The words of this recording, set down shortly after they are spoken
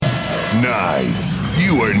Nice.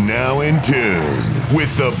 You are now in tune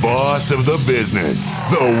with the boss of the business,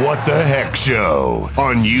 The What the Heck Show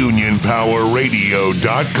on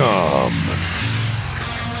UnionPowerRadio.com.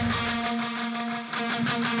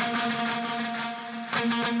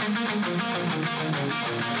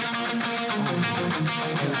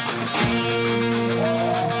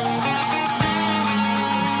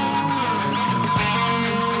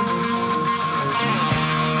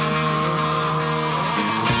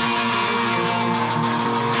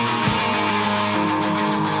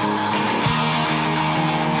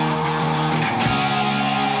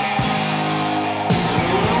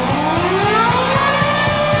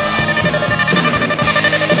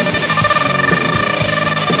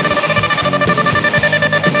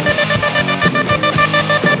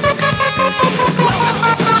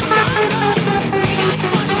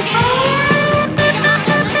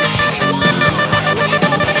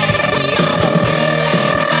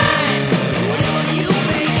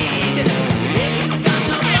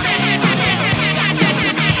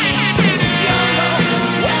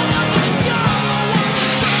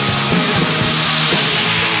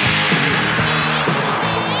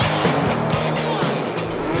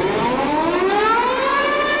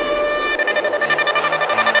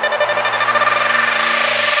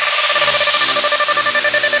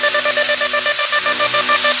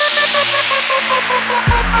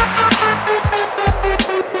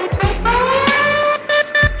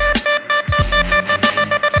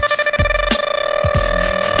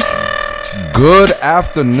 Good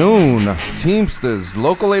afternoon, Teamsters,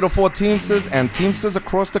 Local 804 Teamsters, and Teamsters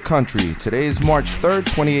across the country. Today is March 3rd,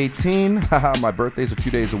 2018. Haha, my birthday's a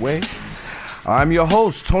few days away. I'm your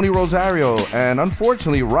host, Tony Rosario, and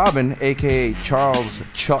unfortunately, Robin, a.k.a. Charles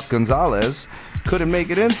Chuck Gonzalez, couldn't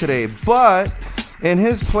make it in today, but in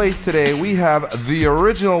his place today, we have the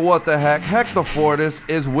original What the Heck. Hector Fortis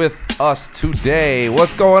is with us today.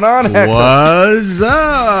 What's going on, Hector? What's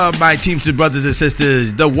up, my Teamsters brothers and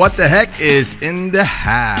sisters? The What the Heck is in the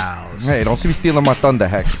house. Hey, don't see me stealing my thunder,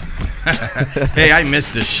 Heck. Hey, I miss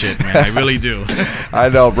this shit, man. I really do. I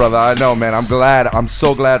know, brother. I know, man. I'm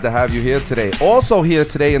so glad to have you here today. Also here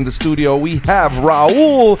today in the studio, we have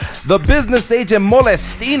Raul, the business agent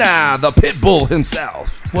Molestina, the pit bull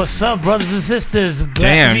himself. What's up, brothers and sisters?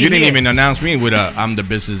 Damn, you didn't even announce me with I'm the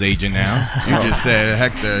business agent now. You just said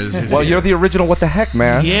Hector. Well, you're the original What the Heck,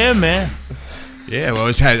 man. Yeah, man. Yeah,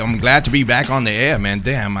 well, I'm glad to be back on the air, man.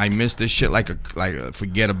 Damn, I missed this shit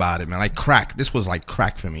forget about it, man. Like crack. This was like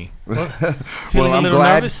crack for me. Well, I'm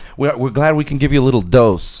glad. We're glad we can give you a little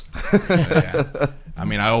dose. Yeah. I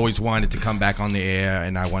mean, I always wanted to come back on the air,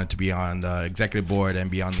 and I wanted to be on the executive board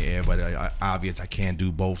and be on the air, but obvious I can't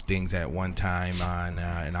do both things at one time. And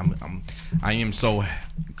I am so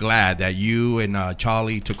glad that you and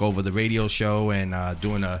Charlie took over the radio show and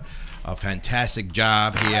doing a fantastic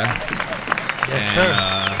job here. Yes, sir.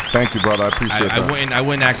 Thank you, brother. I appreciate that. I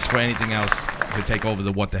wouldn't ask for anything else to take over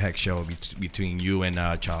the What the Heck show between you and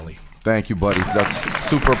Charlie. Thank you, buddy. That's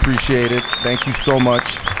super appreciated. Thank you so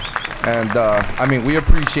much. And I mean, we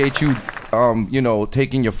appreciate you,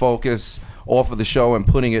 taking your focus off of the show and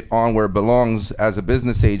putting it on where it belongs as a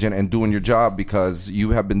business agent and doing your job, because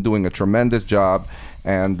you have been doing a tremendous job.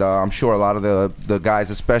 And I'm sure a lot of the guys,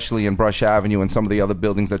 especially in Brush Avenue and some of the other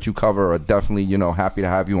buildings that you cover, are definitely, happy to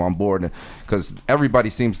have you on board, because everybody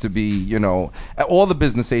seems to be, all the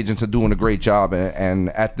business agents are doing a great job. And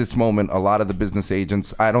at this moment, a lot of the business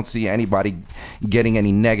agents, I don't see anybody getting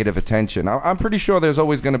any negative attention. I'm pretty sure there's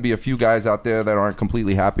always going to be a few guys out there that aren't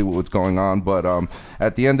completely happy with what's going on. But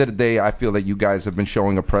at the end of the day, I feel that you guys have been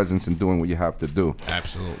showing a presence and doing what you have to do.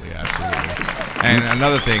 Absolutely. And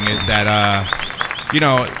another thing is that...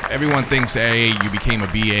 everyone thinks, hey, you became a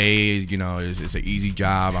BA, it's an easy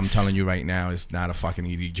job. I'm telling you right now, it's not a fucking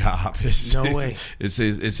easy job. No way.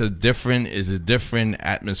 It's a different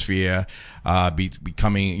atmosphere.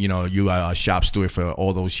 Becoming, you are a shop steward for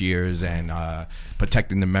all those years and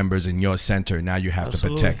protecting the members in your center. Now you have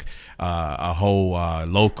Absolutely. to protect a whole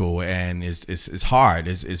local, and it's hard.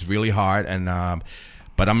 It's really hard, and.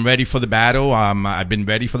 But I'm ready for the battle. I've been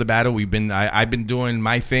ready for the battle. I've been doing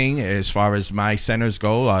my thing as far as my centers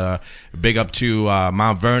go. Big up to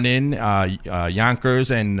Mount Vernon,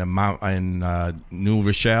 Yonkers, and New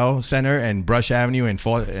Rochelle Center, and Brush Avenue, and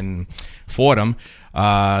Fordham.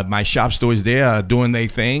 My shop stores there are doing their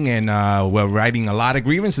thing, and we're writing a lot of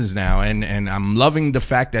grievances now. And I'm loving the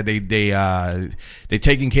fact that they're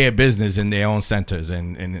taking care of business in their own centers.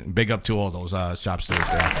 And big up to all those shop stores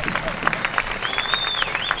there.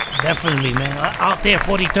 Definitely, man. Out there,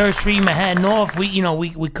 43rd Street, Manhattan North,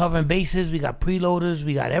 we covering bases. We got preloaders.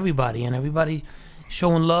 We got everybody, and everybody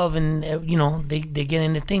showing love, and they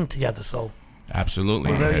getting the thing together. So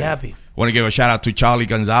Absolutely. we're very happy. Want to give a shout out to Charlie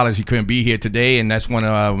Gonzalez. He couldn't be here today, and that's one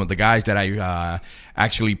of the guys that I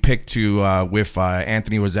actually picked to with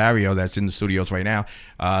Anthony Rosario, that's in the studios right now,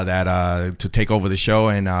 that to take over the show.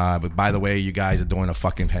 And but by the way, you guys are doing a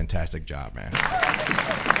fucking fantastic job, man.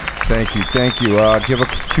 Thank you. Give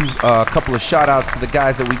a couple of shout outs to the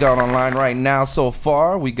guys that we got online right now so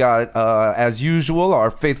far. We got, as usual,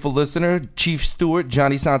 our faithful listener, Chief Stewart,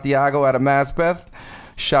 Johnny Santiago out of Maspeth.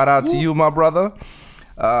 Shout out to you, my brother.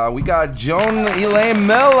 We got Joan Elaine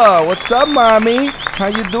Mella. What's up, mommy? How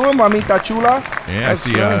you doing, mamita chula? Yeah, I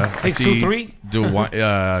see. I see 623.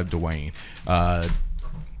 Dwayne.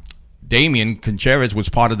 Damian Concheras was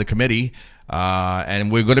part of the committee.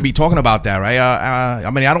 And we're going to be talking about that, right?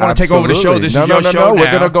 I mean, I don't want to take over the show. This is your show now.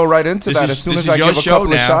 We're going to go right into that as soon as I give a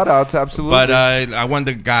couple of shout-outs. Absolutely. But I want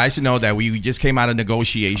the guys to know that we just came out of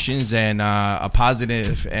negotiations, and a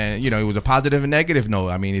positive, and it was a positive and negative note.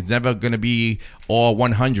 I mean, it's never going to be all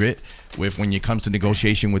 100 when it comes to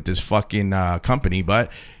negotiation with this fucking company.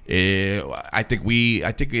 But I think we're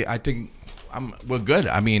good.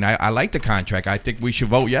 I mean, I like the contract. I think we should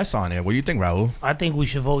vote yes on it. What do you think, Raul? I think we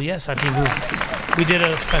should vote yes. I think we did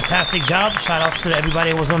a fantastic job. Shout out to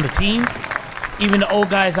everybody that was on the team. Even the old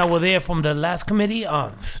guys that were there from the last committee,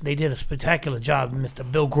 they did a spectacular job. Mr.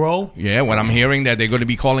 Bill Grove. Yeah, when I'm hearing that they're going to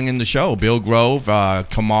be calling in the show, Bill Grove,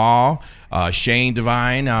 Kamal, Shane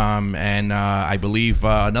Devine, and I believe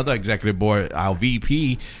another executive board, our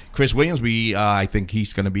VP, Chris Williamsby, I think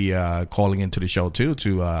he's going to be calling into the show too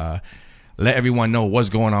to let everyone know what's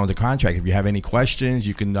going on with the contract. If you have any questions,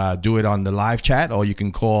 you can do it on the live chat, or you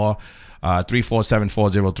can call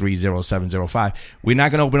 347-403-0705. We're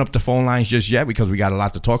not going to open up the phone lines just yet because we got a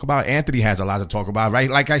lot to talk about. Anthony has a lot to talk about, right?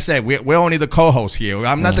 Like I said, we're only the co-host here.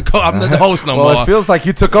 I'm not the host no more. Well, it feels like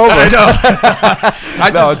you took over. I know.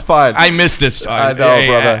 No, it's fine. I miss this. I know,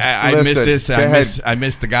 brother. I miss this. Listen, I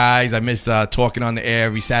miss the guys. I miss talking on the air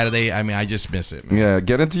every Saturday. I mean, I just miss it, man. Yeah,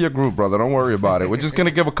 get into your group, brother. Don't worry about it. We're just going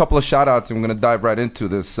to give a couple of shout-outs, and we're going to dive right into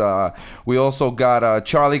this. We also got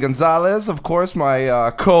Charlie Gonzalez, of course,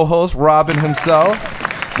 my co-host, Robin himself.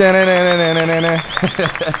 To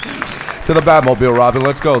the Batmobile, Robin.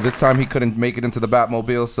 Let's go. This time he couldn't make it into the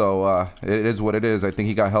Batmobile, so it is what it is. I think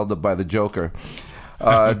he got held up by the Joker.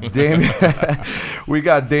 Damien, we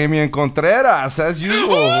got Damian Contreras, as usual.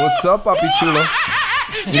 What's up, Papi Chulo?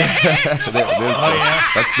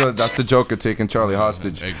 That's the Joker taking Charlie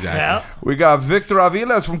hostage. Exactly. Yeah. We got Victor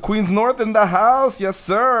Aviles from Queens North in the house. Yes,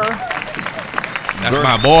 sir. That's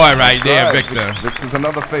my boy right there, Right. Victor. Victor's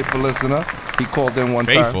another faithful listener. He called in one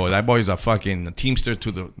Faithful. time. That boy's a fucking teamster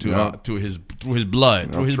through his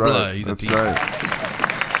blood. Through his That's blood. right. He's That's a teamster.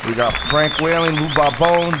 right. We got Frank Whaling, Lou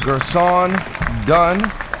Barbone, Gerson,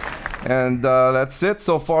 Dunn. And that's it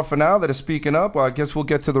so far for now that is speaking up. I guess we'll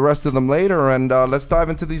get to the rest of them later. And let's dive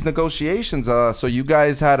into these negotiations. So you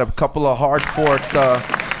guys had a couple of hard-fought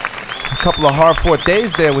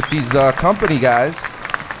days there with these company guys.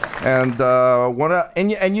 And I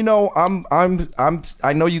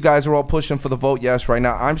know you guys are all pushing for the vote yes right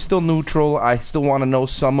now. I'm still neutral. I still want to know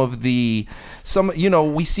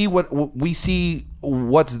we see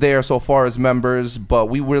what's there so far as members, but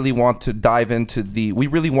we really want to dive into we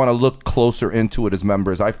really want to look closer into it as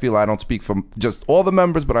members. I feel I don't speak for just all the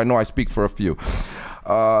members, but I know I speak for a few.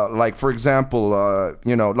 Like for example,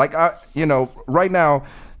 right now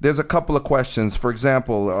there's a couple of questions. For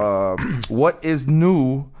example, what is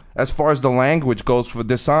new as far as the language goes for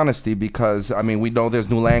dishonesty? Because, I mean, we know there's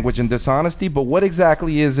new language in dishonesty, but what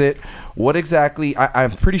exactly is it?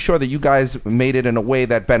 I'm pretty sure that you guys made it in a way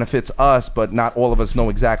that benefits us, but not all of us know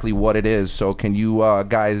exactly what it is. So can you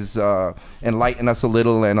guys enlighten us a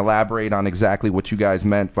little and elaborate on exactly what you guys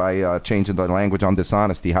meant by changing the language on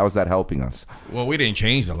dishonesty? How is that helping us? Well, we didn't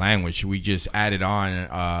change the language. We just added on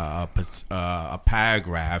a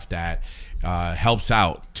paragraph that helps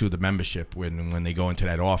out to the membership when they go into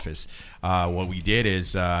that office. What we did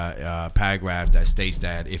is a paragraph that states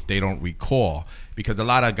that if they don't recall, because a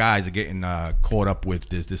lot of guys are getting caught up with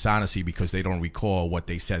this dishonesty because they don't recall what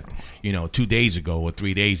they said, 2 days ago or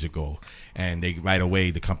 3 days ago, and they right away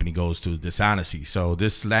the company goes to dishonesty. So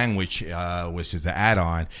this language, which is the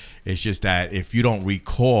add-on, is just that if you don't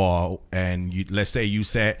recall, and let's say you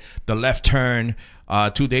said the left turn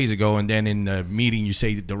 2 days ago, and then in the meeting you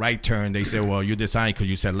say the right turn, they say, well, you're dishonest because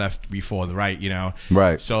you said left before the right,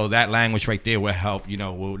 Right. So that language right there will help,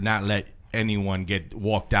 will not let anyone get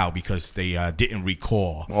walked out because they didn't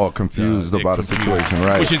recall. Or confused about a situation,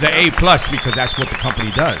 right? Which is an A+ because that's what the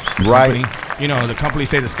company does. The Right. company, the company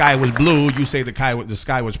say the sky was blue, you say the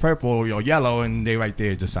sky was purple or yellow, and they right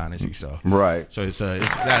there dishonesty. So Right. So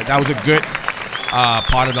that was a good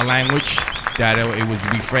part of the language that it was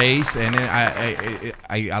rephrased, and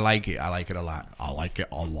I like it. I like it a lot. I like it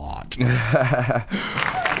a lot.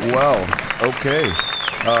 Well, okay.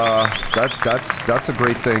 That's a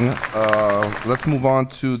great thing. Let's move on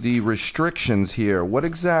to the restrictions here. What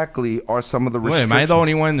exactly are some of the Wait, restrictions? am I the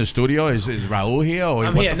only one in the studio? Is Raul here? Or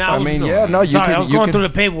I'm what here the now. fuck? I mean, Sorry, yeah, no, you Sorry, I can. was You going can. through the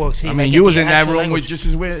paperwork. See, I if mean, get you was the in that actual room language. with just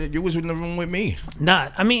as you was in the room with me. Nah,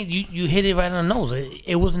 I mean, you hit it right on the nose.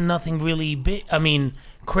 It wasn't nothing really big. I mean,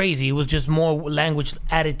 crazy. It was just more language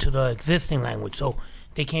added to the existing language, so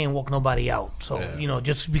they can't walk nobody out. So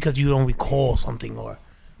just because you don't recall something or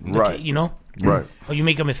Right. Right. or you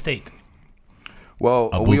make a mistake.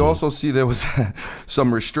 Well, we also see there was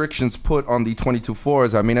some restrictions put on the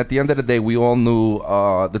 22-4s. I mean, at the end of the day, we all knew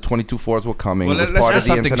the 22-4s were coming. Well, it was part of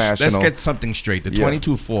the let's international. get something straight. The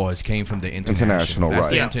 22-4s came from the international. That's right.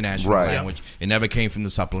 the Yeah. international Right. language. It never came from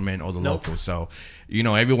the supplement or the local. So,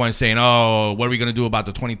 everyone's saying, "Oh, what are we going to do about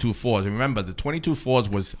the 22-4s?" And remember, the 22-4s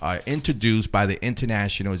was introduced by the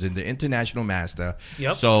internationals and the international master.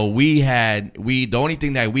 Yep. So the only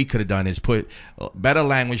thing that we could have done is put better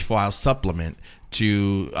language for our supplement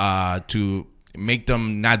to make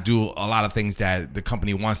them not do a lot of things that the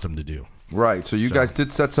company wants them to do. Right. So you guys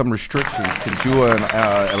did set some restrictions. Could you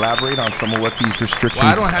elaborate on some of what these restrictions?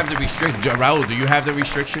 Well, I don't have the restrictions. Raul, do you have the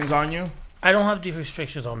restrictions on you? I don't have the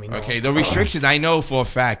restrictions on me. No. Okay, the restrictions, I know for a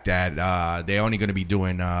fact that they're only going to be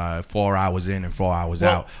doing 4 hours in and 4 hours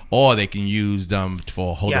out, or they can use them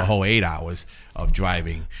for the whole 8 hours of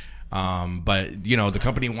driving. But the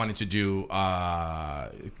company wanted to do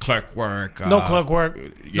clerk work. No clerk work.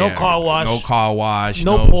 No car wash. No car wash.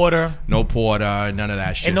 No porter. No porter. None of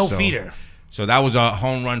that shit. And no feeder. So that was a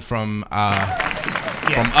home run from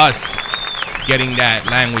us getting that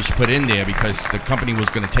language put in there because the company was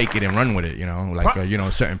going to take it and run with it. Like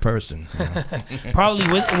a certain person. Probably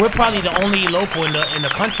we're probably the only local in the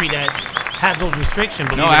country that has those restrictions.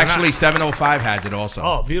 No, actually, 705 has it also.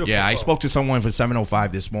 Oh, beautiful. Yeah, I spoke to someone for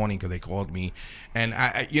 705 this morning because they called me. And,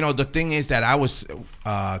 the thing is that I was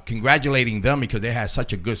congratulating them because they had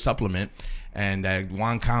such a good supplement. And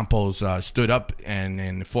Juan Campos stood up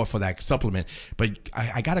and fought for that supplement. But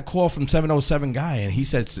I got a call from 707 guy, and he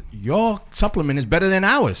says, your supplement is better than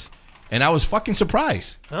ours. And I was fucking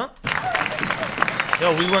surprised. Huh?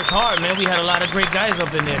 Yo, we worked hard, man. We had a lot of great guys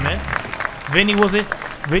up in there, man. Vinny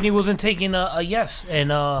wasn't taking a yes,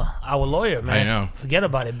 and our lawyer, man. I know. Forget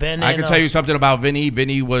about it, Ben. I can tell you something about Vinny.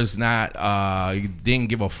 Vinny was not. He didn't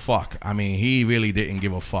give a fuck. I mean, he really didn't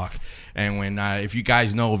give a fuck. And when if you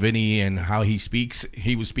guys know Vinny and how he speaks,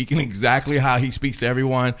 he was speaking exactly how he speaks to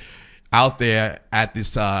everyone out there at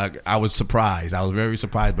this. I was surprised. I was very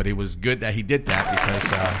surprised, but it was good that he did that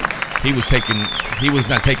because he was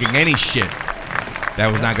not taking any shit that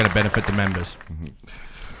was not going to benefit the members. Mm-hmm.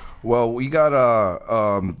 Well, we got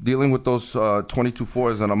dealing with those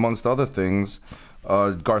 22-4s, and amongst other things,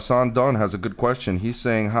 Garcon Dunn has a good question. He's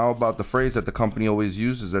saying, how about the phrase that the company always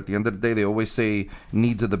uses? At the end of the day, they always say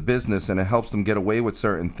needs of the business, and it helps them get away with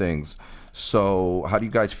certain things. So how do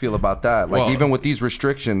you guys feel about that? Like, even with these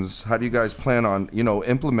restrictions, how do you guys plan on,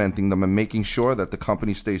 implementing them and making sure that the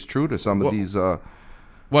company stays true to some of these...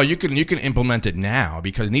 Well, you can implement it now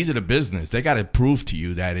because needs of the business. They got to prove to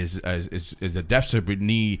you that is a desperate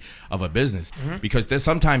need of a business. Mm-hmm. Because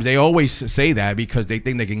sometimes they always say that because they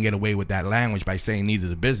think they can get away with that language by saying needs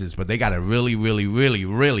of the business. But they got to really, really, really,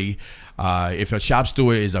 really. If a shop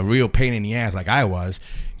steward is a real pain in the ass like I was,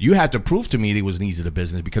 you have to prove to me it was needs of the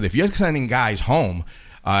business. Because if you're sending guys home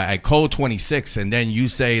at code 26 and then you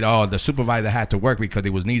say, oh, the supervisor had to work because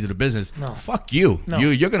it was needs of the business, fuck you. No.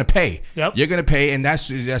 You're going to pay. Yep. You're going to pay, and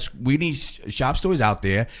that's we need shop stewards out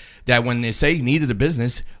there that when they say needs of the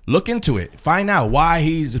business, look into it. Find out why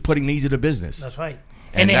he's putting needs of the business. That's right.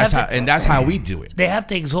 And that's how we do it. They have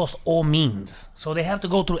to exhaust all means. So they have to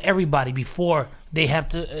go through everybody before they have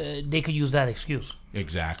to they could use that excuse.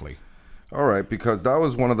 Exactly. All right, because that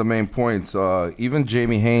was one of the main points. Even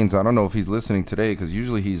Jamie Haynes, I don't know if he's listening today, because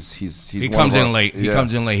usually he comes in late. He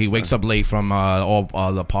comes in late. He wakes up late from all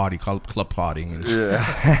the club partying.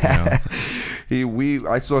 And,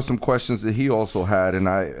 I saw some questions that he also had,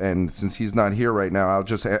 and since he's not here right now, I'll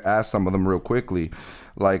just ask some of them real quickly.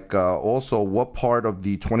 Like also, what part of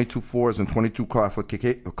the 22-4s and 22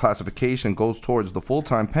 classification goes towards the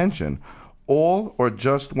full-time pension? all, or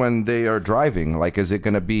just when they are driving? Like, is it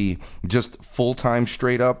going to be just full time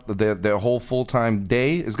straight up? Their whole full time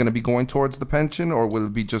day is going to be going towards the pension, or will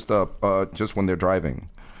it be just just when they're driving?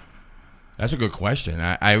 That's a good question.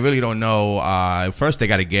 I really don't know. First, they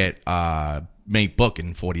got to get make book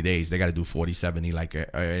in 40 days. They got to do 40/70 like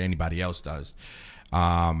anybody else does.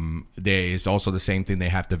 There is also the same thing. They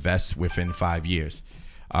have to vest within 5 years.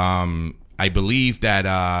 I believe that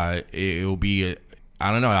it will be. I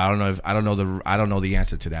don't know. I don't know the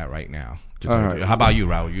answer to that right now. Right. How about you,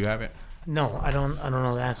 Raul? You have it? No, I don't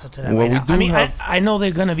know the answer to that. Well, right we now. do have. I know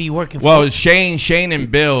they're gonna be working. Well, Shane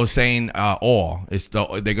and Bill saying all.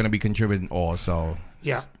 They're going to be contributing all. So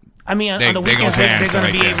yeah. I mean, They- on the they weekends, gonna they're answer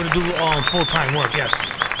going to right be there. able to do full-time work, yes.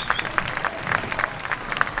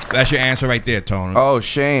 that's your answer right there, Tony. Oh,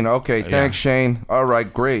 Shane. Okay, thanks, Shane. All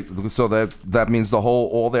right, great. So that means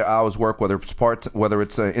all their hours work, whether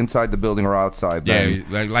it's inside the building or outside. Yeah,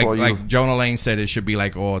 then like Jonah Lane said, it should be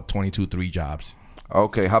like all 22-3 jobs.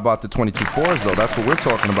 Okay, how about the 22-4s though? That's what we're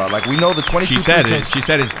talking about. Like, we know the 22. She said it. She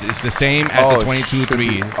said it's the same as Oh, the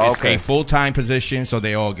 22-3. It's okay. a full-time position, so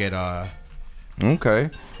they all get Okay.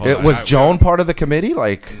 Hold on, Was Joan part of the committee?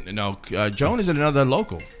 Like, no. Joan is another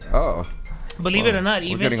local. oh, Believe it or not, we're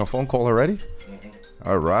even getting a phone call already.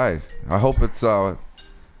 All right. I hope it's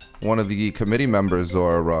one of the committee members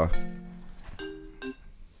or.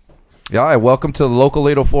 Yeah, welcome to Local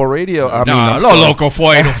 804 Radio. I'm sorry. Local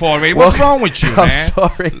 4804 radio. What's wrong with you, I'm man?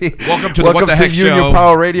 sorry. Welcome to the What the Heck Union Show.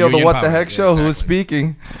 Power Radio, the Union What the Power. Heck Yeah, Show. Who is exactly.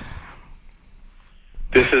 speaking?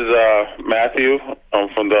 This is Matthew. I'm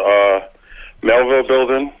from the Melville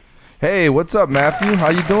building. Hey, what's up, Matthew? How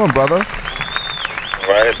you doing, brother?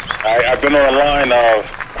 Right. I've been online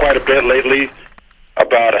quite a bit lately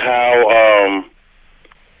about how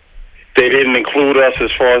they didn't include us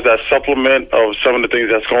as far as that supplement of some of the things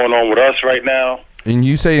that's going on with us right now. And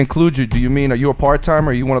you say include you. Do you mean, are you a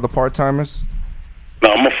part-timer? Are you one of the part-timers? No,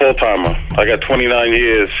 I'm a full-timer. I got 29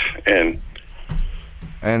 years in.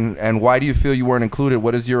 And why do you feel you weren't included?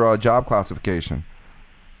 What is your job classification?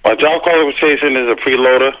 My job qualification is a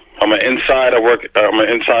preloader. I'm an inside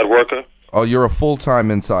worker. Oh, you're a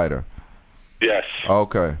full-time insider. Yes.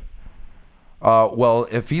 Okay. Well,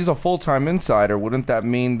 if he's a full-time insider, wouldn't that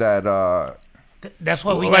mean that... that's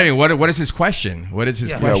what we Wait, got. what is his question? What is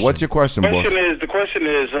his Yeah. question? Yeah, what's your question, boss? The question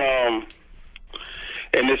is,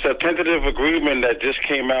 and it's a tentative agreement that just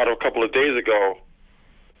came out a couple of days ago.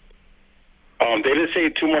 They didn't say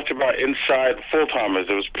too much about inside full-timers.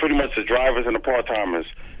 It was pretty much the drivers and the part-timers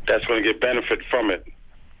that's going to get benefit from it.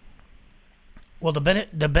 Well, the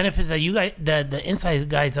benefits that you guys, the inside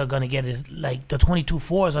guys are going to get is like the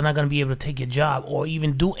 22-4s are not going to be able to take your job or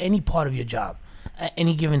even do any part of your job at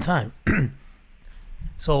any given time.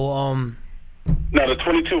 So, Now, the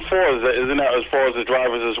 22-4s, isn't that as far as the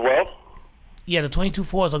drivers as well? yeah, the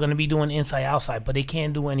 22-4s are going to be doing inside outside, but they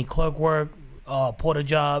can't do any clerk work, porter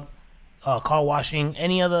job, car washing,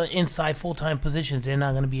 any other inside full-time positions. They're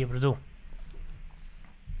not going to be able to do.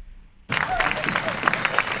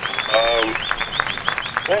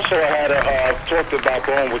 Also, I had talked about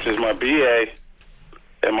Bone, which is my BA,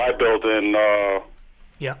 in my building,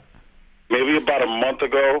 Yeah. maybe about a month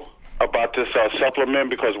ago, about this supplement,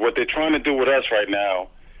 because what they're trying to do with us right now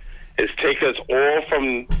is take us all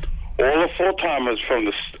the full-timers from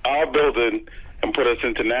our building and put us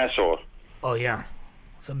into Nassau. Oh yeah,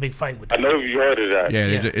 it's a big fight with I that. know you heard of that. Yeah,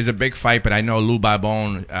 it's a big fight, but I know Lou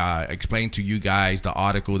Barbone explained to you guys the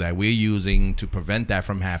article that we're using to prevent that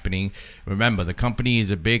from happening. Remember, the company is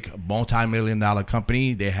a big multi-million-dollar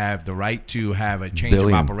company. They have the right to have a change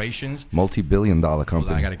of operations. Multi-billion-dollar Hold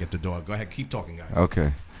company. on, I got to get the door. Go ahead, keep talking, guys.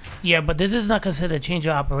 Okay. Yeah, but this is not considered a change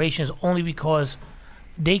of operations only because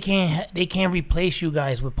they can't replace you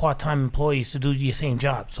guys with part-time employees to do your same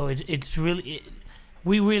job. So it's really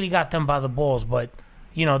we really got them by the balls, but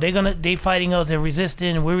you know they fighting us, they're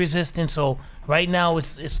resisting, we're resisting. So right now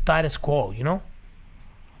it's status quo, you know.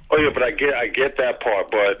 Oh yeah, but I get that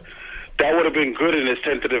part, but that would have been good in this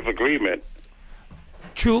tentative agreement.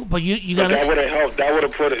 True, but you But gotta that would have helped. That would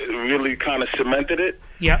have put it, really kind of cemented it.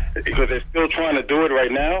 yeah. Because they're still trying to do it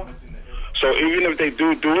right now. So even if they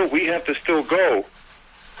do it, we have to still go.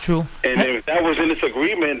 True. And if that was in this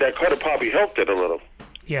agreement, that could have probably helped it a little.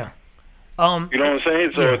 Yeah. You know what I'm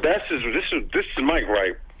saying? So Yeah. this is my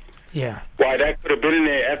gripe. Yeah. Why that could have been in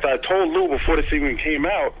there after I told Lou before this even came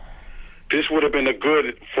out. This would have been a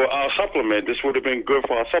good for our supplement. This would have been good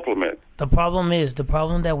for our supplement. The problem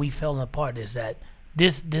that we fell apart is that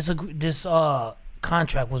this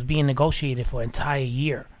contract was being negotiated for an entire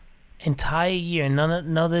year.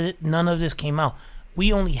 None of this came out.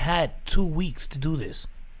 We only had 2 weeks to do this.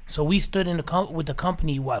 So we stood in with the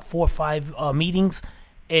company, 4 or 5 meetings,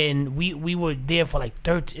 and we were there for like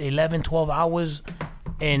 13, 11, 12 hours.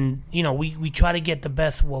 And, you know, we try to get the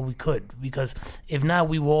best what we could, because if not,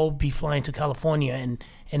 we will all be flying to California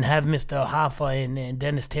and have Mr. Hoffa and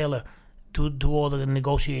Dennis Taylor do all the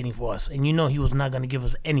negotiating for us. And you know he was not going to give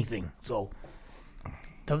us anything. So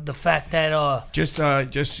the fact that just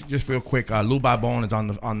real quick, Lou Barbone is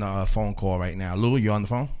on the phone call right now. Lou, you on the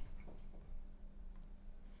phone?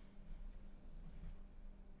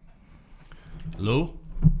 Lou,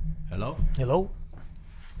 hello.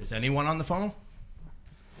 Is anyone on the phone?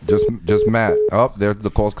 Just Matt. Oh, there's the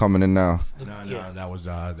call's coming in now. No, that was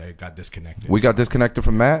they got disconnected. We got disconnected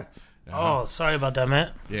from Matt. Oh, sorry about that,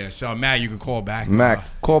 Matt. Yeah, so Matt, you can call back. Matt,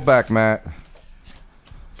 call back, Matt.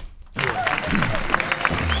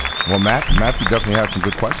 Well, Matthew definitely had some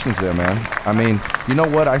good questions there, man. I mean, you know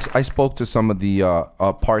what? I spoke to some of the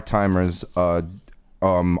part-timers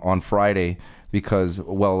on Friday because,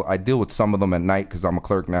 well, I deal with some of them at night because I'm a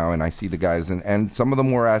clerk now, and I see the guys, and some of them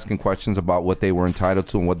were asking questions about what they were entitled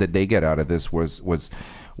to and what did they get out of this. Was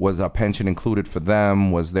a pension included for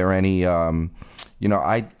them? Was there any... You know,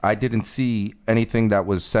 I didn't see anything that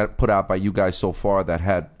was put out by you guys so far that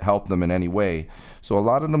had helped them in any way. So a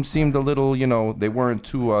lot of them seemed a little, you know, they weren't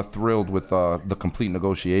too thrilled with the complete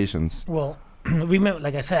negotiations. Well, remember,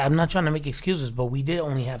 like I said, I'm not trying to make excuses, but we did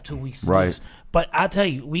only have 2 weeks to do Right. this. But I'll tell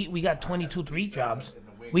you, we got 22-3 jobs.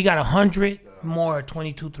 We got 100 more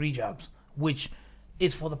 22-3 jobs, which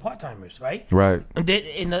is for the part-timers, right? Right.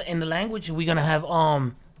 In the language, we're going to have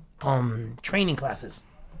training classes.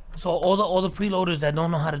 So all the preloaders that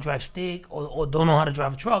don't know how to drive stick or don't know how to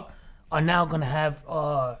drive a truck are now going to have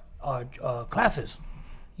classes,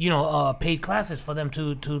 you know, paid classes for them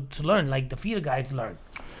to learn, like the feeder guides learn.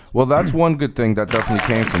 Well, that's one good thing that definitely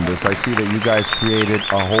came from this. I see that you guys created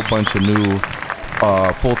a whole bunch of new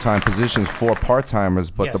full-time positions for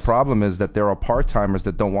part-timers, but Yes. the problem is that there are part-timers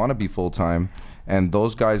that don't want to be full-time, and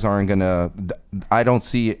those guys aren't going to... I don't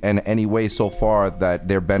see in any way so far that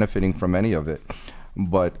they're benefiting from any of it.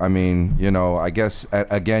 But, I mean, you know, I guess,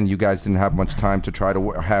 again, you guys didn't have much time to try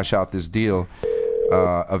to hash out this deal.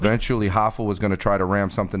 Eventually, Hoffa was going to try to ram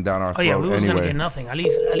something down our throat Oh yeah, we was anyway. gonna get nothing. At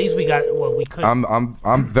least we got what we could.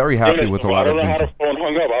 I'm very happy with a lot of I don't know how things. the phone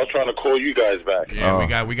hung up. I was trying to call you guys back.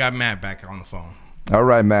 Yeah, we got Matt back on the phone. All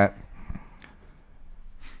right, Matt.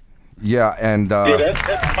 Yeah, and Yeah,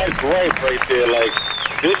 that's my gripe right there. Like,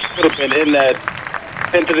 this could have been in that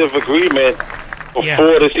tentative agreement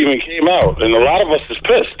before this even came out. And a lot of us is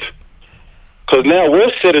pissed. Because now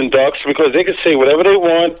we're sitting ducks because they can say whatever they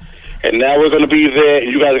want, and now we're going to be there,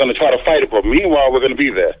 and you guys are going to try to fight it. But meanwhile, we're going to be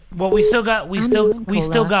there. Well, we still got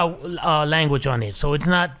language on it, so it's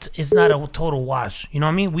not a total wash. You know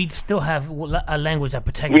what I mean? We still have a language that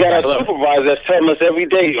protects. We got our supervisor that's telling us every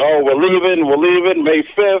day, oh, we're leaving May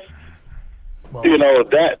 5th. Well, you know,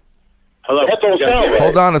 that. Hello. That don't sound right.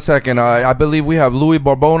 hold on a second. I believe we have Louis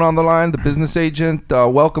Barbone on the line, the business agent.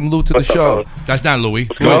 Welcome, Lou, to the show. That's not Louis.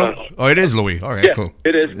 Well- Oh, it is Louis. All right, Yeah, cool.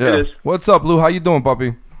 it is. Yeah. It is. What's up, Lou? How you doing,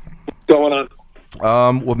 puppy? What's going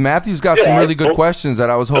on? Well, Matthew's got some really good questions that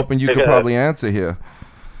I was hoping you could probably answer here.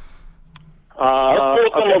 I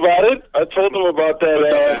told them about it. I told them about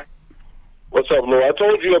that. What's up, Lou? I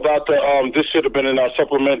told you about the. This should have been in our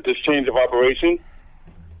supplement. This change of operation.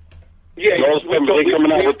 Yeah, They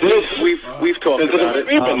coming out with this. We've talked about it.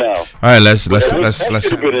 Now. All right, let's. That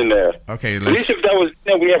should have been in there. Okay, At least if that was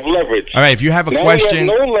there, we have leverage. All right, if you have a now question,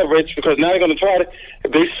 we have no leverage because now they're going to try to.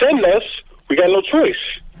 If they send us, we got no choice.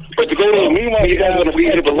 But to go to meanwhile, you guys are going to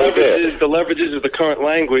fight it. The leverages of the current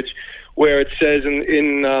language, where it says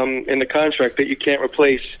in the contract that you can't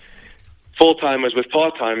replace full timers with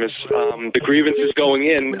part timers. The grievance is going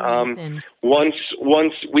in. Once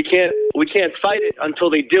we can't fight it until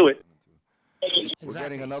they do it. We're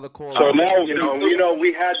getting another call. So now You know,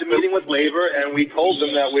 we had the meeting with labor, and we told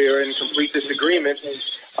them that we are in complete disagreement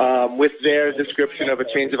with their description of a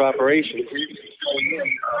change of operation.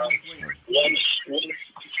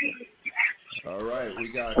 All right,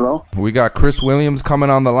 Hello? we got Chris Williams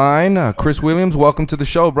coming on the line. Chris Williams, welcome to the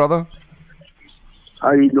show, brother.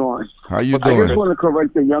 How you doing? How you I just doing? want to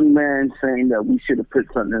correct the young man saying that we should have put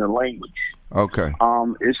something in the language. Okay.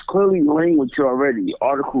 It's clearly language already.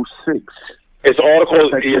 Article 6. it's Article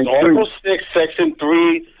Section 6, Section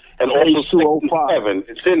 3, and also Section 7.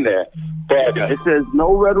 It's in there. But It says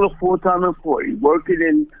no regular full-time employee working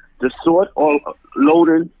in the sort or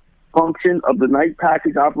loading function of the night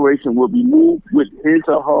package operation will be moved with his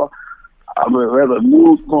or her,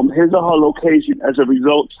 moved from his or her location as a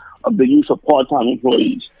result of the use of part-time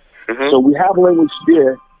employees. So we have language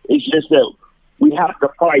there. It's just that we have to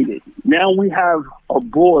fight it. Now we have a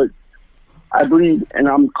board, I believe, and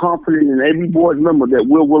I'm confident in every board member that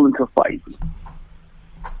we're willing to fight.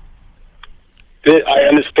 I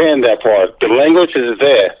understand that part. The language is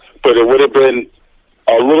there, but it would have been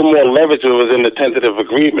a little more leverage if it was in the tentative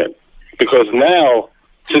agreement. Because now,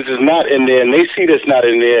 since it's not in there, and they see that's not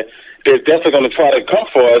in there, they're definitely going to try to come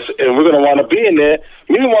for us, and we're going to want to be in there.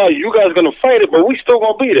 Meanwhile, you guys are going to fight it, but we still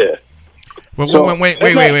going to be there. Well, wait.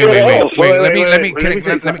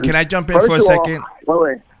 Can I jump in for a second?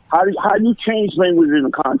 Wait. How do you change language in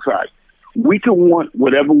a contract? We can want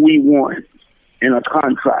whatever we want in a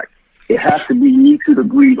contract. It has to be mutually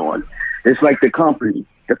agreed on. It's like the company.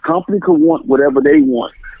 The company can want whatever they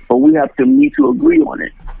want, but we have to mutually agree on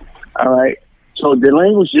it. All right? So the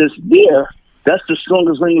language is there. That's the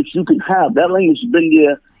strongest language you can have. That language has been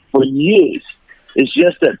there for years. It's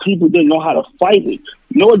just that people didn't know how to fight it,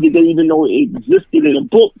 nor did they even know it existed in a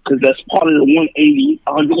book, because that's part of the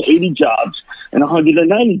 180 jobs and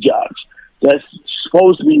 190 jobs that's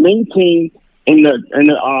supposed to be maintained in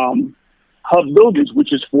the hub buildings,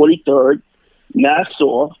 which is 43rd,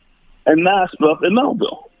 Nassau, and Maspeth and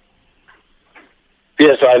Melville.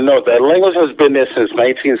 Yes, I know. That language has been there since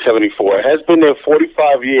 1974. It has been there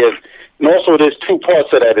 45 years. And also there's two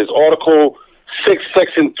parts of that. There's Article 6,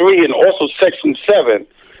 Section 3, and also Section 7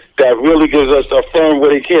 that really gives us a firm where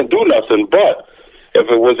they can't do nothing. But if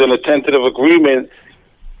it was in a tentative agreement,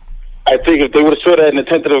 I think if they would have said that in a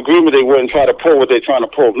tentative agreement, they wouldn't try to pull what they're trying to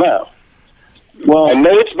pull now. Well, I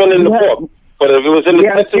know it's been in the book, but if it was in the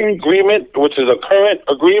tentative agreement, which is a current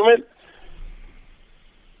agreement,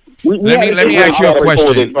 let me ask you a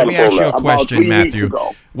question. Let me ask you a question, Matthew.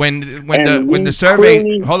 When the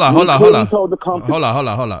survey, hold on.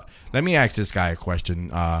 Let me ask this guy a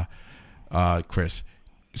question, Chris.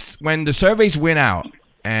 When the surveys went out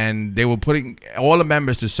and they were putting all the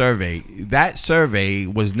members to survey, that survey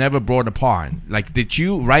was never brought upon. Like, did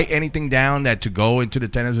you write anything down that to go into the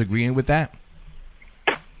tentative agreement with that?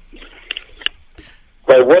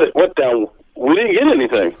 But what down? We didn't get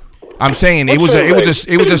anything. I'm saying it was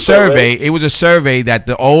a survey. It was a survey that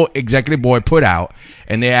the old executive board put out,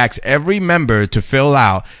 and they asked every member to fill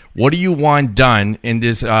out, what do you want done in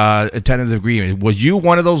this tentative agreement? Was you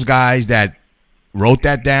one of those guys that wrote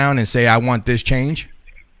that down and say, I want this change?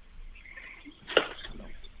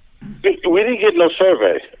 We didn't get no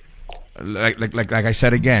survey. Like I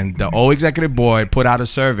said again, the old executive board put out a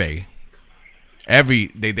survey.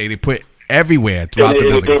 They put everywhere throughout the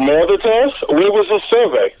buildings. They mailed it to us. Where was the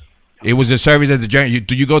survey? It was a survey that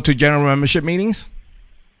do you go to general membership meetings?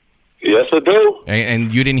 Yes, I do.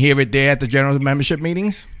 And you didn't hear it there at the general membership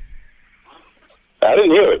meetings? I didn't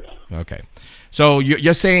hear it. Okay. So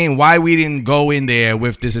you're saying why we didn't go in there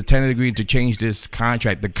with this tentative agreement to change this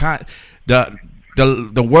contract?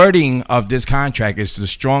 The wording of this contract is the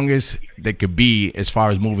strongest that could be as far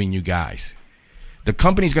as moving you guys. The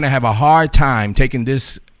company's going to have a hard time taking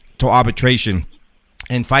this to arbitration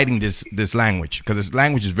and fighting this language, because this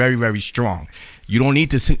language is very, very strong. You don't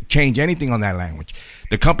need to change anything on that language.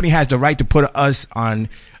 The company has the right to put us on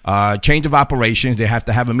change of operations. They have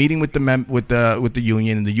to have a meeting with the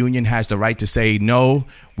union, and the union has the right to say, no,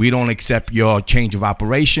 we don't accept your change of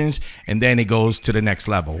operations. And then it goes to the next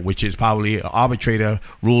level, which is probably an arbitrator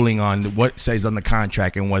ruling on what says on the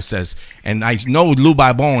contract and what says. And I know Lou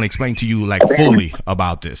Barbone explained to you like fully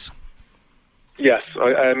about this. Yes,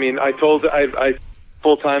 I mean, I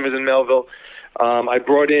full timers in Melville. I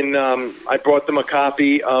brought them a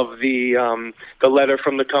copy of the letter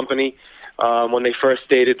from the company when they first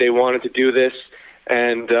stated they wanted to do this,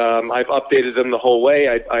 and I've updated them the whole way.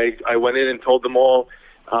 I went in and told them all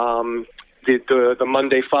the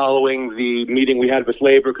Monday following the meeting we had with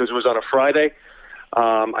labor, because it was on a Friday.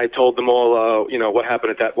 I told them all what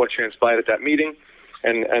happened what transpired at that meeting,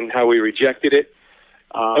 and how we rejected it.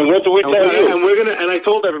 And what do we tell you? And I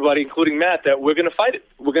told everybody, including Matt, that we're gonna fight it.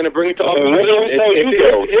 We're gonna bring it to arbitration. What do we tell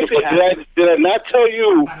you? Did I not tell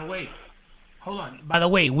you? By the way, hold on. By the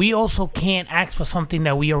way, we also can't ask for something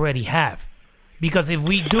that we already have, because if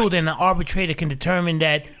we do, then the arbitrator can determine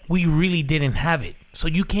that we really didn't have it. So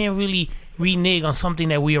you can't really renege on something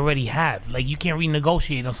that we already have. Like, you can't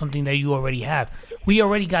renegotiate on something that you already have. We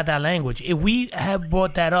already got that language. If we had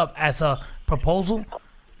brought that up as a proposal,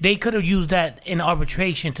 they could have used that in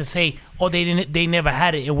arbitration to say, oh, they never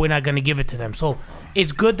had it, and we're not going to give it to them. So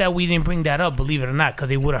it's good that we didn't bring that up, believe it or not, because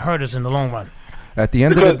it would have hurt us in the long run. At the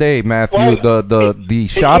end of the day, Matthew, the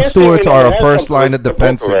shop stewards are our first line of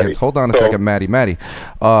defense against. Hold on a second, Matty.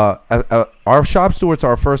 Our shop stewards are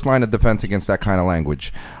our first line of defense against that kind of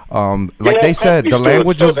language. Like they said, the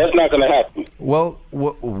language is. That's not going to happen. Well,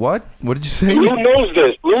 what? What did you say? Lou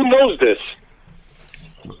knows this.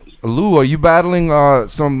 Lou, are you battling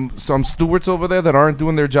some stewards over there that aren't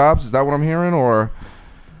doing their jobs? Is that what I'm hearing, or?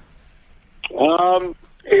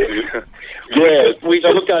 Yeah, we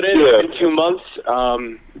just got in 2 months.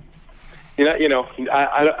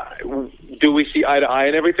 Do we see eye to eye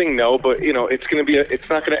and everything? No, but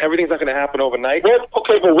everything's not gonna happen overnight.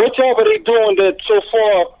 Okay, but what job are they doing that so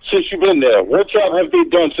far since you've been there? What job have they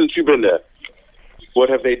done since you've been there? What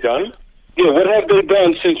have they done? Yeah, what have they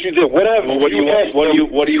done since you did? What have What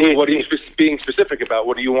are you being specific about?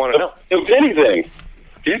 What do you want to know? If anything,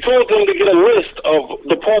 you told them to get a list of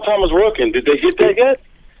the part-timers working. Did they get that yet?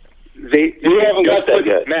 They haven't got that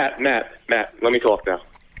yet. Matt, let me talk now.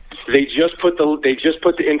 They just put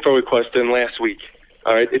the info request in last week.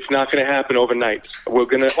 All right, it's not going to happen overnight. We're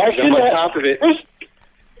going to on top of it.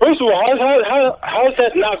 First of all, how is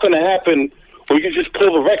that not going to happen when you just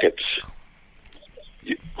pull the records?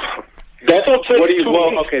 That don't take what do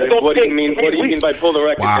you mean? What do you mean by pull the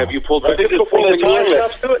records? Wow. Have you pulled records before when you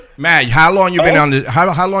were Matt, how long you been on this?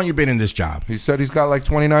 How long you been in this job? He said he's got like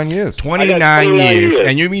 29 years. 29 years,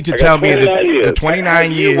 and you mean to tell me that the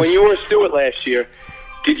 29 years? When you were a steward last year,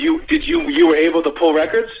 did you were able to pull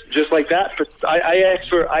records just like that? I asked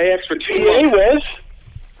for 2 months.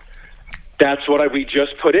 That's what we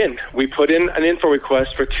just put in. We put in an info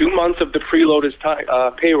request for 2 months of the preloaders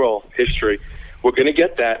payroll history. We're going to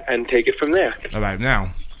get that and take it from there. All right,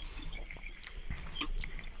 now.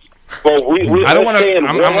 Well, I don't want to.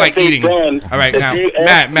 I'm like eating. All right, now,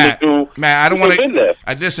 Matt. I don't want to.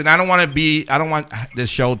 Listen, I don't want to be. I don't want this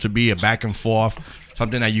show to be a back and forth.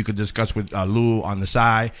 Something that you could discuss with Lou on the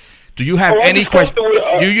side. Do you have any questions?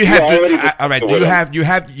 Do you have to? All right. Do you have?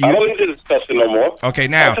 I don't need to discuss it no more. Okay,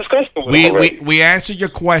 now we answered your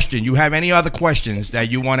question. You have any other questions that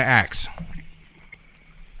you want to ask?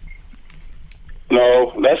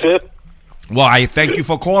 No, that's it. Well, I thank you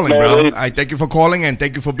for calling, bro. I thank you for calling and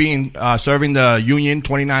thank you for being serving the union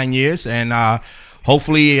 29 years, and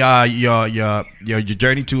hopefully your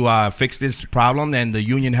journey to fix this problem and the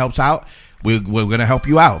union helps out. We're gonna help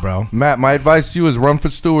you out, bro. Matt, my advice to you is run for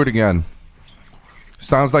steward again.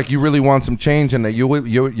 Sounds like you really want some change and that you're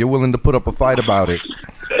willing to put up a fight about it.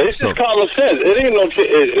 It's just common sense. It ain't no.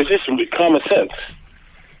 It's just common sense.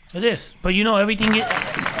 It is, but everything to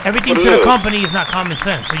the company is not common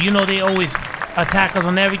sense. So they always attack us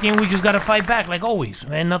on everything. We just gotta fight back like always,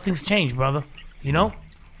 man. Nothing's changed, brother.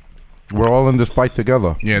 We're all in this fight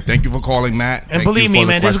together. Yeah, thank you for calling, Matt. And believe me,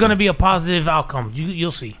 man, there's gonna be a positive outcome.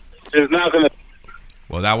 You'll see. It's not gonna.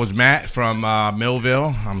 Well, that was Matt from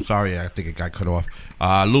Millville. I'm sorry, I think it got cut off.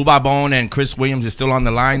 Lou Barbone and Chris Williams is still on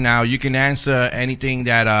the line now. You can answer anything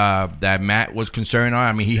that Matt was concerned on.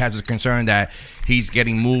 I mean, he has a concern that he's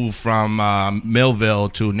getting moved from Millville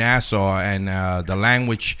to Nassau, and the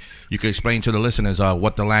language. You could explain to the listeners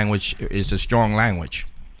what the language is. A strong language.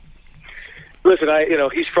 Listen,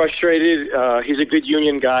 he's frustrated. He's a good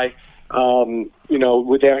union guy.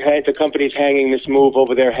 With their head, the company's hanging this move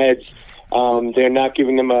over their heads. They're not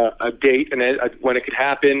giving them a date and when it could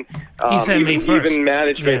happen. Even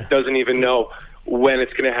management doesn't even know when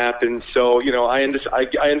it's going to happen. So I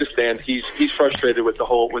understand. He's frustrated with the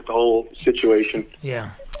whole situation.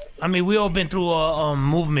 Yeah, I mean we all been through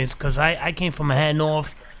movements because I came from Manhattan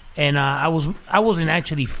North, and I wasn't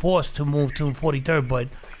actually forced to move to 43rd, but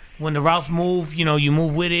when the routes move, you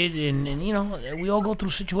move with it, and we all go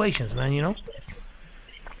through situations, man.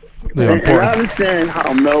 And I understand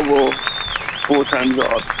how Melville full-timers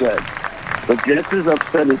are upset. But just as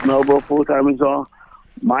upset as Melville full-timers are,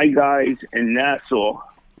 my guys in Nassau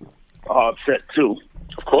are upset too.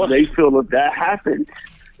 Of course. They feel if that happens,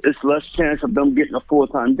 it's less chance of them getting a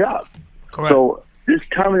full-time job. Correct. So this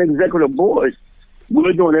current executive board,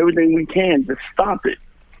 we're doing everything we can to stop it,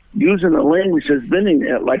 using the language that's been in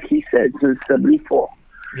there, like he said, since 74.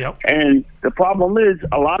 Yep. And the problem is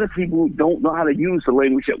a lot of people don't know how to use the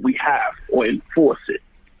language that we have or enforce it.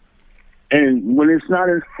 And when it's not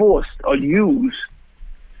enforced or used,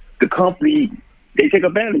 the company, they take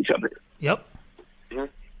advantage of it. Yep.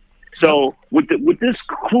 So with this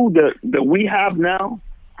crew that we have now,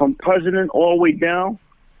 from president all the way down,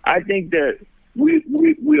 I think that we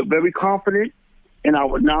are very confident in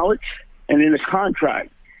our knowledge and in the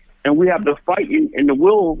contract. And we have the fight and the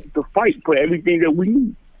will to fight for everything that we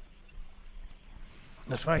need.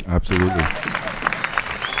 That's right. Absolutely.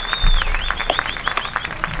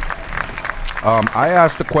 I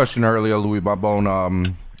asked a question earlier, Louis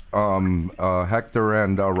Barbone. Hector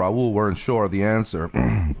and Raul weren't sure of the answer.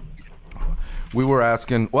 We were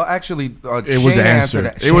asking. Well, actually, it was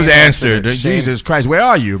answered. It was answered. Jesus Christ, where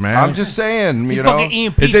are you, man? I'm just saying, it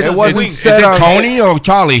wasn't said. Is it Tony or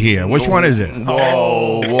Charlie here? Which one is it?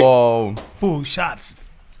 Whoa. Food shots.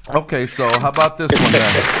 Okay, so how about this one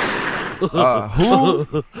then?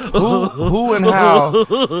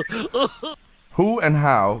 Who and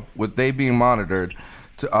how would they be monitored?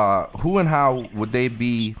 Who and how would they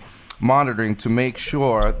be monitoring to make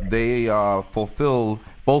sure they fulfill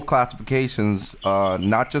both classifications,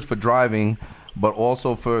 not just for driving, but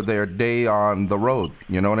also for their day on the road?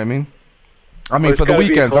 You know what I mean? I mean, for the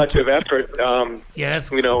weekends. It's a collective effort.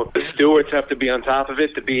 The stewards have to be on top of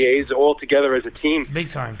it. The BAs all together as a team. Big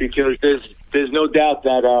time. Because there's no doubt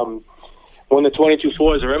that when the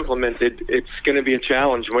 22-4s are implemented, it's going to be a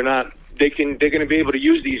challenge. They're going to be able to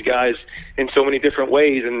use these guys in so many different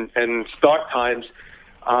ways and start times.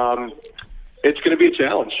 It's going to be a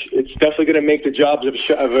challenge. It's definitely going to make the jobs of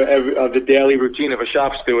the daily routine of a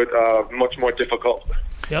shop steward much more difficult.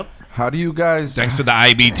 Yep. How do you guys? Thanks to the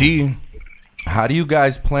IBT. How do you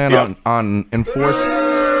guys plan on enforce?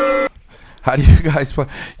 How do you guys plan?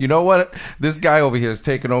 You know what? This guy over here is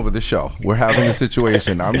taking over the show. We're having a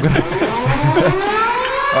situation. I'm gonna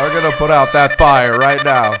put out that fire right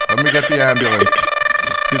now. Let me get the ambulance.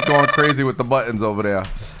 He's going crazy with the buttons over there.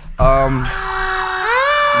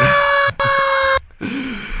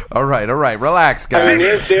 All right. Relax, guys. I mean,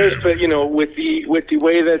 there's but with the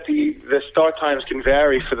way that the start times can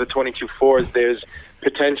vary for the 22-4s, there's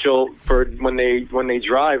potential for when they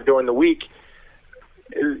drive during the week,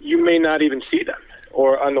 you may not even see them,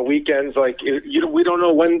 or on the weekends. We don't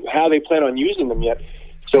know how they plan on using them yet.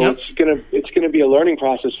 So it's gonna be a learning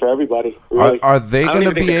process for everybody. Really. Are they going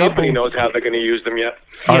to be the able? company knows how they're going to use them yet.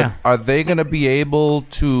 Are they going to be able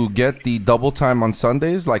to get the double time on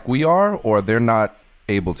Sundays like we are, or they're not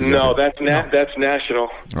able to? No, that's national.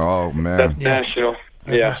 Oh man, that's national.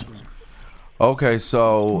 That's yeah. Okay,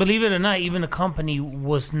 so believe it or not, even the company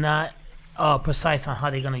was not precise on how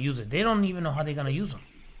they're going to use it. They don't even know how they're going to use them.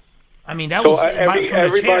 I mean, that was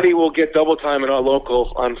everybody will get double time in our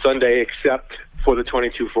local on Sunday except for the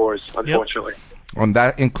 22-4s, unfortunately. Yep. And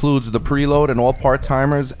that includes the preload and all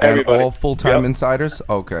part-timers and all full-time insiders?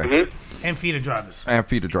 Okay. Mm-hmm. And feeder drivers.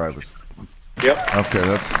 Yep. Okay,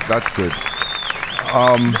 that's good.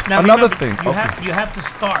 Now, another remember, thing. You have to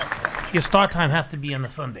start. Your start time has to be on a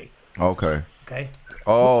Sunday. Okay.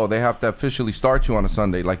 Oh, they have to officially start you on a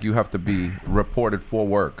Sunday. Like you have to be reported for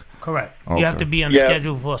work. Correct. Okay. You have to be on the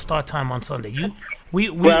schedule for a start time on Sunday.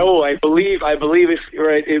 Raul, I believe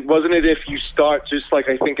it wasn't it if you start just like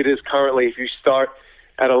I think it is currently. If you start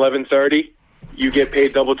at 11:30, you get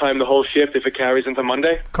paid double time the whole shift if it carries into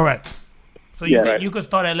Monday. Correct. So you could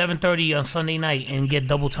start at 11:30 on Sunday night and get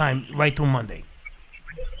double time right through Monday.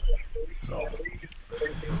 So.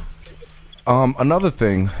 Another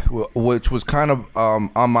thing, which was kind of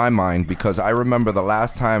on my mind, because I remember the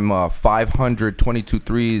last time 500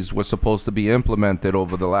 22-3s was supposed to be implemented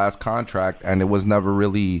over the last contract, and it was never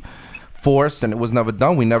really forced, and it was never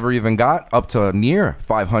done. We never even got up to near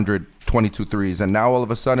 500 22-3s, and now all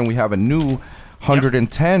of a sudden we have a new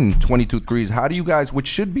 110 22-3s. How do you guys, which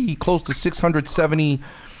should be close to 670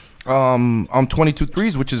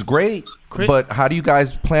 22-3s, which is great. But how do you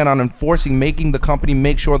guys plan on enforcing, making the company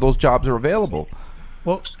make sure those jobs are available?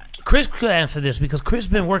 Well, Chris could answer this because Chris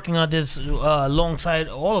been working on this alongside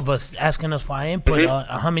all of us, asking us for our input.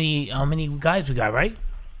 How many guys we got, right?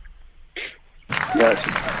 Yes.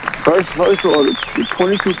 First of all, the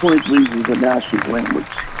 22-23s is a national language,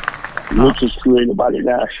 which was created by the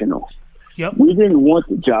national. Yep. We didn't want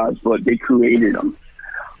the jobs, but they created them.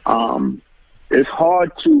 It's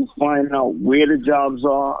hard to find out where the jobs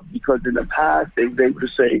are because in the past they would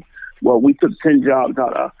say, well, we took 10 jobs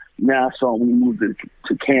out of Nassau and we moved it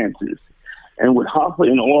to Kansas. And with Hoffa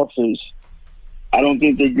in office, I don't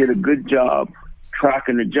think they did a good job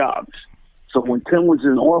tracking the jobs. So when Tim was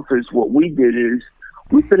in office, what we did is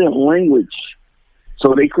we put in language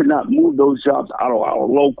so they could not move those jobs out of our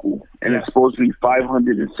local. And it's supposed to be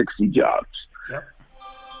 560 jobs. Yep.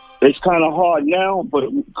 It's kind of hard now, but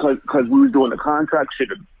because we were doing the contract,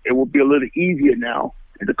 it will be a little easier now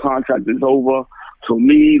if the contract is over. So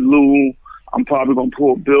me, Lou, I'm probably going to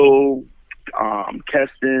pull Bill,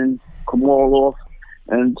 Keston, Kamaloff,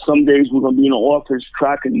 and some days we're going to be in the office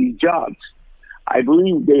tracking these jobs. I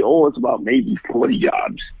believe they owe us about maybe 40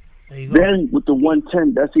 jobs. Then with the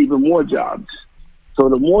 110, that's even more jobs. So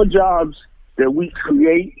the more jobs that we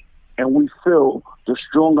create and we fill, the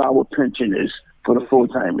stronger our pension is for the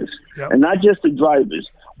full-timers. Yep. And not just the drivers.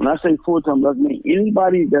 When I say full-time, that means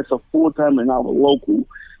anybody that's a full-time in our local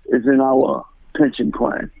is in our pension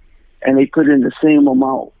plan. And they put in the same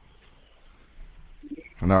amount.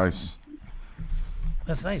 Nice.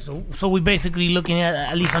 That's nice. So we're basically looking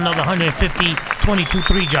at least another 150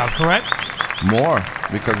 22-3 jobs, correct? More,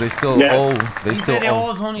 because they still owe. They owe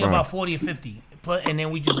us only about 40 or 50 and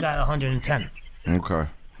then we just got 110. Okay.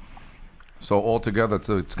 So altogether,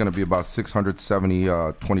 it's going to be about 670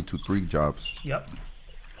 22-3 jobs. Yep.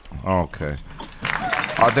 Okay.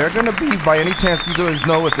 Are there going to be, by any chance, do you guys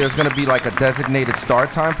know if there's going to be like a designated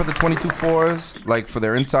start time for the 22-4s? Like for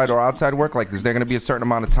their inside or outside work? Like is there going to be a certain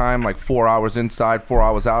amount of time, like 4 hours inside, 4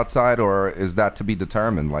 hours outside, or is that to be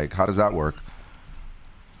determined? Like how does that work?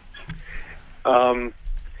 I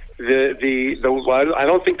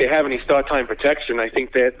don't think they have any start time protection. I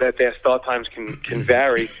think that their start times can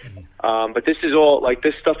vary. But this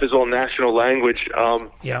stuff is all national language.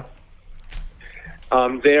 Yeah.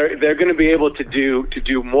 They're going to be able to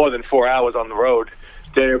do more than 4 hours on the road.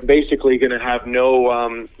 They're basically going to have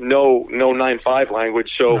no 9-5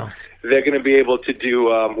 language, so they're going to be able to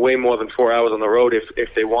do way more than 4 hours on the road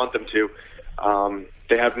if they want them to.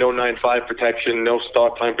 They have no 9-5 protection, no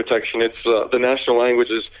start time protection. It's the national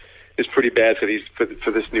language is pretty bad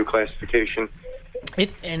for this new classification.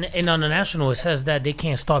 And on the national, it says that they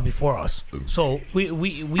can't start before us. So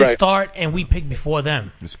we Right. start and we pick before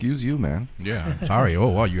them. Excuse you, man. Yeah, sorry. Oh,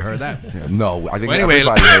 well, you heard that. Yeah, no, I think Well, anyway,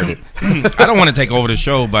 everybody heard it. I don't want to take over the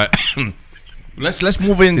show, but let's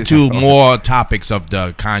move into more topics of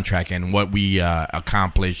the contract and what we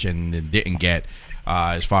accomplished and didn't get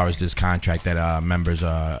as far as this contract that members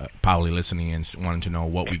are probably listening and wanting to know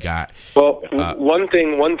what we got. Well, one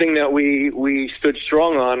thing that we stood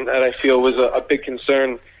strong on that I feel was a big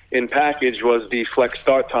concern in package was the flex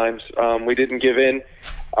start times. We didn't give in.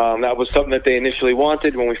 That was something that they initially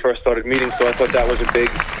wanted when we first started meeting, so I thought that was a big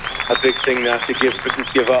thing to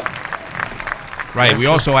give up. Right. We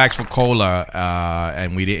also asked for COLA,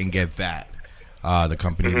 and we didn't get that. The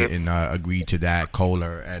company didn't agree to that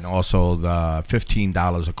COLA, and also the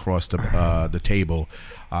 $15 across the table.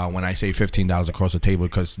 When I say $15 across the table,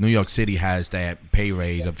 because New York City has that pay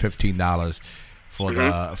raise of $15 for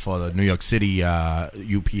the New York City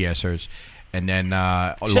UPSers, and then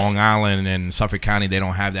Long Island and Suffolk County, they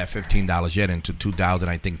don't have that $15 yet into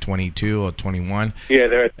 2022 or 21. Yeah,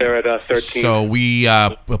 they're at 13. So we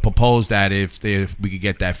proposed that if we could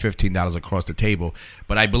get that $15 across the table,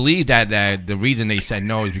 but I believe that the reason they said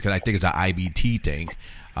no is because I think it's an IBT thing.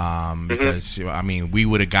 Because I mean, we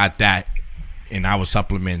would have got that in our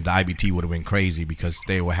supplement. The IBT would have been crazy because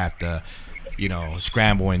they would have to,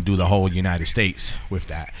 scramble and do the whole United States with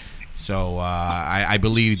that. So I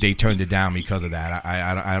believe they turned it down because of that.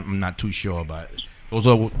 I'm not too sure, but those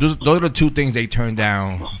are the two things they turned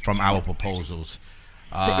down from our proposals.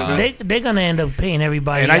 They're gonna end up paying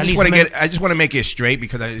everybody. And I just want to make it straight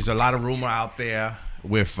because there's a lot of rumor out there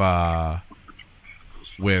with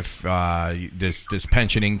this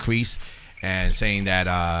pension increase and saying that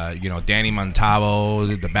Danny Montalvo,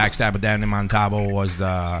 the backstabber Danny Montalvo was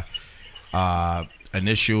an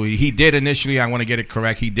issue. He did initially, I want to get it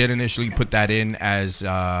correct, he did initially put that in as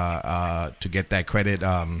to get that credit,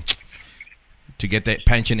 to get that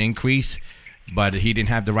pension increase, but he didn't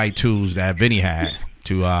have the right tools that Vinny had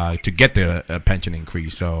to get the pension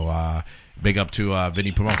increase. So big up to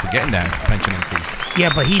Vinny Perron for getting that pension increase.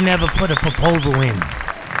 Yeah, but he never put a proposal in.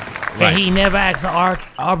 Right. And he never asked the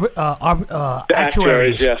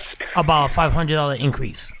actuaries yes. about a $500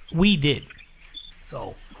 increase. We did.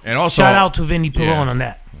 So And also, shout out to Vinny Perron on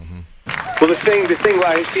that. Well, the thing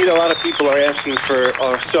I see that a lot of people are asking for,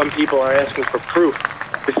 or some people are asking for proof.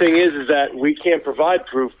 The thing is that we can't provide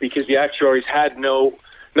proof because the actuaries had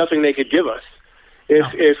nothing they could give us.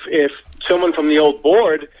 If someone from the old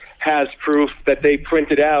board has proof that they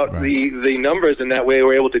printed out the numbers and that way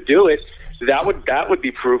we're able to do it, that would be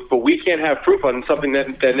proof. But we can't have proof on something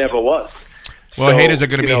that never was. Well, so, haters are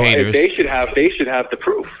going to be haters. They should have the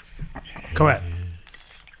proof. Correct.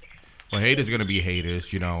 Well, haters are going to be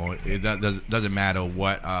haters. It doesn't matter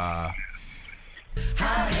what. Hi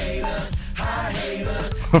hater, hi hater,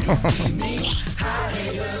 you see me. Hi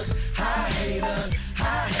hater, hi hater,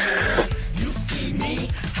 hi hater, you see me.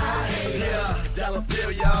 Hi hater, dollar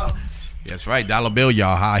bill, y'all. That's right, dollar bill,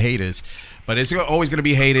 y'all. Hi haters. But it's always going to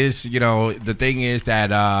be haters. The thing is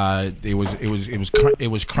that it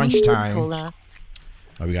was crunch time. Oh,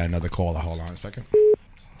 we got another caller. Hold on a second.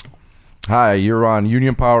 Hi, you're on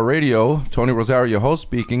Union Power Radio. Tony Rosario, your host,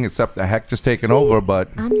 speaking. Except the heck just taking over, but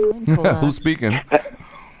who's speaking?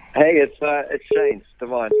 Hey, it's Shane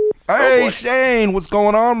Devine. Hey, Shane, what's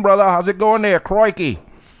going on, brother? How's it going there, crikey?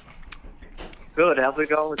 Good. How's it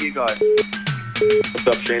going with you guys? What's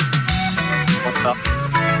up, Shane? What's up?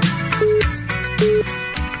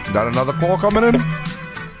 Got another call coming in?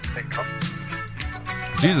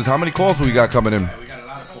 Jesus, how many calls we got coming in? We got a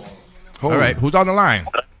lot of calls. All right, who's on the line?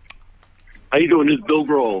 How you doing? This is Bill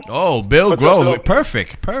Grove. Oh, Bill Grove.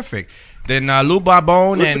 Perfect. Then Lou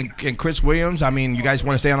Barbone and Chris Williams. I mean, you guys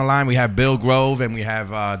want to stay on the line? We have Bill Grove and we have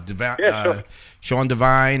Sean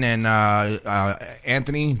Devine and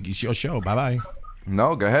Anthony. It's your show. Bye-bye.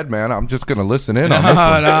 No, go ahead, man. I'm just going to listen in No, on this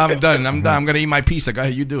one. I'm done. I'm going to eat my pizza. Go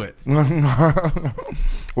ahead. You do it.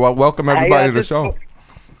 Well, welcome everybody to the show.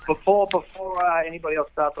 Before anybody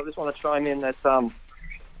else starts, I just want to chime in that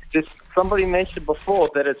just somebody mentioned before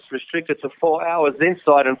that it's restricted to 4 hours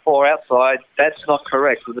inside and 4 outside. That's not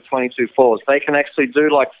correct with the 22 fours. They can actually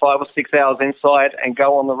do like 5 or 6 hours inside and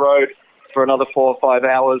go on the road for another 4 or 5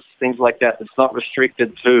 hours, things like that. It's not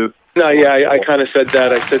restricted to. No, yeah, I kind of said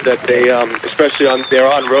that. I said that they, especially on their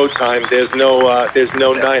on-road time, there's no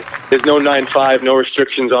 9-5, no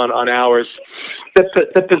restrictions on hours.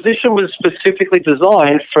 The position was specifically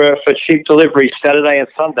designed for cheap delivery Saturday and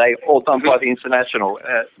Sunday, all done by the International.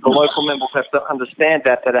 The local members have to understand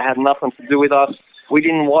that it had nothing to do with us. We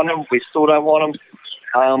didn't want them. We still don't want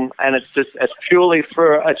them. And it's purely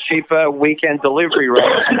for a cheaper weekend delivery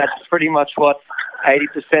rate. And that's pretty much what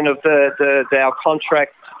 80% of our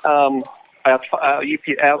contract, our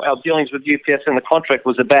dealings with UPS and the contract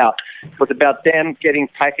was about. It was about them getting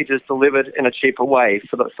packages delivered in a cheaper way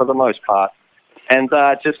for the most part. And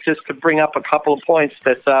just to bring up a couple of points,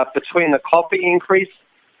 that between the coffee increase,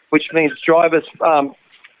 which means drivers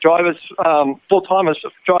full-timers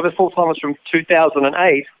from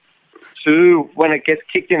 2008 to when it gets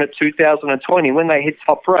kicked in at 2020, when they hit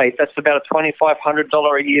top rate, that's about a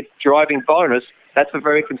 $2,500 a year driving bonus. That's a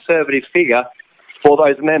very conservative figure for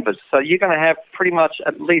those members. So you're going to have pretty much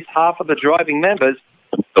at least half of the driving members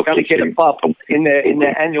going to get a bump in their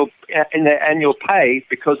annual pay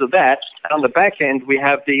because of that. And on the back end, we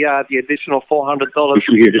have the additional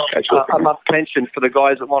 $400 a month pension for the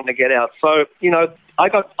guys that want to get out. So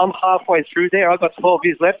I'm halfway through there. I've got 12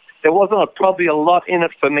 years left. There wasn't probably a lot in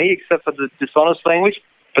it for me except for the dishonest language.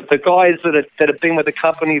 But the guys that have been with the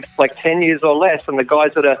company like 10 years or less, and the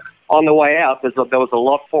guys that are on the way out, there was a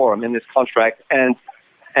lot for them in this contract.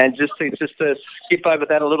 And just to skip over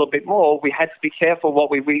that a little bit more, we had to be careful what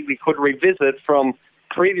we could revisit from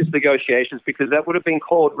previous negotiations, because that would have been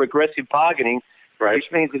called regressive bargaining, right, which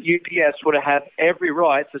means that UPS would have had every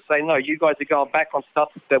right to say, no, you guys are going back on stuff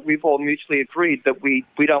that we've all mutually agreed that we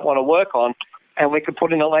don't want to work on, and we could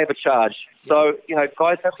put in a labor charge. So,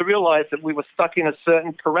 guys have to realize that we were stuck in a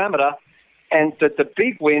certain parameter, and that the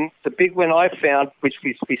big win I found, which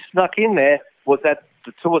we snuck in there, was that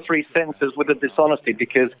the 2 or 3 sentences with the dishonesty,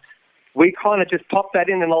 because we kind of just popped that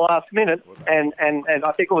in the last minute, and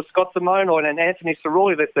I think it was Scott Simone and Anthony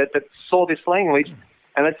Cerulli that saw this language,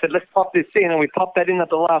 and they said, let's pop this in, and we popped that in at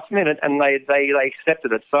the last minute, and they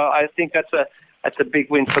accepted it. So I think that's a big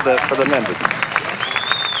win for the members.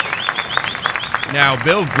 Now,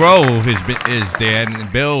 Bill Grove is there,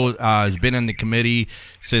 and Bill has been in the committee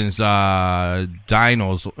since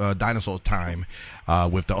Dinosaur's time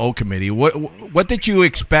with the old committee. What did you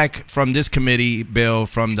expect from this committee, Bill,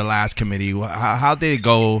 from the last committee? How did it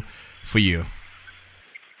go for you?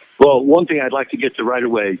 Well, one thing I'd like to get to right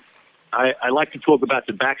away, I like to talk about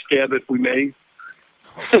the backstab, if we may.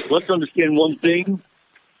 Let's understand one thing.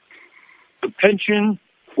 The pension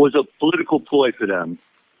was a political ploy for them.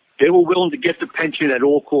 They were willing to get the pension at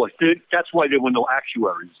all costs. That's why there were no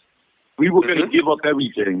actuaries. We were going to give up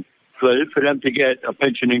everything for them to get a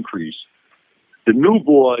pension increase. The new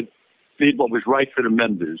board did what was right for the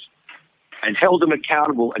members and held them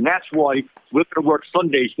accountable, and that's why we're going to work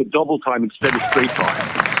Sundays for double time instead of straight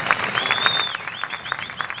time.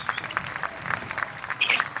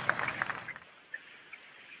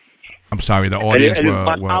 I'm sorry, the audience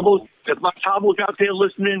if Montalvo's out there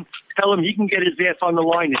listening, tell him he can get his ass on the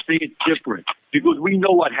line and say it's different, because we know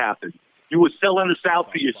what happened. You were selling us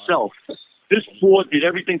out for yourself. This board did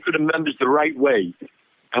everything for the members the right way,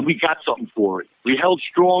 and we got something for it. We held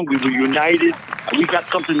strong, we were united, and we got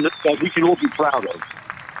something that we can all be proud of.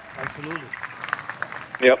 Absolutely.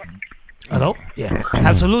 Yep. Hello? Yeah,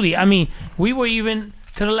 absolutely. I mean, we were even,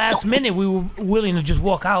 to the last minute, we were willing to just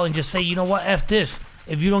walk out and just say, you know what, F this.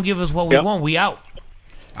 If you don't give us what we want, we out.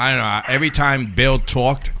 I don't know. Every time Bill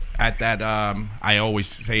talked at that, I always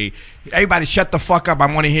say, everybody shut the fuck up. I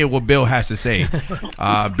want to hear what Bill has to say.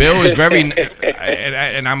 Bill is very,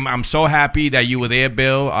 and I'm so happy that you were there,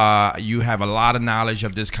 Bill. You have a lot of knowledge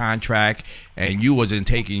of this contract, and you wasn't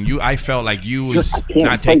taking, I felt like you was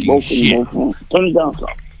not taking shit. Turn it down, sir.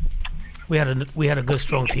 We had a good,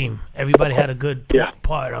 strong team. Everybody had a good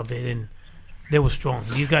part of it, and they were strong.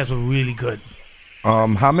 These guys were really good.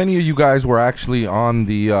 How many of you guys were actually on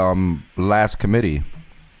the last committee?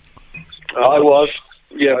 I was.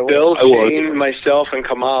 Yeah, Bill, Shane, myself, and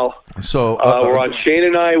Kamal. So Ron, Shane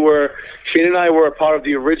and I were a part of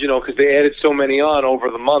the original because they added so many on over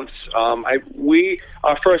the months.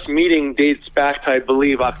 Our first meeting dates back to, I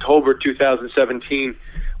believe, October 2017,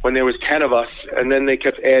 when there was 10 of us, and then they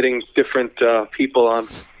kept adding different people on.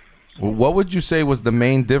 what would you say was the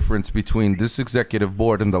main difference between this executive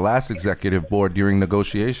board and the last executive board during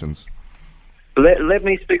negotiations? Let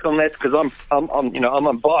me speak on that because I'm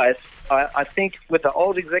unbiased. I think with the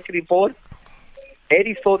old executive board,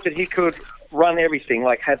 Eddie thought that he could run everything,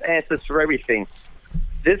 like have answers for everything.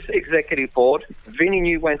 This executive board, Vinny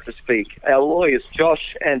knew when to speak. Our lawyers,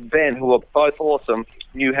 Josh and Ben, who are both awesome,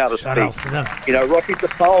 knew how to Shout outs speak. to them. You know, Rocky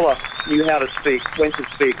DePaula knew how to speak, when to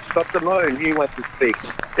speak. Scott Damone knew when to speak.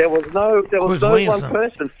 There was no Chris one Williamson.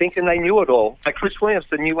 person thinking they knew it all. Like Chris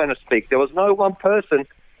Williamson knew when to speak. There was no one person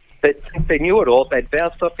that think they knew it all. They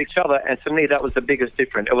bounced off each other, and to me, that was the biggest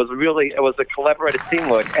difference. It was a collaborative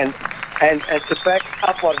teamwork. And to back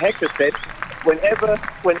up what Hector said,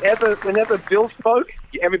 whenever Bill spoke,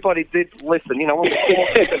 everybody did listen. You know, when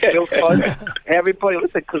Bill spoke, everybody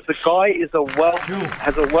listened because the guy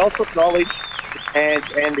has a wealth of knowledge,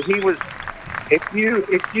 and he was. If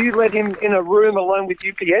you let him in a room alone with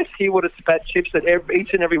UPS, he would have spat chips at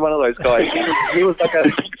each and every one of those guys. He was like a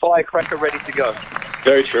firecracker ready to go.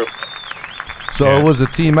 Very true. So it was a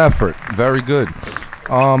team effort. Very good.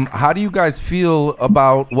 How do you guys feel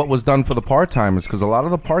about what was done for the part-timers? Because a lot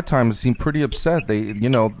of the part-timers seem pretty upset.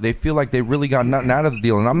 They feel like they really got nothing out of the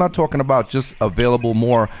deal. And I'm not talking about just available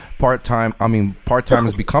more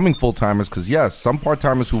part-timers becoming full-timers. Because yes, some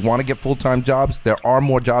part-timers who want to get full-time jobs, there are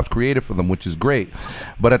more jobs created for them, which is great.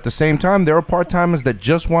 But at the same time, there are part-timers that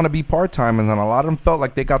just want to be part-timers, and a lot of them felt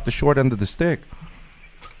like they got the short end of the stick.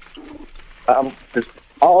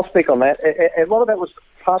 I'll speak on that. A lot of that was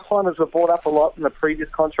part-timers were brought up a lot in the previous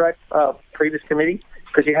contract, previous committee,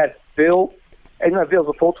 because you had Bill. Even though Bill's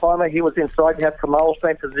a full-timer, he was inside. You had Kamal,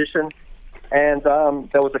 same position. And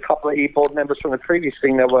there was a couple of e-board members from the previous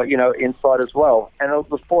thing that were, inside as well. And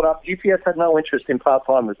it was brought up. UPS had no interest in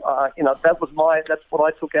part-timers. That's what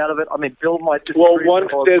I took out of it. I mean, Bill might disagree.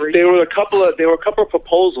 Well, there were a couple of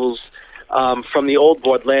proposals from the old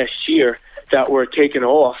board last year that were taken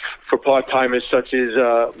off for part-timers, such as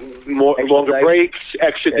longer breaks,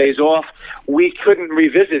 extra days off. We couldn't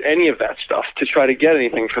revisit any of that stuff to try to get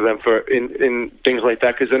anything for them in things like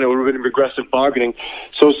that, because then it would have been regressive bargaining.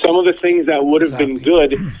 So some of the things that would have been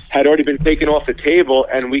good had already been taken off the table,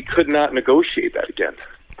 and we could not negotiate that again.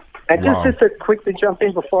 And just to quickly jump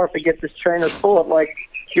in before I forget this train of thought,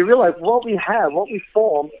 you realize what we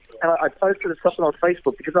formed, and I posted something on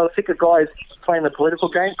Facebook because I was sick of guys playing the political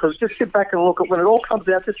game, because just sit back and look at when it all comes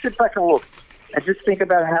out, just sit back and look and just think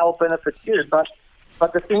about how it benefits you.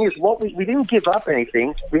 But the thing is, we didn't give up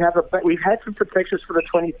anything. We've had some protections for the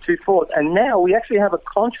 22 forwards, and now we actually have a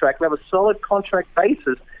contract. We have a solid contract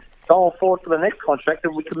basis going forward for the next contract,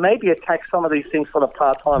 and we can maybe attack some of these things for the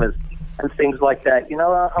part-timers and things like that.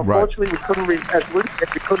 Unfortunately, we couldn't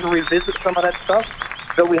revisit some of that stuff.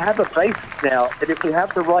 But we have a base now, and if we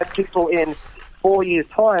have the right people in 4 years'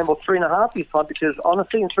 time or 3.5 years' time, because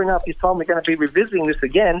honestly, in 3.5 years' time, we're going to be revisiting this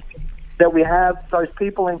again, that we have those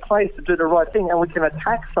people in place to do the right thing, and we can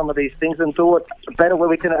attack some of these things and do it better, where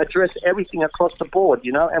we can address everything across the board,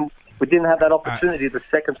 and we didn't have that opportunity the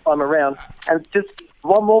second time around. And just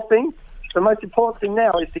one more thing, the most important thing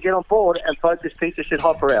now is to get on board and vote this piece of shit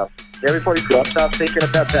Hopper out. Everybody could start thinking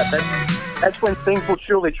about that. That's when things will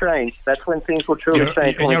truly change. That's when things will truly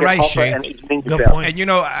change. And you're right, Shane.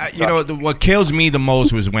 And what kills me the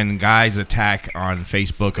most was when guys attack on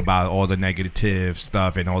Facebook about all the negative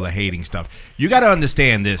stuff and all the hating stuff. You got to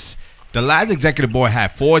understand this. The last executive board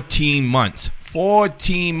had 14 months.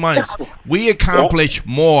 14 months. We accomplished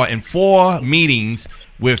more in 4 meetings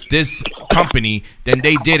with this company than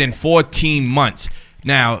they did in 14 months.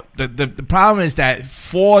 Now, the problem is that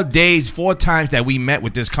 4 times that we met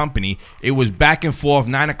with this company, it was back and forth,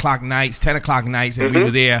 9 o'clock nights, 10 o'clock nights, and we were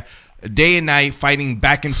there day and night fighting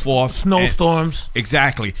back and forth. Snowstorms.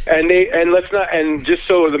 Exactly. And just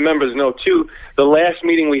so the members know too, the last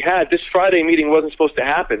meeting we had, this Friday meeting wasn't supposed to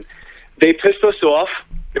happen. They pissed us off,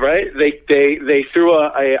 right? They threw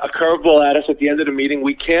a curveball at us at the end of the meeting.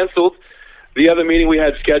 We canceled the other meeting we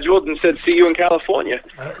had scheduled and said, "See you in California."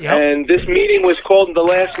 And this meeting was called in the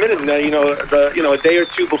last minute, a day or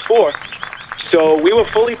two before. So we were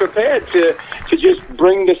fully prepared to just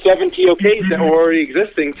bring the 70 OKs that were already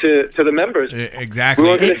existing to the members. Exactly.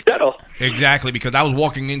 We were going to settle. Exactly, because I was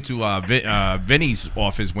walking into Vinny's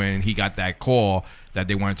office when he got that call that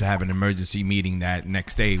they wanted to have an emergency meeting that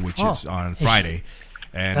next day, which is on Friday.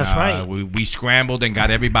 And That's right. we scrambled and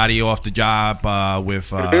got everybody off the job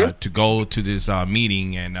to go to this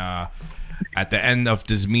meeting. And at the end of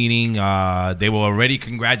this meeting, they were already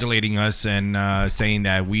congratulating us and saying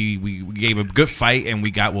that we gave a good fight and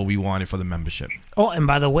we got what we wanted for the membership. Oh, and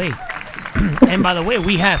by the way,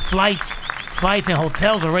 we have flights and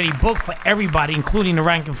hotels already booked for everybody, including the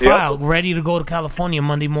rank and file, ready to go to California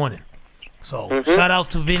Monday morning. So shout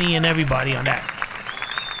out to Vinny and everybody on that.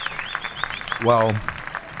 Well,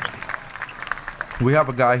 we have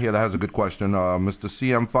a guy here that has a good question. Mr.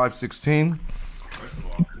 CM516.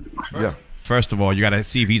 First of all, you got to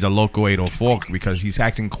see if he's a local 804 because he's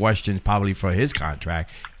asking questions probably for his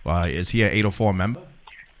contract. Is he an 804 member?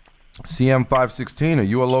 CM516, are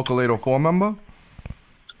you a local 804 member?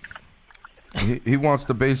 He wants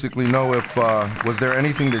to basically know if was there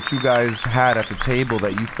anything that you guys had at the table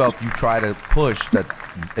that you felt you tried to push that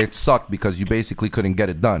it sucked because you basically couldn't get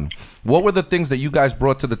it done. What were the things that you guys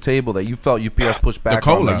brought to the table that you felt UPS pushed back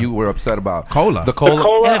on that you were upset about? The cola. The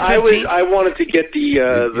cola. I wanted to get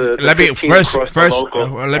the let me first.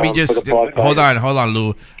 Let me just hold on,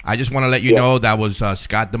 Lou. I just want to let you know that was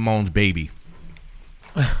Scott Damone's baby.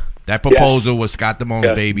 That proposal was Scott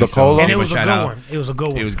Damone's baby. The cola. And it was a good one. It was a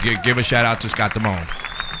good one. Give a shout out to Scott Damone.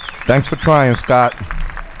 Thanks for trying, Scott.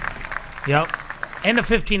 Yep. And the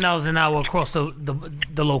 $15 an hour across the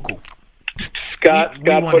local. Scott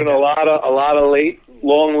put in a lot of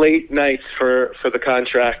long late nights for the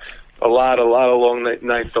contract. A lot of long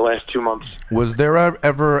nights the last 2 months. Was there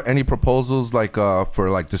ever any proposals like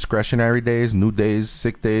for like discretionary days, new days,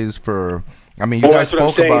 sick days for? I mean, you guys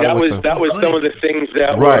spoke about it. That was some of the things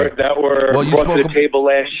that were brought to the table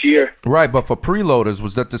last year. Right, but for preloaders,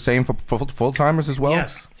 was that the same for full timers as well?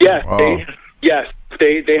 Yes.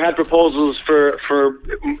 They had proposals for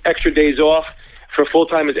extra days off for full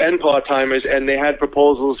timers and part timers, and they had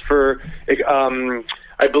proposals for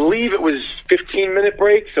I believe it was 15-minute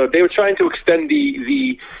breaks. So they were trying to extend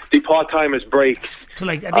the part timers breaks. So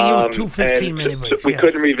like I think it was 2 15-minute breaks. So we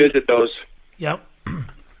couldn't revisit those. Yep.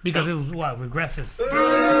 Because it was regressive.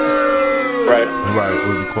 Right. It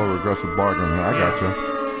would be called regressive bargaining. I got you.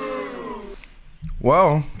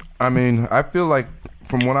 Well, I mean, I feel like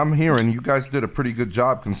from what I'm hearing, you guys did a pretty good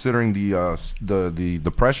job considering the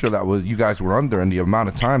pressure that you guys were under and the amount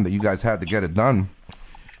of time that you guys had to get it done.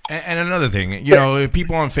 And another thing,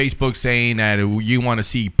 people on Facebook saying that you want to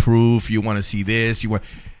see proof, you want to see this,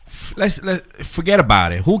 let's forget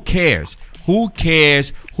about it. Who cares? Who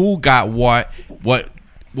cares? Who got what?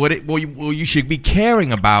 You should be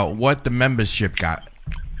caring about what the membership got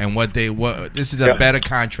and what this is a better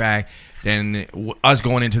contract than us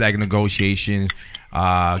going into that negotiation,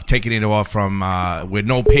 taking it off from with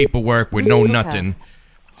no paperwork, with no nothing.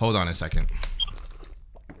 Hold on a second.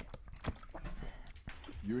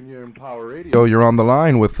 Union Power Radio. You're on the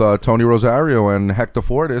line with Tony Rosario and Hector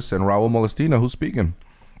Fortis and Raul Molestina. Who's speaking?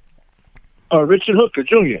 Richard Hooker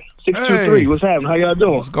Jr. 623. What's happening? How y'all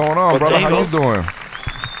doing? What's going on, brother? How you doing?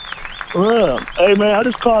 Hey, man, I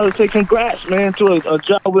just called to say congrats, man, to a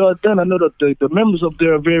job well done. I know that the members up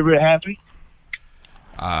there are very, very happy.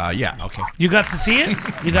 Yeah, okay. You got to see it?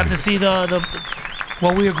 You got to see the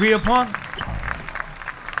what we agreed upon?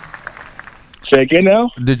 Say again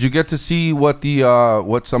now? Did you get to see what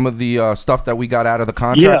some of the stuff that we got out of the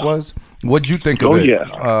contract was? What'd you think of it?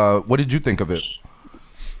 Yeah. What did you think of it?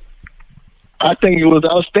 I think it was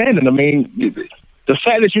outstanding. I mean, the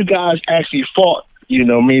fact that you guys actually fought,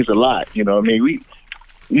 means a lot. We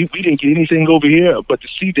didn't get anything over here, but to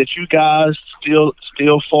see that you guys still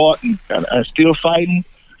fought and still fighting,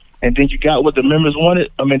 and then you got what the members wanted.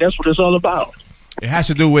 I mean, that's what it's all about. It has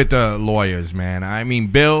to do with the lawyers, man. I mean,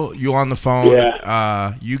 Bill, you on the phone.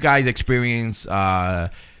 Yeah. You guys experience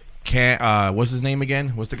what's his name again?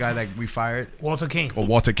 What's the guy that we fired? Walter Kane. Or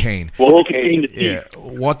Walter Kane. Walter Kane. Yeah,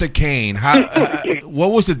 Walter Kane.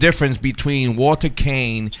 What was the difference between Walter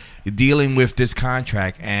Kane dealing with this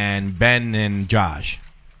contract and Ben and Josh?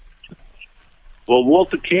 Well,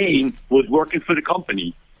 Walter Kane was working for the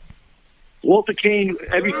company. Walter Kane,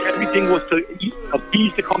 everything was to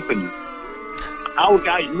appease the company. Our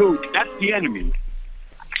guys knew that's the enemy.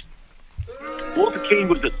 Walter Kane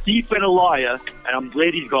was a thief and a liar, and I'm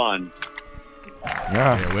glad he's gone.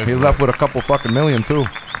 Yeah, he left with a couple fucking million too.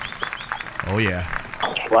 Oh yeah.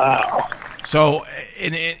 Wow. So,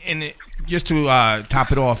 just to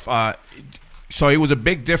top it off, so it was a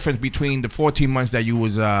big difference between the 14 months that you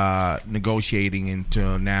was negotiating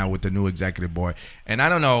until now with the new executive board. And I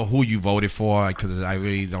don't know who you voted for because I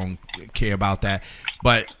really don't care about that.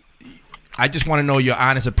 But I just want to know your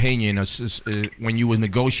honest opinion when you were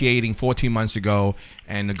negotiating 14 months ago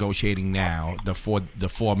and negotiating now, the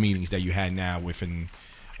four meetings that you had now within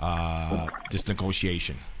this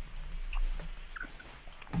negotiation.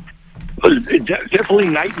 Definitely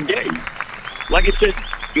night and day. Like I said,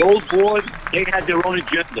 the old board, they had their own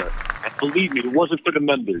agenda. And believe me, it wasn't for the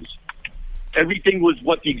members. Everything was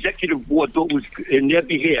what the executive board thought was in their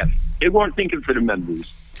behalf. They weren't thinking for the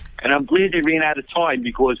members. And I'm glad they ran out of time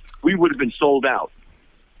because we would have been sold out.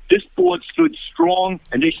 This board stood strong,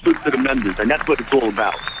 and they stood for the members, and that's what it's all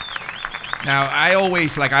about. Now, I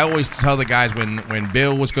always tell the guys when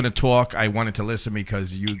Bill was going to talk, I wanted to listen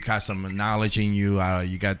because you got some knowledge in you.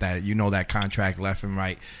 You got that, that contract left and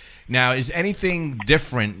right. Now, is anything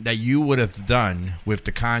different that you would have done with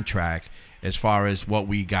the contract as far as what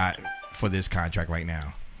we got for this contract right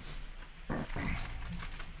now?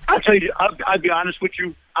 I'll tell you, I'll be honest with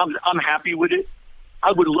you. I'm happy with it.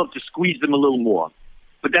 I would have loved to squeeze them a little more,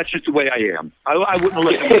 but that's just the way I am. I wouldn't have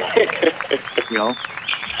let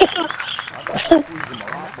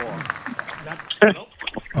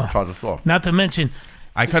them Not to mention,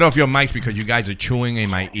 I cut off your mics because you guys are chewing in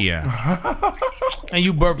my ear, and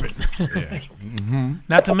you burping. Yeah. Mm-hmm.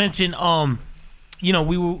 Not to mention,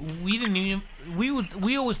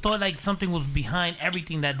 we always thought like something was behind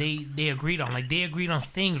everything that they agreed on. Like they agreed on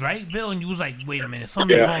things, right, Bill? And you was like, wait a minute,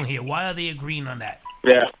 something's wrong here. Why are they agreeing on that?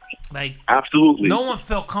 Yeah. Like absolutely. No one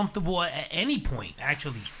felt comfortable at any point,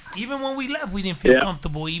 actually. Even when we left, we didn't feel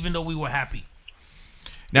comfortable, even though we were happy.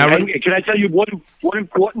 Now, can I tell you one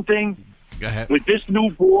important thing? Go ahead. With this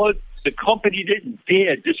new board, the company didn't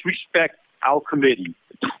dare disrespect our committee.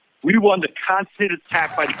 We were under constant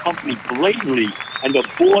attack by the company blatantly, and the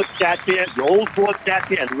board sat there, the old board sat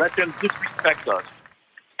there and let them disrespect us.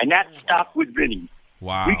 And that stopped with Vinny.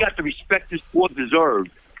 Wow. We got the respect this board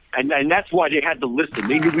deserved, and that's why they had to listen.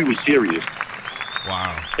 They knew we were serious.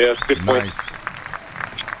 Wow. Yeah, that's a good point. Nice.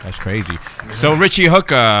 That's crazy. So Richie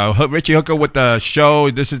Hooker with the show.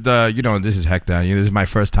 This is this is Hector. This is my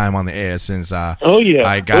first time on the air since I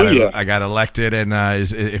got elected, and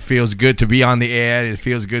it feels good to be on the air. It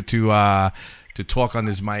feels good to talk on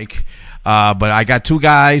this mic. But I got two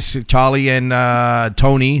guys, Charlie and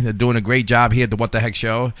Tony. They're doing a great job here at the What the Heck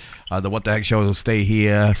Show. The What the Heck Show will stay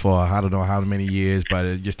here for I don't know how many years,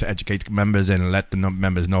 but just to educate the members and let the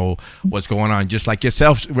members know what's going on. Just like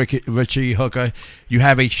yourself, Richie Hooker, you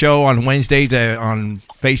have a show on Wednesdays on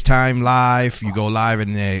FaceTime Live. You go live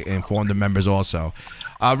and inform the members also.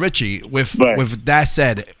 Richie, with that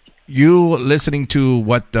said, you listening to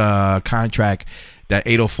what the contract that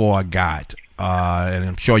 804 got. And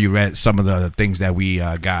I'm sure you read some of the things that we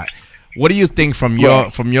got. What do you think from your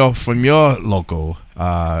local?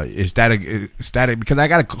 Is that because I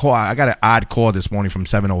got a call? I got an odd call this morning from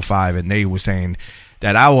 705, and they were saying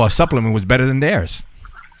that our supplement was better than theirs.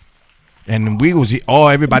 And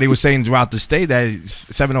everybody was saying throughout the state that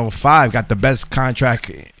 705 got the best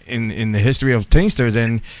contract in the history of Teamsters,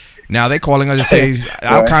 and now they're calling us to say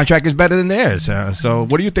our contract is better than theirs. So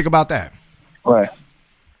what do you think about that? Right.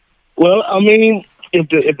 Well, I mean, if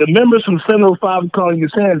the members from 705 are calling you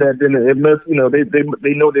saying that, then it must,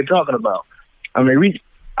 they know what they're talking about. I mean,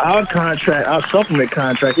 our contract, our supplement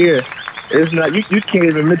contract here, is not. You can't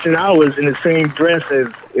even mention ours in the same dress as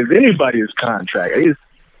anybody's contract.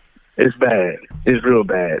 It's bad. It's real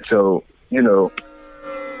bad. So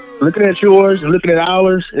looking at yours and looking at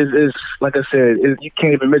ours is like I said, you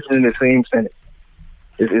can't even mention in the same sentence.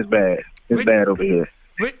 It's bad. It's bad over here.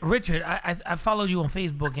 Richard, I follow you on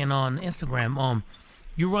Facebook and on Instagram.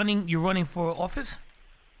 You're running for office?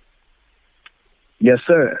 Yes,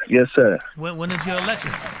 sir. Yes, sir. When is your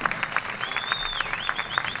election?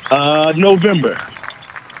 November.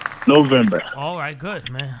 All right,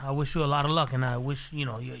 good, man. I wish you a lot of luck, and I wish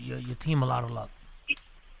your team a lot of luck.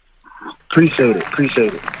 Appreciate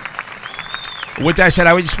it. With that said,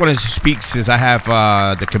 I just want to speak since I have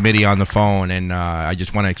the committee on the phone, and I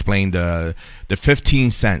just want to explain the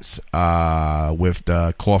 15 cents with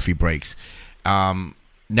the coffee breaks.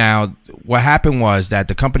 Now, what happened was that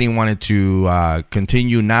the company wanted to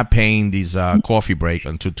continue not paying these coffee break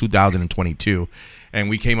until 2022, and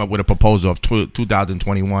we came up with a proposal of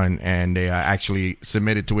 2021, and they actually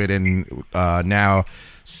submitted to it, and now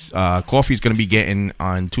coffee is going to be getting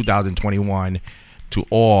on 2021 to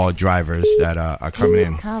all drivers that are coming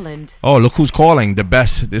in. Holland. Oh, look who's calling. The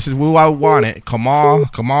best. This is who I wanted.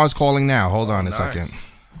 Kamar's calling now. Hold on a second.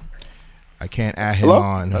 I can't add him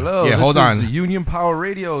on. Hello. Yeah, hold on. This is Union Power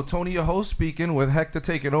Radio. Tony, your host, speaking with Hector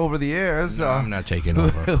taking over the airs. No, I'm not taking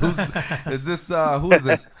over. Who is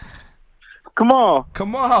this? Come on.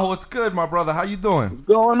 What's good, my brother? How you doing? What's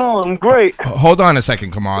going on? I'm great. Hold on a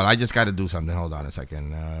second, Kamal. I just got to do something. Hold on a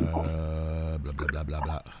second. Blah, blah, blah, blah,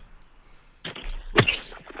 blah.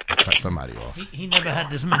 Let's cut somebody off. He never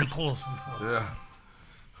had this many calls before. Yeah.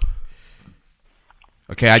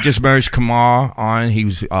 Okay, I just merged Kamal on. He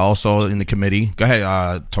was also in the committee. Go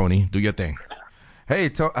ahead, Tony. Do your thing. Hey,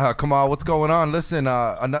 Kamal, what's going on? Listen,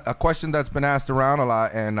 a question that's been asked around a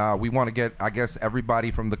lot, and we want to get, I guess,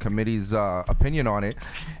 everybody from the committee's opinion on it,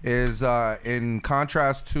 is in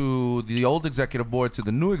contrast to the old executive board to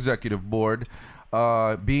the new executive board,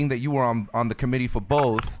 being that you were on the committee for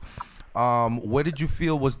both, what did you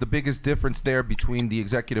feel was the biggest difference there between the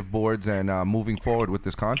executive boards and moving forward with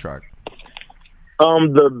this contract?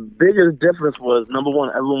 The biggest difference was, number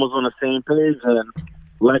one, everyone was on the same page, and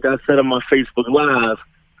like I said on my Facebook Live,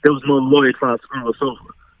 there was no lawyer trying to screw us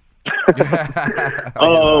over.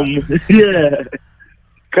 Yeah.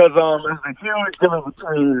 Because there's a huge difference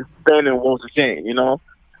between Ben and Walter Chain, you know?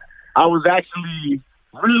 I was actually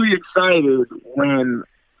really excited when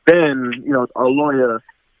Ben, you know, our lawyer,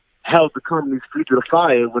 held the company's feet to the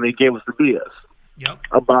fire when they gave us the BS. Yep.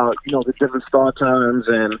 About, you know, the different start times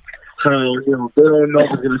and how, you know, they don't know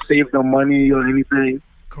if it's going to save them money or anything.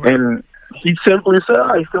 Correct. And he simply said, all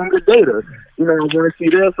right, show me the data. You know, I want to see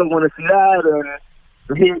this, I want to see that.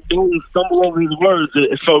 And he didn't stumble over his words.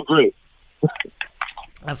 It felt great.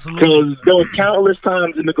 Absolutely. Because there were countless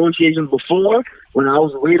times in negotiations before when I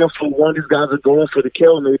was waiting for one of these guys to go in for the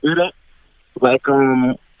kill, and they didn't. Like,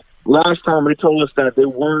 last time they told us that they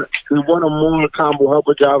wanted more combo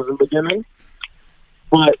helper jobs in the beginning,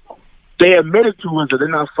 but they admitted to us that they're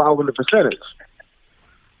not following the percentage.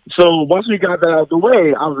 So once we got that out of the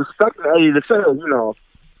way, I was expecting Eddie to say, you know,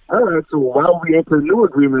 all right, so while we enter a new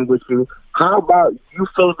agreement with you, how about you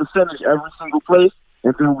fill the percentage every single place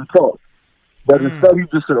and then we talk? But instead he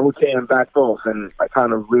just said okay and backed off, and I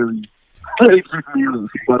kind of really took me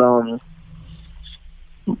loose. But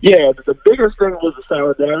yeah, the biggest thing was the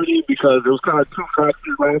solidarity, because it was kind of two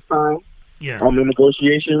factions last time. Yeah. In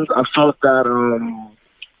negotiations, I felt that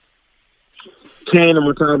Kane and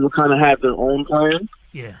Matano kind of had their own plan.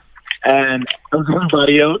 Yeah. And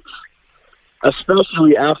everybody else,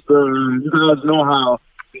 especially after, you guys know how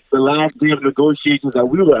the last day of negotiations that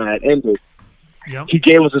we were at ended. Yep. He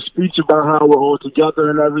gave us a speech about how we're all together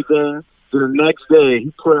and everything. Then the next day,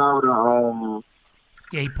 he put out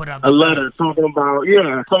he put out a letter talking about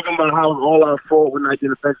how it's all our fault when I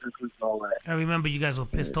did the pension tweets and all that. I remember you guys were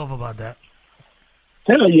pissed off about that.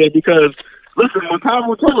 Hell yeah, because listen, when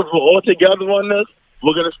Pablo told us we're all together on this,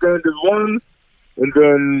 we're gonna stand as one, and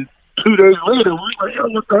then 2 days later, we were like, yo,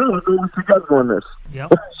 what the hell? We're going together on this.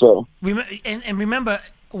 Yep. So and remember,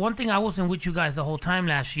 one thing, I wasn't with you guys the whole time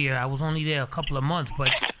last year. I was only there a couple of months, but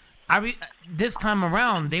this time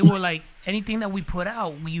around, they were like, anything that we put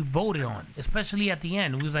out, we voted on, especially at the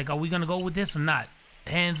end. We was like, are we gonna go with this or not?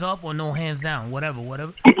 Hands up or no hands down,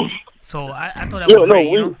 whatever. So I thought that was great.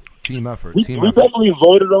 You know? Team effort. We definitely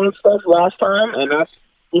voted on stuff last time, and that's,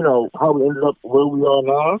 you know, how we ended up where we are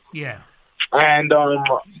now. Yeah. And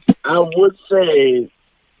I would say,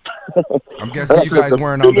 I'm guessing you guys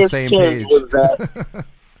weren't on the same page. That,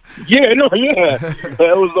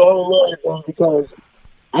 that was the whole lawyer thing, because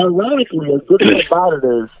ironically, a good thing about it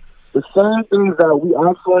is the same things that we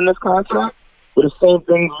asked for in this contract were the same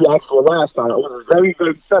things we asked for last time. It was very,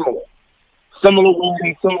 very similar. Similar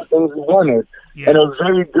wording, similar things we wanted. Yeah. And it was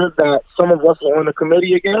very good that some of us were on the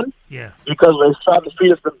committee again. Yeah. Because they tried to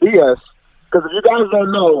feed us the BS. Because if you guys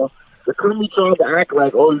don't know, the company tried to act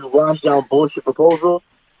like, oh, you launched down bullshit proposal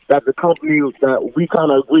that the company that we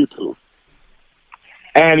kind of agreed to.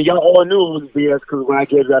 And y'all all knew it was BS because when I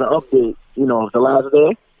gave that an update, you know, the last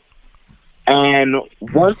day. And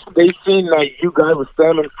once they seen that you guys were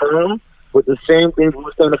standing firm with the same things we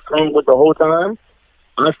were standing firm with the whole time,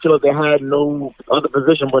 I feel like they had no other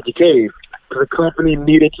position but to cave. Because the company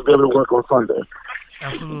needed to be able to work on Sunday.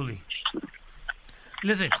 Absolutely.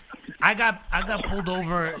 Listen, I got pulled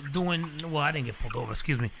over doing, well, I didn't get pulled over,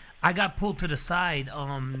 excuse me. I got pulled to the side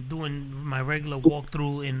doing my regular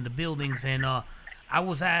walkthrough in the buildings, and I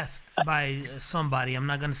was asked by somebody, I'm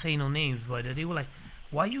not going to say no names, but they were like,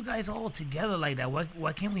 why you guys all together like that?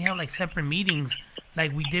 Why can't we have like separate meetings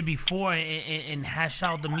like we did before and hash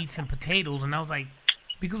out the meats and potatoes? And I was like,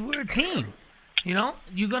 because we're a team. You know,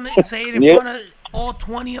 you're going to say it in front of all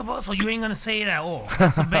 20 of us, or you ain't going to say it at all.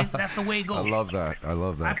 That's the way it goes. I love that.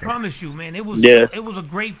 I promise you, man. It was a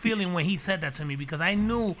great feeling when he said that to me, because I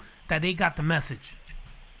knew that they got the message.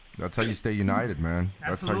 That's how you stay united, man.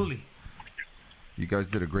 Absolutely. You guys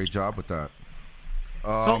did a great job with that.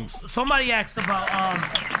 So somebody asked about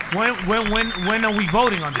when are we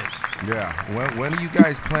voting on this? Yeah. When are you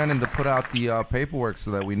guys planning to put out the paperwork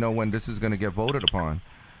so that we know when this is going to get voted upon?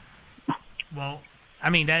 Well, I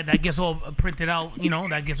mean that gets all printed out. You know,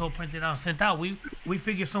 that gets all printed out and sent out. We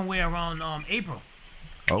figure somewhere around April.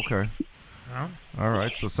 Okay. All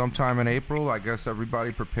right. So sometime in April, I guess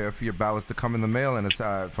everybody prepare for your ballots to come in the mail. And it's,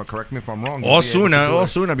 correct me if I'm wrong. Or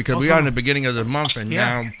sooner, because we are in the beginning of the month, and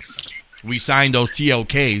now we signed those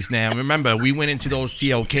TOKs. Now, remember, we went into those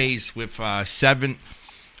TOKs with 7.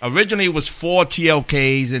 Originally, it was 4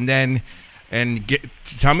 TOKs, and then,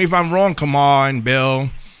 tell me if I'm wrong, Kamar and Bill.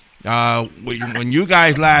 When you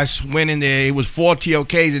guys last went in there, it was 4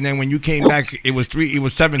 TOKs, and then when you came back, it was 3. It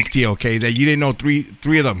was 7 TOKs. That you didn't know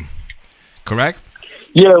three of them. Correct?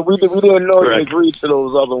 Yeah, we didn't know you agreed to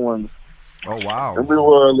those other ones. Oh, wow. And we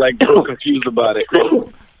were, like, so confused about it.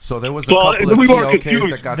 So there was a couple of TOKs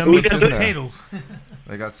that got slipped in there.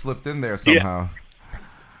 They got slipped in there somehow. Yeah.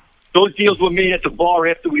 Those deals were made at the bar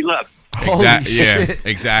after we left.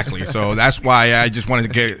 Exactly. So that's why I just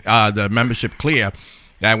wanted to get the membership clear.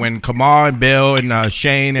 That when Kamar and Bill and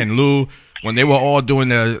Shane and Lou, when they were all doing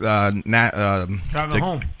the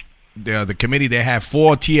committee, they had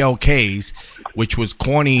 4 TLKs, which was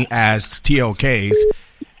corny as TLKs,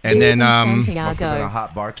 and then must have been a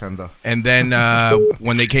hot bartender. And then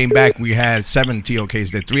when they came back, we had 7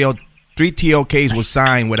 TLKs. The 3 TLKs was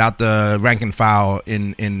signed without the rank and file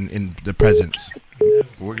in the presence.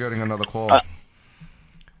 We're getting another call.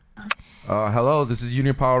 Hello, this is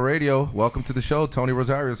Union Power Radio. Welcome to the show. Tony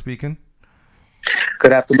Rosario speaking.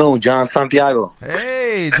 Good afternoon, John Santiago.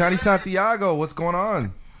 Hey, Johnny Santiago, what's going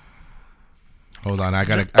on? Hold on, I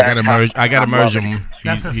gotta merge him.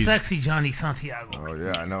 That's the sexy Johnny Santiago. Oh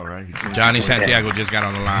yeah, I know, right? Johnny Santiago just got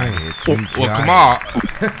on the line. Well, Kamar,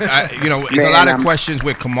 there's a lot of questions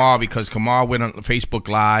with Kamar because Kamar went on Facebook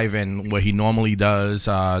Live and what he normally does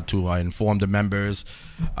to inform the members.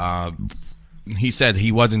 He said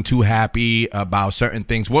he wasn't too happy about certain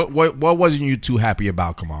things. What wasn't you too happy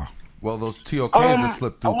about, Kamar? Well, those TOKs that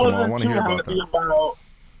slipped through, Kamar. I want to hear about that.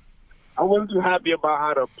 I wasn't too happy about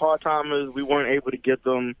how the part-timers, we weren't able to get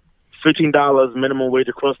them $15 minimum wage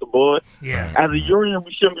across the board. Yeah. As a union,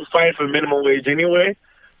 we shouldn't be fighting for minimum wage anyway.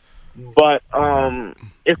 But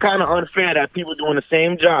it's kind of unfair that people doing the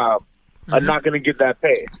same job are not going to get that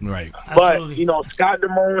pay. Right. But, Scott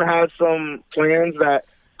Damone has some plans that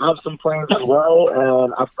I have some plans as well,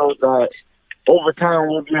 and I felt that over time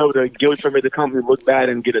we'll be able to guilt trip make the company look bad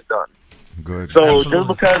and get it done. Good. So just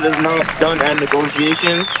because it's not done at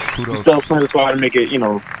negotiations, we still plan to try to make it,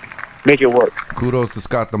 make it work. Kudos to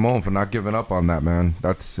Scott Damone for not giving up on that, man.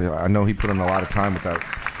 I know he put in a lot of time with that,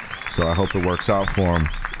 so I hope it works out for him.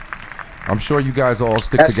 I'm sure you guys all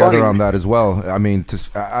stick together on that as well. I mean,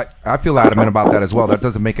 I feel adamant about that as well. That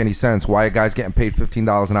doesn't make any sense. Why are guys getting paid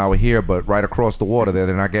 $15 an hour here, but right across the water there,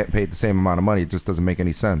 they're not getting paid the same amount of money? It just doesn't make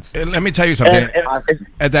any sense. Let me tell you something.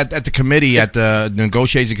 At the committee, at the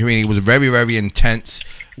negotiation committee, it was very, very intense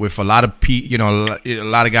with a lot of a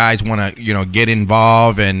lot of guys want to get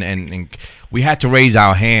involved and we had to raise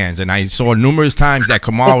our hands. And I saw numerous times that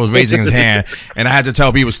Kamar was raising his hand, and I had to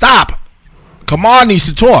tell people, stop. Kamar needs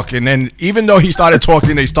to talk, and then even though he started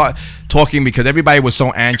talking, they start talking because everybody was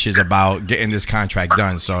so anxious about getting this contract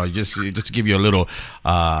done. So just to give you a little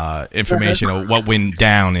information of what went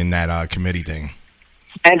down in that committee thing.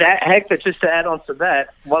 And Hector, just to add on to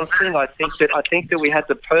that, one thing I think that we had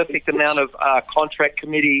the perfect amount of contract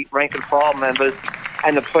committee rank and file members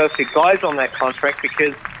and the perfect guys on that contract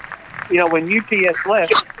because. When UPS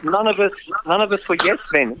left, none of us were yes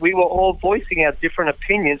men. We were all voicing our different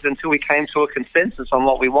opinions until we came to a consensus on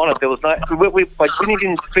what we wanted. There was we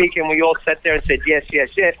didn't speak, and we all sat there and said yes, yes,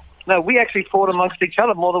 yes. No, we actually fought amongst each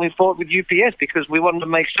other more than we fought with UPS because we wanted to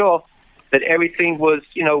make sure that everything was,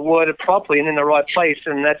 worded properly and in the right place.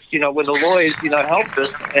 And that's, when the lawyers, helped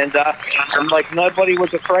us, and nobody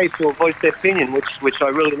was afraid to voice their opinion, which I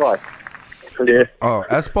really liked. Yeah. Oh,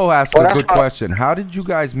 Espo asked a good question. How did you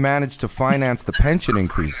guys manage to finance the pension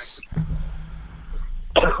increase?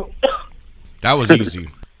 That was easy.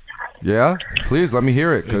 Yeah? Please, let me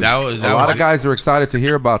hear it. Because a lot of guys are excited to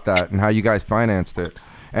hear about that and how you guys financed it.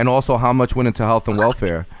 And also how much went into health and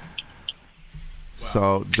welfare.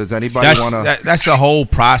 So, does anybody want to... That's a whole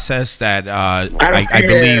process that I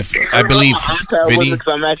believe... Vinny?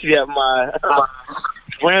 I'm actually at my...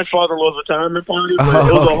 grandfather-in-law's retirement party, but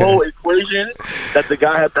it was a whole equation that the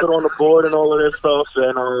guy had put on the board and all of this stuff,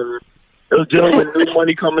 and it was dealing with new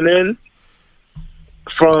money coming in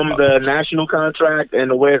from the national contract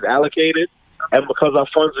and the way it's allocated, and because our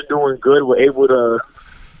funds are doing good, we're able to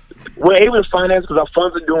finance because our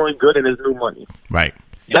funds are doing good and there's new money. Right.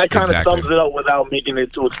 That kind of sums it up without making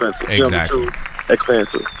it too expensive. Exactly. Too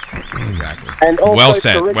expensive. Exactly. And also, Well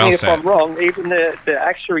said. correct Well me said. if I'm wrong, even the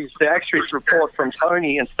actuaries report from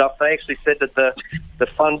Tony and stuff, they actually said that the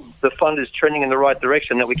fund is trending in the right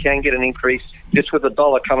direction, that we can get an increase just with the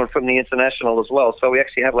dollar coming from the international as well. So we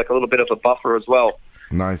actually have like a little bit of a buffer as well.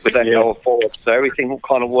 Nice. With that going forward. So everything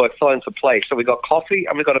kind of works into place. So we got coffee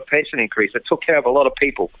and we got a pension increase. It took care of a lot of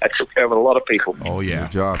people. Oh yeah.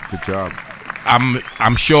 Good job. Good job.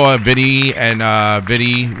 I'm sure Vinny and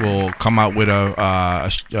Vinny will come out with a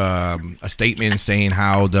statement saying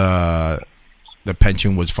how the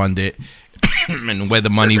pension was funded and where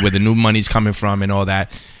the new money's coming from and all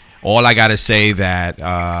that. All I gotta say that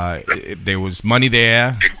there was money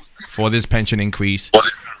there for this pension increase,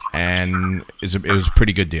 and it was a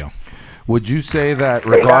pretty good deal. Would you say that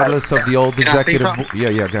regardless of the old Can I say executive? something?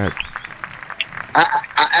 Yeah, go ahead. I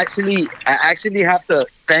actually have to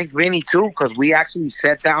thank Vinny too, because we actually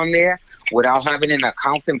sat down there without having an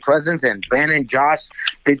accountant presence, and Ben and Josh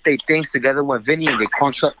did their things together with Vinny, and they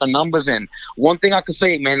crunched up the numbers. And one thing I could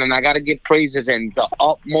say, man, and I got to give praises and the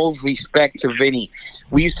utmost respect to Vinny.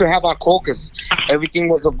 We used to have our caucus. Everything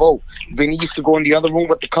was a vote. Vinny used to go in the other room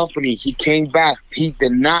with the company. He came back. He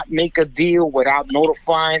did not make a deal without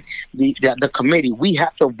notifying the committee. We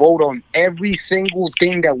have to vote on every single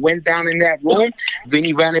thing that went down in that room.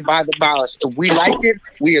 Vinny ran it by the ballots. If we liked it,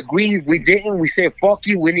 we agreed. If we didn't, we said, fuck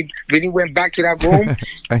you. Vinny went back to that room.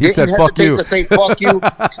 And he said, fuck you. To say, fuck you.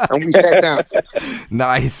 And we sat down.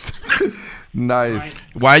 Nice. Nice.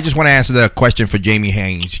 Well, I just want to answer the question for Jamie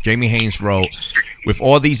Haynes. Jamie Haynes wrote, with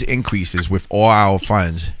all these increases, with all our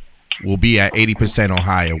funds, will be at 80% or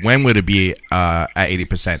higher. When would it be at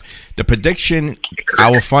 80%? The prediction,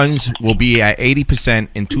 our funds will be at 80%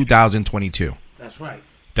 in 2022. That's right.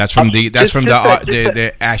 That's from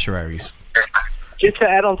the actuaries. Just to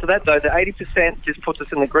add on to that, though, the 80% just puts us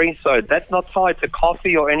in the green zone. That's not tied to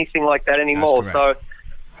coffee or anything like that anymore. So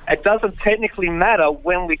it doesn't technically matter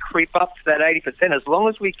when we creep up to that 80%, as long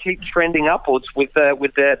as we keep trending upwards with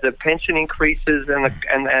the pension increases and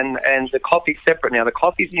the coffee separate. Now, the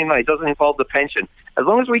coffee's it doesn't involve the pension. As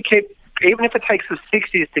long as we keep, even if it takes us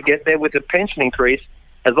 6 years to get there with the pension increase,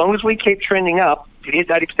 as long as we keep trending up, it is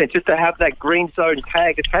 80%. Just to have that green zone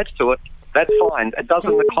tag attached to it, that's fine. It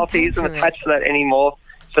doesn't. The coffee isn't attached to that anymore.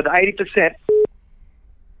 So the 80%.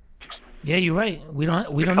 Yeah, you're right. We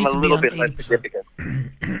don't need become to a little be bit on less 80%.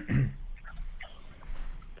 significant.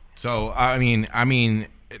 So I mean,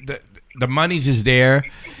 the monies is there,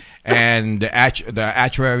 and the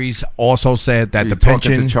actuaries also said that the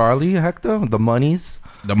pension. Talking to Charlie, Hector, the monies.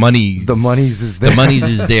 The monies is there. The monies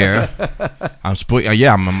is there.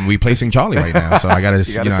 I'm replacing Charlie right now, so I gotta.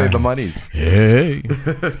 You gotta say the monies. Hey.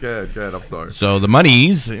 Good. I'm sorry. So the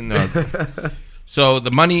monies. So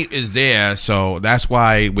the money is there. So that's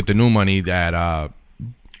why with the new money that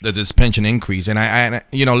this pension increase, and I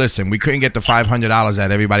listen, we couldn't get the $500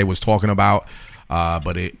 that everybody was talking about.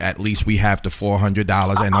 But at least we have the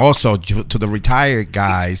 $400, and also to the retired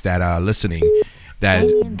guys that are listening. That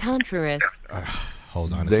Damian Contreras.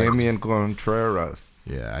 Hold on a Damian Contreras.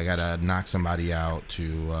 Yeah, I gotta knock somebody out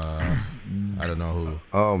to I don't know who.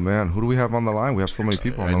 Oh man, who do we have on the line? We have so many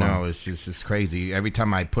people on the line. I know, it's crazy. Every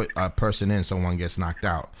time I put a person in, someone gets knocked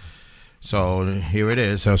out. So here it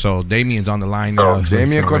is. So Damian's on the line now.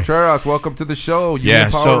 Damian Contreras, welcome to the show.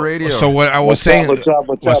 Yeah, Power Radio. So what I was saying. What's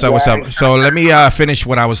up? So let me finish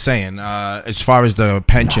what I was saying. As far as the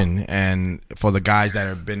pension and for the guys that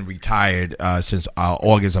have been retired since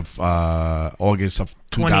August of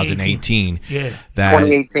 2018. Yeah.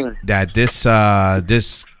 That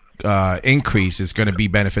this increase is going to be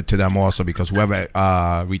benefit to them also, because whoever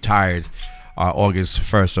retired August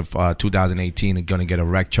 1st of 2018 is going to get a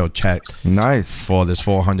retro check. Nice. For this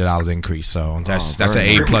 $400 increase. So that's an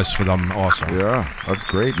A+ for them also. Yeah, that's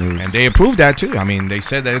great news. And they approved that too. I mean, they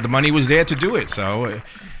said that the money was there to do it. So,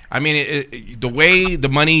 I mean, the way the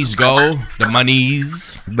monies go, the money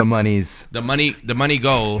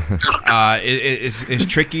go, it's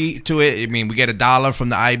tricky to it. I mean, we get $1 from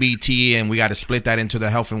the IBT, and we got to split that into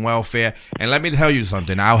the health and welfare. And let me tell you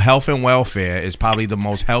something. Our health and welfare is probably the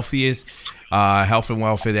most healthiest health and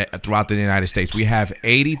welfare throughout the United States. We have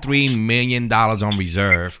 $83 million on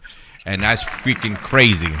reserve, and that's freaking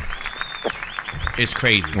crazy. It's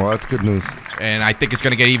crazy. Well, that's good news. And I think it's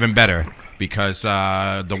going to get even better, because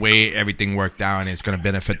the way everything worked out, and it's going to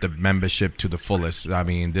benefit the membership to the fullest. I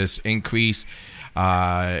mean, this increase,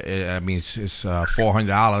 it's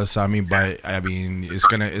 $400. I mean, but I mean, it's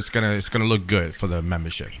gonna look good for the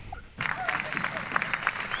membership.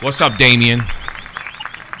 What's up, Damian?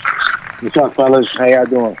 What's up, fellas? How y'all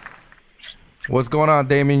doing? What's going on,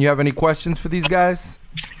 Damian? You have any questions for these guys?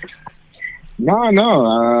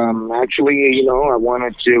 No. Actually, I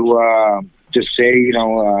wanted to just say,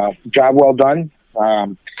 job well done.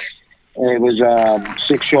 It was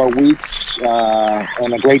 6 short weeks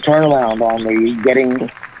and a great turnaround on the getting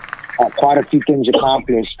quite a few things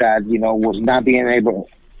accomplished that were not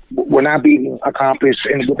being accomplished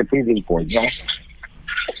with the previous board.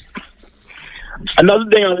 Another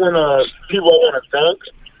thing people I want to thank,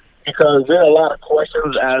 because there are a lot of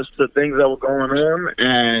questions as to things that were going on,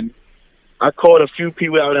 and I called a few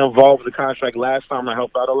people that were involved with the contract last time. I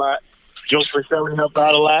helped out a lot. Joe Friselli helped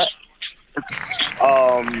out a lot.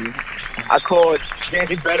 I called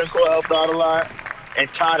Danny Betancourt, helped out a lot, and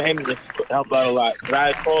Todd Hemmings helped out a lot. But I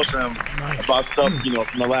had called them about stuff,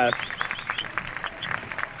 from the last.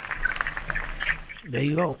 There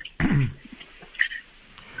you go.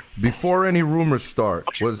 Before any rumors start,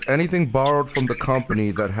 was anything borrowed from the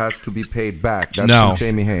company that has to be paid back? That's No. from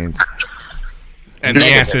Jamie Haynes. And the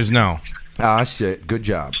answer is no. Ah, shit. Good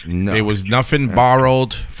job. No. There was nothing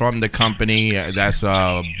borrowed from the company. That's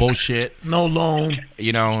bullshit. No loan.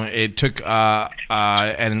 It took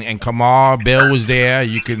and Kamal Bill was there.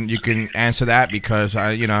 You can answer that because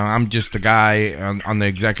I'm just a guy on the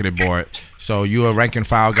executive board. So you're a rank and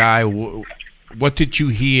file guy. What did you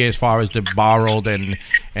hear as far as the borrowed and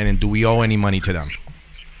do we owe any money to them?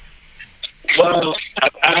 Well,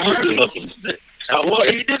 I heard of it. Well,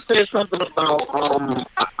 he did say something about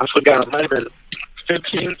I forgot, it might have been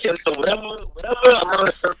 15 cents or whatever amount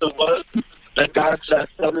of cents it was that got that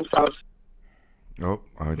 75. Oh,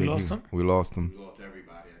 I think lost him? We lost him.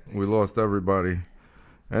 We lost everybody.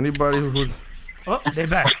 Anybody who's... Oh, they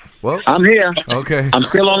back. Well, I'm here. Okay. I'm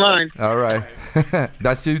still online. All right.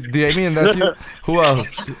 That's you, Damien. That's you. Who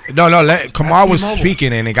else? No. Kamal was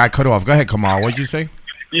speaking and it got cut off. Go ahead, Kamal. What did you say?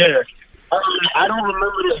 Yeah. I don't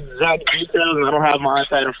remember the exact details, and I don't have my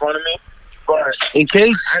iPad in front of me. But in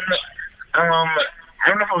case, I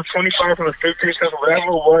don't know if it was 25 or 15 cents or whatever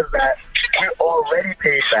it was that we already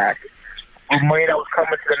paid back with money that was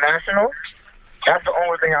coming to the National. That's the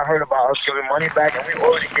only thing I heard about us giving money back, and we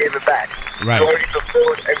already gave it back. Right. We already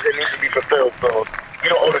fulfilled everything needs to be fulfilled, so we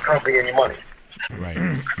don't owe the company any money.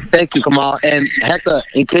 Right. Thank you, Kamal. And Hector,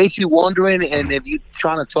 in case you're wondering, and if you're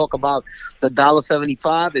trying to talk about the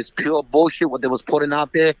 $1.75, it's pure bullshit what they was putting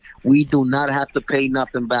out there. We do not have to pay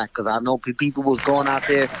nothing back, because I know people was going out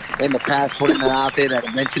there in the past putting it out there that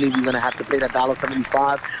eventually we're going to have to pay that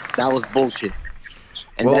 $1.75. That was bullshit.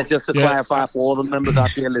 And that's just to clarify for all the members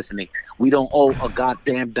out there listening. We don't owe a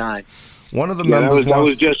goddamn dime. One of the members that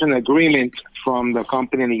was just an agreement from the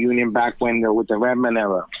company and the union back when with the Redmond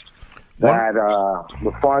era. That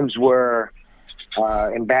the funds were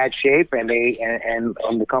in bad shape, and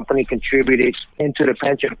the company contributed into the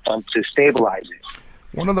pension fund to stabilize it.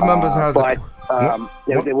 One of the members has, but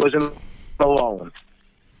there wasn't a loan.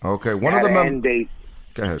 Okay, one of the members.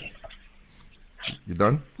 Go ahead. You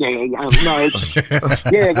done? Yeah. No, yeah. Go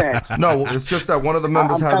ahead. No, it's just that one of the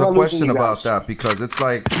members has a question about that, because it's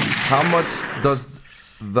like, how much does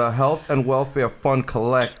the Health and Welfare Fund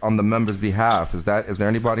collect on the members' behalf? Is there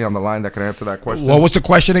anybody on the line that can answer that question? What was the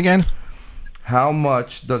question again? How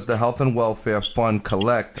much does the Health and Welfare Fund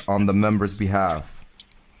collect on the members' behalf?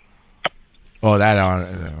 Oh, that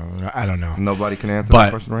I don't know. Nobody can answer that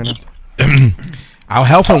question right now. Our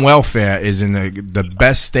health and welfare is in the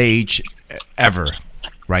best stage ever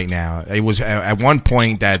right now. It was at one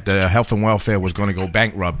point that the health and welfare was going to go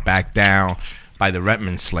bankrupt, back down by the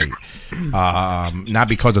Redmond slate. Not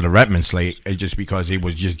because of the Redmond slate, it's just because it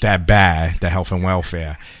was just that bad, the health and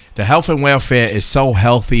welfare. The health and welfare is so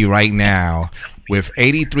healthy right now with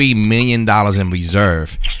 $83 million in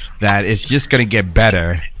reserve that it's just going to get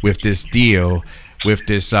better with this deal. With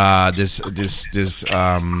this, we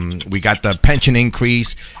got the pension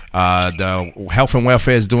increase. The health and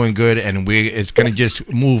welfare is doing good, and it's going to just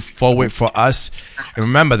move forward for us. And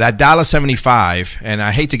remember that $1.75, and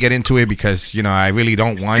I hate to get into it because I really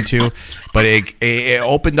don't want to, but it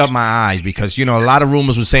opened up my eyes because a lot of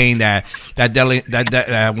rumors were saying that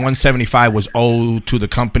 175 was owed to the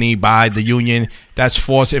company by the union. That's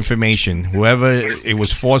false information. It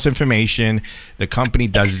was false information. The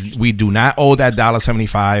company we do not owe that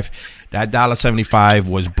 $1.75. That $1.75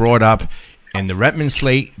 was brought up in the Redmond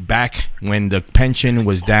slate back when the pension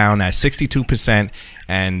was down at 62%,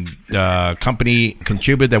 and the company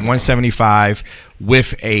contributed that 175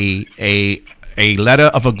 with a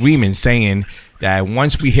letter of agreement saying that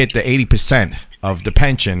once we hit the 80% of the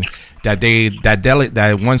pension, that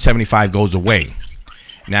 175 goes away.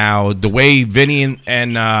 Now, the way Vinny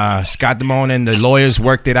and Scott Damone and the lawyers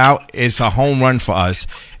worked it out, it's a home run for us.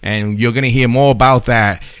 And you're going to hear more about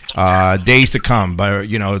that days to come. But,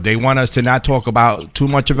 they want us to not talk about too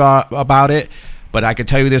much about it. But I can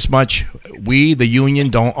tell you this much. We, the union,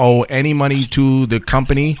 don't owe any money to the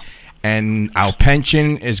company. And our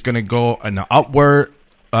pension is going to go in the upward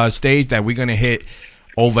stage that we're going to hit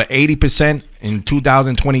over 80% in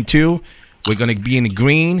 2022. We're going to be in the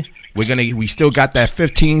green. We still got that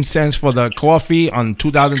 15 cents for the coffee on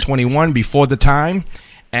 2021 before the time.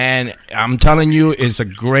 And I'm telling you, it's a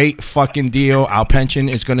great fucking deal. Our pension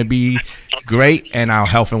is going to be great, and our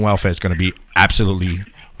health and welfare is going to be absolutely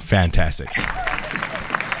fantastic.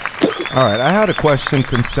 All right, I had a question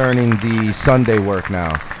concerning the Sunday work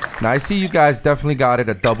now. Now, I see you guys definitely got it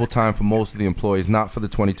at double time for most of the employees, not for the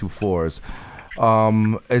 22/4s. Are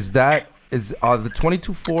the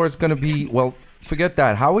 22/4s going to be, well, forget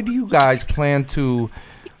that. How do you guys plan to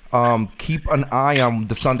keep an eye on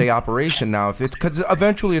the Sunday operation now? If it's because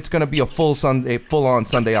eventually it's going to be a full-on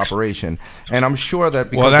Sunday operation, and I'm sure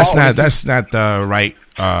that. Well, that's not the right.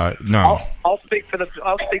 No. I'll speak for the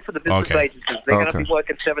business agencies. They're going to be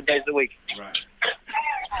working 7 days a week. Right.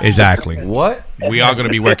 Exactly. What? We are going to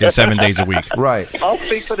be working 7 days a week. Right. I'll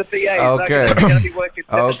speak for the VA. Okay. They're going to be working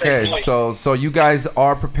 7 days a week. So you guys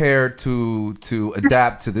are prepared to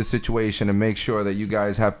adapt to this situation and make sure that you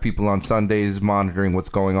guys have people on Sundays monitoring what's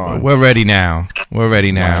going on. We're ready now.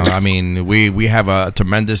 I mean, we have a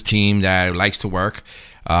tremendous team that likes to work.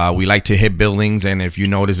 We like to hit buildings, and if you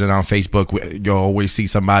notice it on Facebook, you'll always see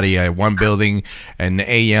somebody at one building in the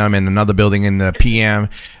AM and another building in the PM.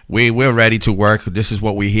 We're ready to work. This is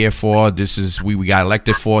what we're here for. This is we got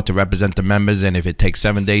elected for, to represent the members, and if it takes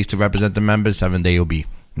 7 days to represent the members, 7 days will be.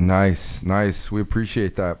 Nice. We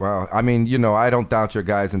appreciate that. Wow. I mean, I don't doubt your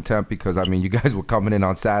guys' intent, because, I mean, you guys were coming in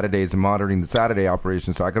on Saturdays and monitoring the Saturday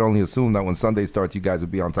operation, so I could only assume that when Sunday starts, you guys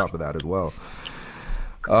would be on top of that as well.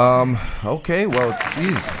 Okay, well,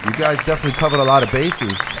 geez, you guys definitely covered a lot of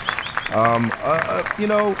bases.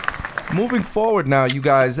 Moving forward now, you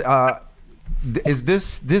guys, is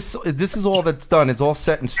this is all that's done? It's all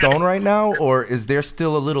set in stone right now, or is there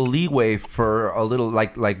still a little leeway for a little,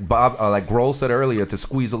 like Bob, like Grohl said earlier, to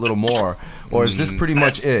squeeze a little more, or is this pretty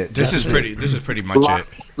much it? This is pretty much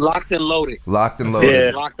it. Locked and loaded. Locked and loaded.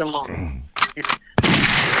 Yeah. Locked and loaded.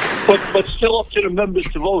 But still up to the members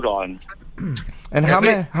to vote on. And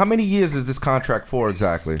how many years is this contract for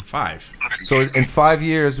exactly? 5. So in 5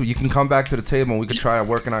 years, you can come back to the table and we could try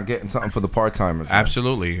working on getting something for the part-timers.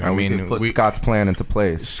 Absolutely. I mean, we put Scott's plan into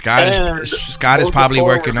place. Scott is probably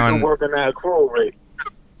working on that accrual rate.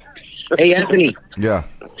 Hey, Anthony. Yeah.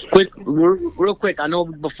 Real quick. I know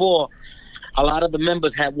before, a lot of the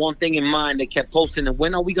members had one thing in mind. They kept posting,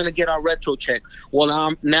 when are we going to get our retro check? Well,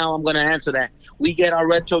 now I'm going to answer that. We get our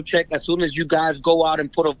retro check as soon as you guys go out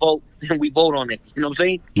and put a vote, and we vote on it. You know what I'm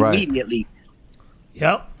saying? Right. Immediately.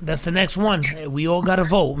 Yep, that's the next one. We all got to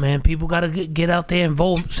vote, man. People got to get out there and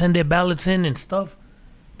vote, send their ballots in and stuff,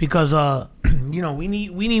 because we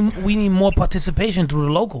need more participation through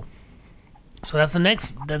the local. So that's the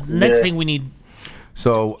next thing we need.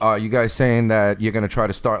 So are you guys saying that you're going to try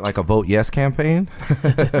to start like a Vote Yes campaign?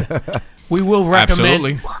 We will recommend.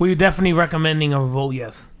 Absolutely. We're definitely recommending a Vote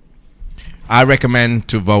Yes. I recommend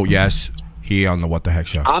to vote yes here on the What the Heck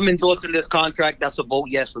Show. I'm endorsing this contract. That's a vote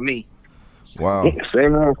yes for me. Wow.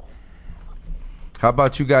 How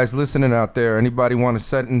about you guys listening out there? Anybody want to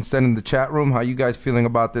send in the chat room? How you guys feeling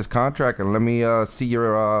about this contract? And let me see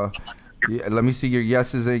your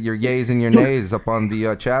yeses, your yays, and your nays up on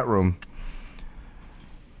the chat room.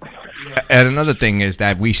 And another thing is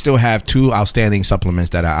that we still have 2 outstanding supplements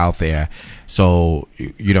that are out there. So,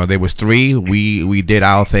 there was 3. We did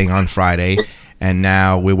our thing on Friday, and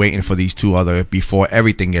now we're waiting for these 2 other before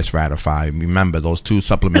everything gets ratified. Remember, those 2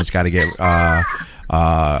 supplements got to get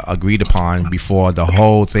agreed upon before the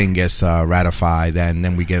whole thing gets ratified, and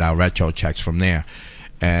then we get our retro checks from there.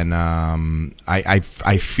 And I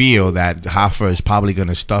feel that Hoffa is probably going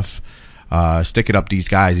to stick it up these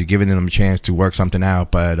guys. He's giving them a chance to work something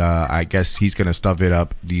out, but I guess he's going to stuff it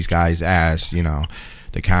up these guys' ass,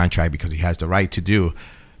 the contract, because he has the right to do.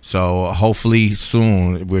 So hopefully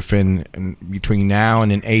soon, between now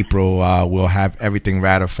and in April, we'll have everything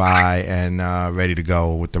ratified and ready to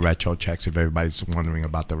go with the retro checks, if everybody's wondering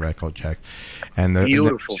about the retro check. And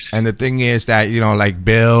Beautiful. And the thing is that, like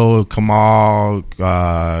Bill, Kamal,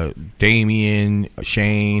 Damian,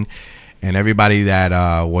 Shane, and everybody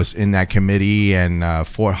that was in that committee and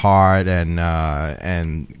fought hard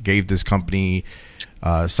and gave this company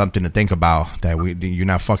something to think about, that you're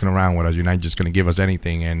not fucking around with us. You're not just going to give us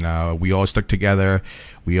anything. And we all stuck together.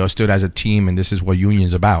 We all stood as a team, and this is what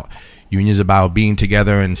union's about. Union's about being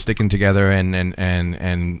together and sticking together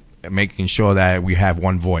and making sure that we have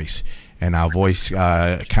one voice. And our voice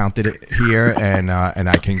counted here, and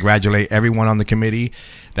I congratulate everyone on the committee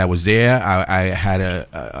that was there. I had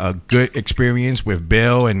a good experience with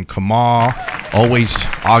Bill and Kamal, always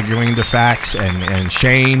arguing the facts, and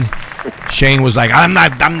Shane. Shane was like, I'm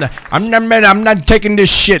not taking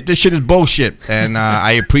this shit. This shit is bullshit. And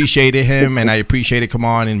I appreciated him, and I appreciated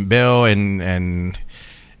Kamal and Bill and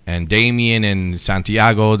Damien and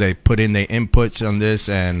Santiago. They put in their inputs on this.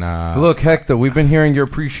 And look, Hector, we've been hearing your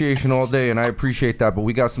appreciation all day, and I appreciate that, but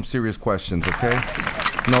we got some serious questions, okay?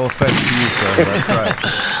 No offense to you, sir. That's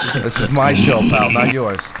right. This is my show, pal, not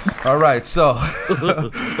yours. All right, so.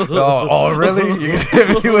 Oh, really? You're going to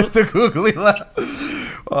hit me with the googly laugh?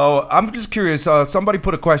 Oh, I'm just curious. Somebody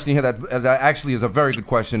put a question here that actually is a very good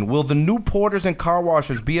question. Will the new porters and car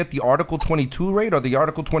washers be at the Article 22 rate or the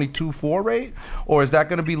Article 22.4 rate? Or is that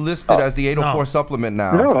going to be listed as the 804 supplement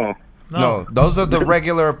now? No, those are the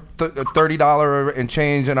regular $30 and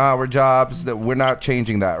change an hour jobs. That we're not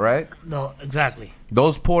changing that, right? No, exactly.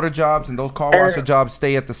 Those porter jobs and those car washer jobs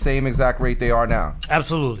stay at the same exact rate they are now?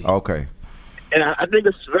 Absolutely. Okay. And I think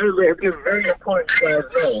it's very important to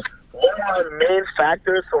know. One of the main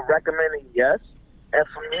factors for recommending yes, and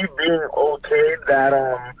for me being okay that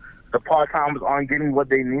the part-timers aren't getting what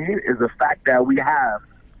they need, is the fact that we have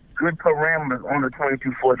good parameters on the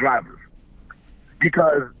 22.4 drivers.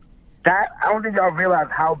 Because that, I don't think y'all realize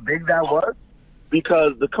how big that was,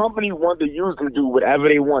 because the company wanted to use them to do whatever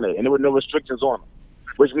they wanted, and there were no restrictions on them,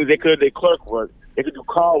 which means they could do clerk work, they could do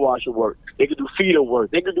car washer work, they could do feeder work,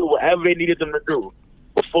 they could do whatever they needed them to do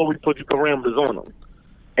before we put the parameters on them.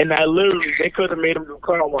 And that literally, they could have made them do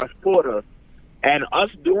car wash porter, and us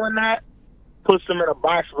doing that puts them in a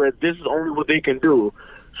box where this is only what they can do.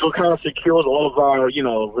 So it kind of secures all of our,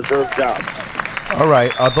 reserve jobs. All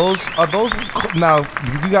right. Are those now?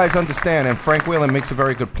 You guys understand, and Frank Whalen makes a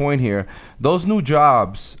very good point here. Those new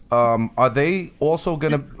jobs, are they also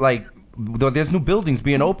gonna There's new buildings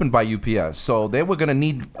being opened by UPS, so they were gonna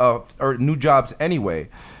need new jobs anyway.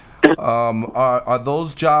 Are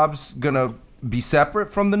those jobs gonna be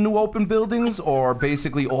separate from the new open buildings, or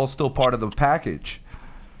basically all still part of the package?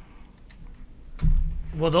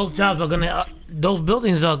 Well, those jobs are gonna, those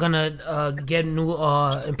buildings are gonna get new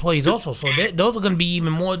employees also. So those are gonna be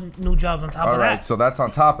even more new jobs on top of that. All right, so that's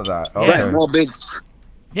on top of that. Okay. Yeah, more bids.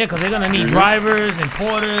 Yeah, because they're gonna need drivers and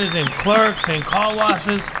porters and clerks and car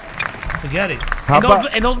washers. Forget it.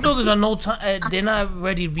 And those buildings are they're not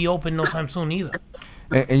ready to be open no time soon either.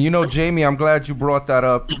 And Jamie, I'm glad you brought that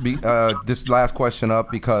up, this last question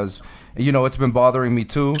up, because it's been bothering me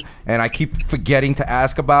too, and I keep forgetting to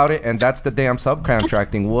ask about it, and that's the damn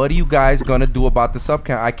subcontracting. What are you guys gonna do about the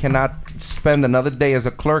subcon? I cannot spend another day as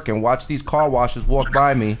a clerk and watch these car washers walk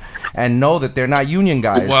by me and know that they're not union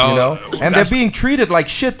guys, and they're being treated like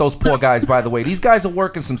shit. Those poor guys, by the way. These guys are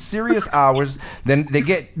working some serious hours. Then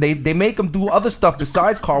they make them do other stuff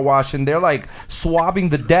besides car washing. They're like swabbing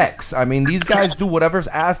the decks. I mean, these guys do whatever's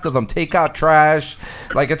asked of them. Take out trash.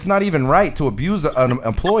 Like, it's not even right to abuse an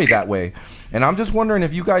employee that way. And I'm just wondering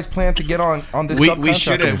if you guys plan to get on this. We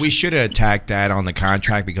should have attacked that on the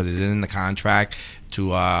contract, because it's in the contract to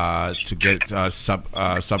get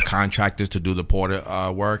subcontractors to do the porter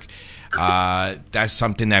work. That's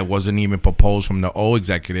something that wasn't even proposed from the old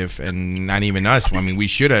executive, and not even us. I mean, we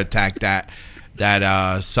should have attacked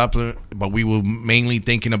that supplement, but we were mainly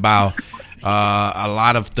thinking about a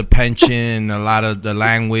lot of the pension, a lot of the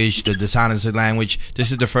language, the dishonesty language. This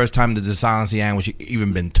is the first time the dishonesty language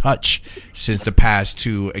even been touched since the past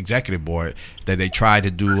two executive board that they tried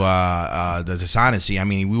to do the dishonesty. I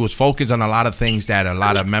mean, we was focused on a lot of things that a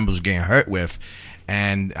lot of members were getting hurt with.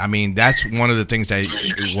 And I mean, that's one of the things that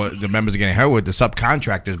the members are getting hurt with, the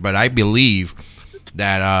subcontractors. But I believe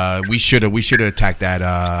that we should have attacked that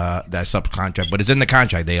subcontract. But it's in the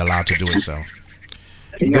contract; they allowed to do it. So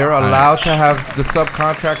they're allowed to have the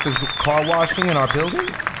subcontractors car washing in our building.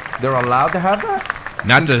 They're allowed to have that.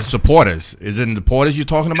 Not the supporters. Is it the porters you're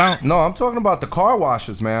talking about? No, I'm talking about the car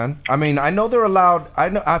washers, man. I mean, I know they're allowed. I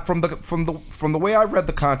know from the way I read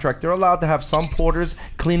the contract, they're allowed to have some porters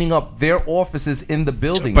cleaning up their offices in the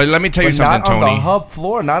building. But let me tell you something, Tony. Not on the hub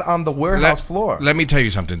floor, not on the warehouse floor. Let me tell you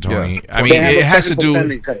something, Tony. Yeah. I mean, it has to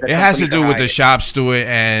do with the shop steward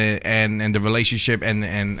and the relationship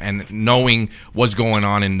and knowing what's going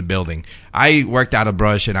on in the building. I worked out of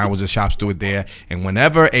Brush, and I was a shop steward there. And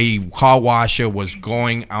whenever a car washer was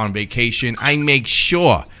going on vacation, I make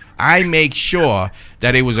sure I make sure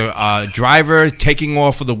that it was a driver taking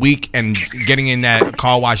off for the week and getting in that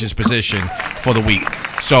car wash's position for the week.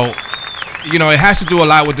 So, you know, it has to do a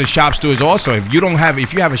lot with the shop stewards also. If you have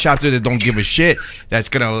a shop steward that don't give a shit, that's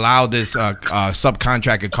going to allow this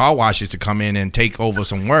subcontracted car washers to come in and take over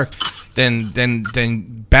some work, then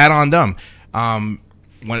bad on them.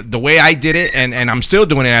 The way I did it, and I'm still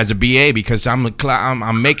doing it as a BA, because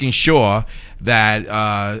I'm making sure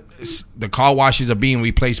that the car washers are being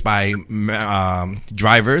replaced by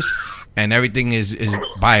drivers, and everything is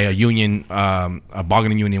by a union, a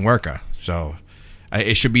bargaining union worker. So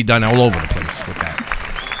it should be done all over the place with that.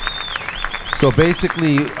 So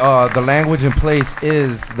basically, the language in place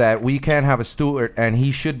is that we can't have a steward, and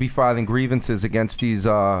he should be filing grievances against these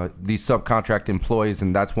subcontract employees,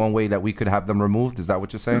 and that's one way that we could have them removed. Is that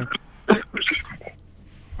what you're saying?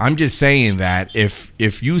 I'm just saying that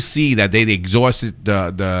if you see that they exhausted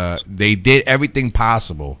they did everything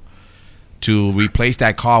possible to replace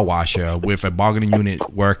that car washer with a bargaining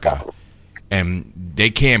unit worker, and they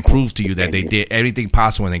can't prove to you that they did everything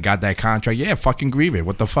possible when they got that contract, yeah, fucking grieve it.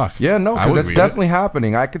 What the fuck? Yeah, no, because that's definitely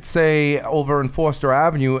happening. I could say over in Foster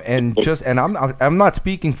Avenue, and I'm not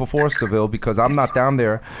speaking for Fosterville because I'm not down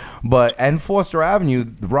there, but in Foster Avenue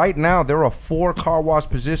right now there are 4 car wash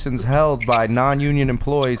positions held by non-union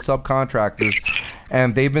employees, subcontractors,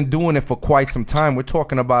 and they've been doing it for quite some time. We're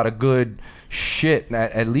talking about a good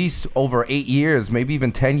at least over 8 years, maybe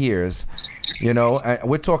even 10 years. You know,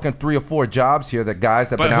 we're talking 3 or 4 jobs here that guys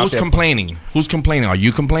have been out there. But who's complaining? Who's complaining? Are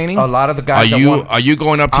you complaining? A lot of the guys. Are you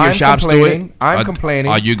going up to your shop steward? I'm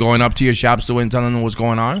complaining. Are you going up to your shop steward and telling them what's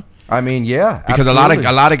going on? I mean, yeah, because absolutely.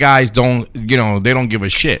 a lot of guys don't, they don't give a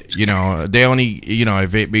shit. You know, they only,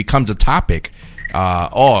 if it becomes a topic,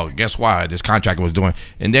 guess what? This contractor was doing,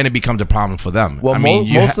 and then it becomes a problem for them. Well,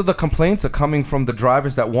 most of the complaints are coming from the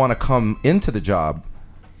drivers that want to come into the job,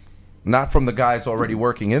 not from the guys already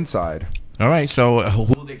working inside. All right, so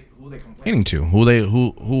who they complaining to?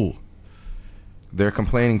 Who? They're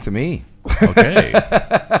complaining to me. Okay,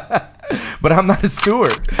 but I'm not a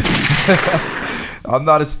steward. I'm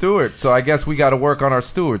not a steward, so I guess we got to work on our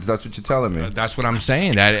stewards. That's what you're telling me. That's what I'm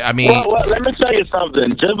saying. I mean, well, let me tell you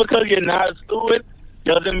something. Just because you're not a steward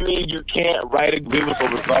doesn't mean you can't write a grievance or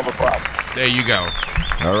resolve a problem. There you go.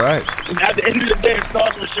 All right. At the end of the day, it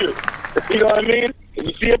starts with you. You know what I mean? If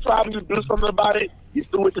you see a problem, you do something about it. Your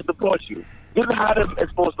steward to support you. This is how it's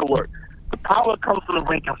supposed to work. The power comes from the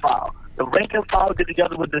rank and file. The rank and file get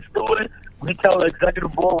together with the steward. We tell the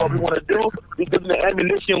executive board what we want to do. We give them the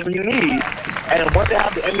ammunition we need. And once they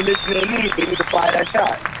have the ammunition they need, they need to fire that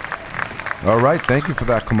shot. All right. Thank you for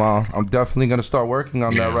that, Kamal. I'm definitely going to start working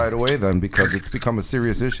on that right away then, because it's become a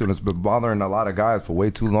serious issue and it's been bothering a lot of guys for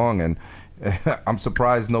way too long. And I'm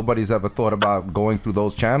surprised nobody's ever thought about going through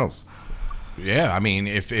those channels. Yeah, I mean,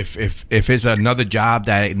 if it's another job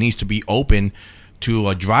that it needs to be open to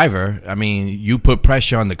a driver, I mean, you put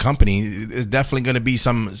pressure on the company. There's definitely going to be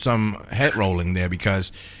some head rolling there,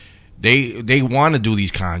 because they want to do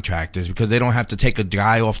these contractors because they don't have to take a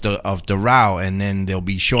guy off the route and then they'll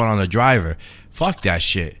be short on the driver. Fuck that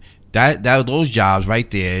shit. Those jobs right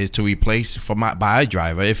there is to replace by a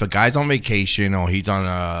driver. If a guy's on vacation or he's on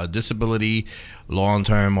a disability, long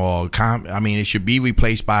term it should be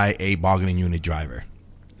replaced by a bargaining unit driver.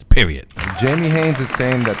 Period. Jamie Haynes is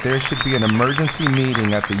saying that there should be an emergency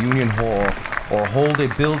meeting at the union hall or hold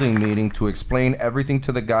a building meeting to explain everything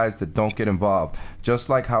to the guys that don't get involved, just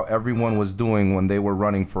like how everyone was doing when they were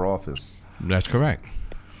running for office. That's correct.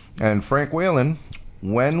 And Frank Whalen,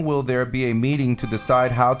 when will there be a meeting to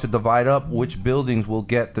decide how to divide up which buildings will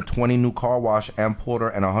get the 20 new car wash and porter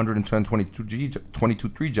and 110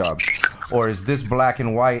 22-3 jobs? Or is this black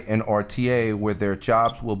and white and RTA where their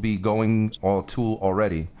jobs will be going all to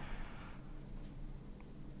already?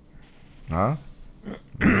 Huh?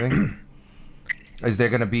 Anything? Is there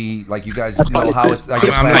going to be, like, you guys know how it's...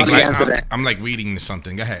 I'm like reading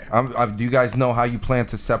something. Go ahead. Do you guys know how you plan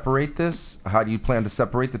to separate this? How do you plan to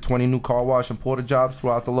separate the 20 new car wash and porter jobs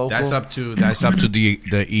throughout the local? That's up to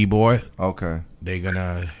the E-board. Okay. They're going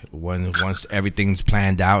to, once everything's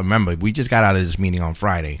planned out... Remember, we just got out of this meeting on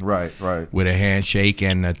Friday. Right. With a handshake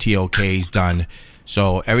and the TOK's done.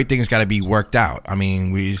 So everything's got to be worked out. I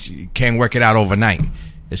mean, we can't work it out overnight.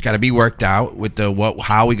 It's got to be worked out with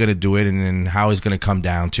how we're going to do it and then how it's going to come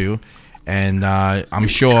down to. And I'm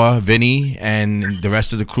sure Vinny and the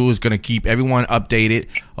rest of the crew is going to keep everyone updated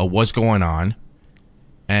of what's going on.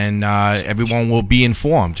 And everyone will be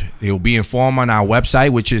informed. They will be informed on our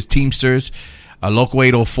website, which is Teamsters,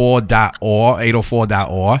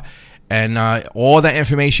 local804.org. And all the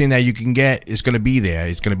information that you can get is going to be there.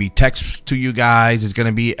 It's going to be text to you guys. It's going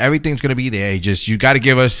to be, everything's going to be there. You got to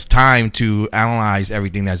give us time to analyze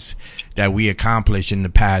everything that we accomplished in the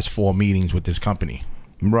past 4 meetings with this company.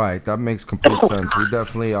 Right, that makes complete sense. We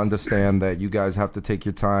definitely understand that you guys have to take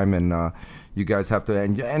your time, and you guys have to.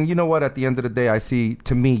 And you know what? At the end of the day, I see.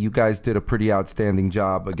 To me, you guys did a pretty outstanding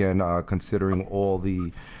job. Again, considering all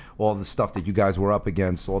the stuff that you guys were up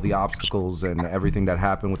against, all the obstacles and everything that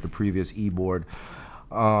happened with the previous e-board.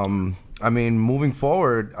 I mean, moving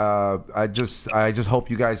forward, I just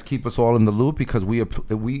hope you guys keep us all in the loop, because we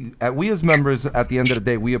as members, at the end of the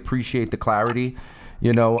day, we appreciate the clarity.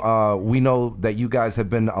 You know, we know that you guys have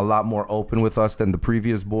been a lot more open with us than the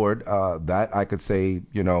previous board. That I could say,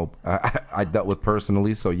 you know, I dealt with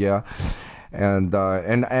personally. So yeah. And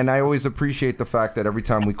I always appreciate the fact that every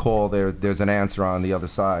time we call, there's an answer on the other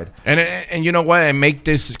side. And you know what? And make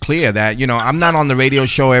this clear that, you know, I'm not on the radio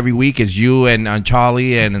show every week. It's you and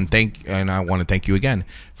Charlie, and I want to thank you again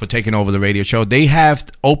for taking over the radio show. They have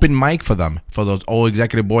open mic for them, for those old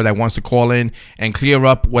executive board that wants to call in and clear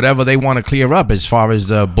up whatever they want to clear up as far as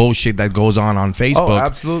the bullshit that goes on Facebook. Oh,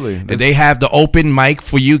 absolutely. They have the open mic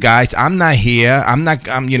for you guys. I'm not here.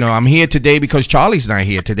 I'm here today because Charlie's not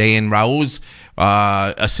here today, and Raul's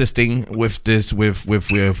assisting with this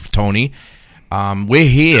with Tony. We're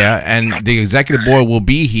here, and the executive board will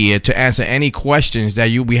be here to answer any questions that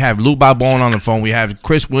we have. Lou Balbone on the phone. We have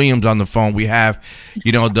Chris Williams on the phone. We have,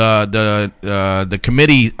 you know, the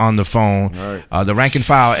committee on the phone, right. The rank and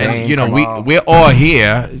file, and you know, we're all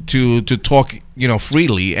here to talk, you know,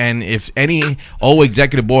 freely. And if any old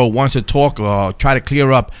executive board wants to talk or try to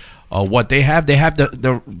clear up what they have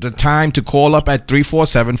the time to call up at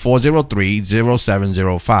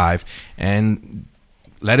 347-403-0705 and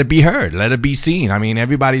let it be heard. Let it be seen. I mean,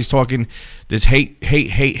 everybody's talking this hate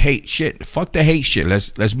shit. Fuck the hate shit.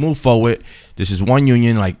 Let's move forward. This is one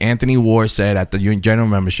union, like Anthony Ward said at the general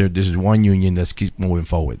membership. This is one union. Let's keep moving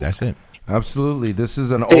forward. That's it. Absolutely. This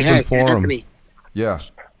is an open forum. Anthony, yeah.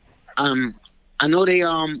 I know they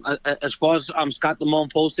as far as Scott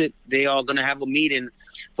Lamone posted, they are gonna have a meeting,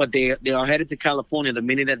 but they are headed to California. The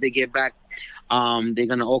minute that they get back, they're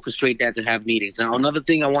gonna orchestrate that to have meetings. Now, another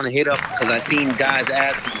thing I want to hit up, because I've seen guys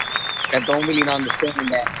asking that don't really understand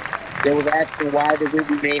that. They was asking why they will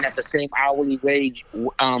remain at the same hourly wage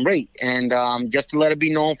rate, and just to let it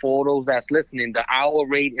be known for all those that's listening, the hour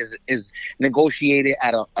rate is negotiated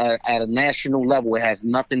at a national level. It has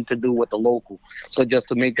nothing to do with the local. So just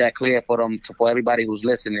to make that clear for everybody who's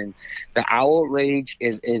listening, the hour wage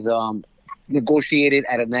is negotiated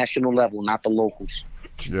at a national level, not the locals.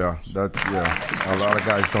 Yeah, a lot of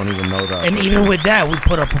guys don't even know that. And even with that, we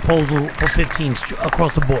put a proposal for 15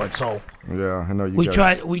 across the board. So yeah, I know you. We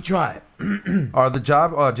tried. Are the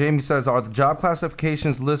job? Jamie says, are the job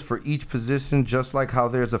classifications list for each position just like how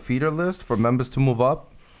there's a feeder list for members to move up?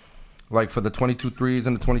 Like for the 22-3s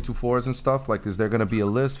and the 22-4s and stuff? Like, is there going to be a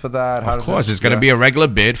list for that? Of course, it's going to be a regular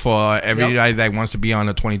bid for everybody that wants to be on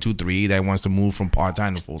a 22-3, that wants to move from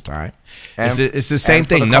part-time to full-time. It's the same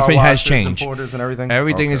thing. Nothing has changed. And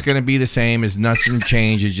everything is going to be the same. It's nothing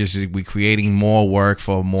changed. It's just we're creating more work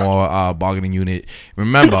for more bargaining unit.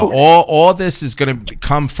 Remember, all this is going to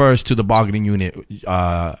come first to the bargaining unit,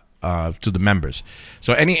 to the members.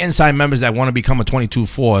 So any inside members that want to become a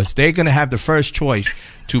 22-4, they're going to have the first choice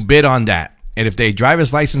to bid on that. And if their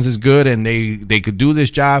driver's license is good and they could do this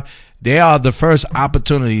job, they are the first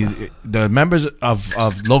opportunity. The members of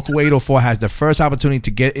Local 804 has the first opportunity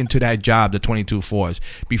to get into that job, the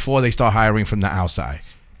 22-4s, before they start hiring from the outside.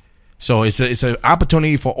 So it's an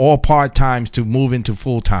opportunity for all part-times to move into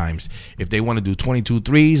full-times. If they want to do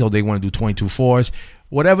 22-3s or they want to do 22-4s,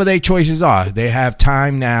 whatever their choices are, they have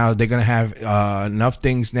time now. They're going to have enough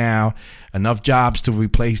things now, enough jobs to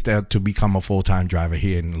replace that to become a full-time driver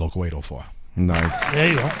here in Local 804. Nice. There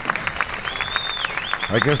you go.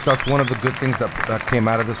 I guess that's one of the good things that came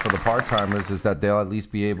out of this for the part-timers, is that they'll at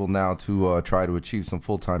least be able now to try to achieve some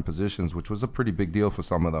full-time positions, which was a pretty big deal for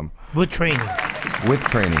some of them. With training.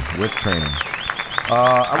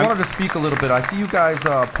 I wanted to speak a little bit. I see you guys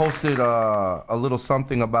posted a little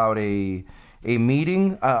something about a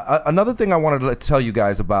meeting. Another thing I wanted to tell you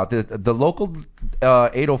guys about, the Local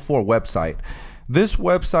 804 website. This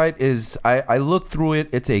website is, I looked through it.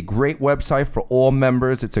 It's a great website for all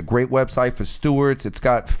members. It's a great website for stewards. It's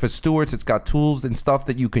got tools and stuff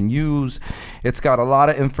that you can use. It's got a lot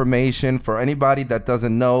of information for anybody that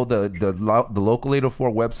doesn't know. The Local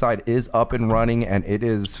 804 website is up and running, and it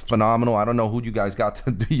is phenomenal. I don't know who you guys got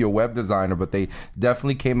to be your web designer, but they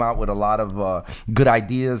definitely came out with a lot of good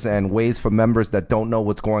ideas and ways for members that don't know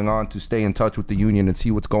what's going on to stay in touch with the union and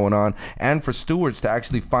see what's going on, and for stewards to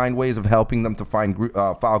actually find ways of helping them to file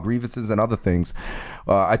grievances and other things.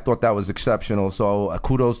 I thought that was exceptional. So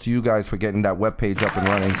kudos to you guys for getting that webpage up and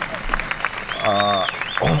running.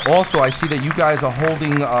 Also, I see that you guys are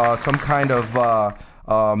holding some kind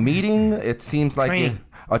of meeting. It seems like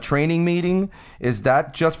a training meeting. Is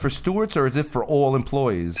that just for stewards or is it for all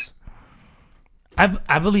employees?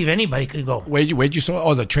 I believe anybody could go. Where'd you saw?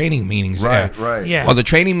 Oh, the training meetings. Right. Yeah. Oh, the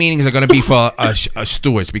training meetings are going to be for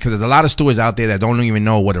stewards, because there's a lot of stewards out there that don't even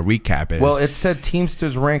know what a recap is. Well, it said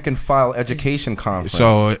Teamsters Rank and File Education Conference.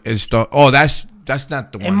 So it's that's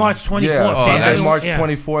not the one. In March 24th. Yeah, that's March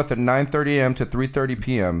 24th at 9:30 a.m. to 3:30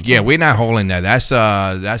 p.m. Yeah, we're not holding that. That's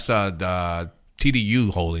the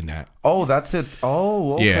TDU holding that. Oh, that's it.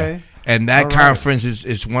 Oh, okay. Yeah. And that conference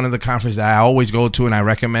is one of the conferences that I always go to, and I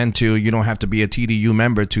recommend to. You don't have to be a TDU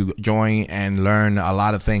member to join and learn a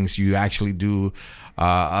lot of things. You actually do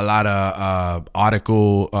a lot of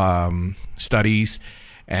article studies,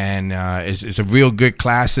 and it's a real good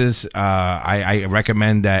classes. I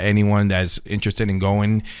recommend that anyone that's interested in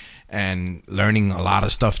going and learning a lot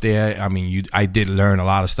of stuff there. I mean, I did learn a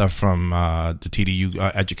lot of stuff from the TDU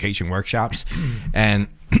education workshops. And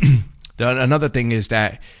another thing is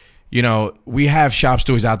that, you know, we have shop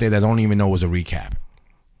stewards out there that don't even know what's a recap.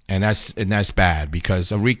 And that's bad,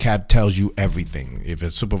 because a recap tells you everything. If a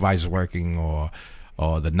supervisor's working or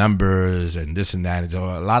the numbers and this and that. So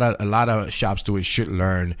a lot of shop stewards should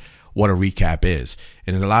learn what a recap is.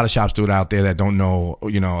 And there's a lot of shop stewards out there that don't know,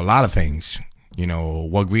 you know, a lot of things, you know,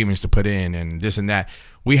 what grievance to put in and this and that.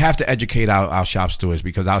 We have to educate our shop stewards,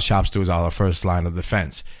 because our shop stewards are the first line of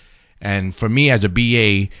defense. And for me as a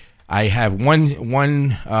BA, I have one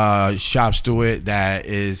shop steward that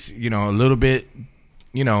is, you know, a little bit,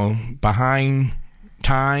 you know, behind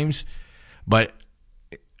times, but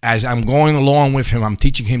as I'm going along with him, I'm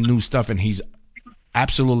teaching him new stuff, and he's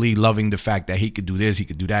absolutely loving the fact that he could do this, he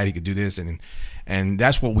could do that, he could do this, and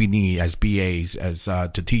that's what we need as BAs, as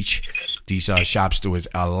to teach these shop stewards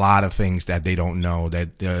a lot of things that they don't know,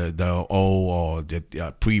 that the O or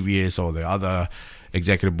the previous or the other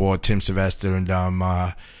executive board, Tim Sylvester and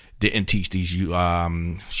didn't teach these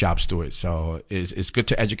shop stewards. So it's good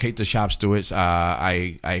to educate the shop stewards.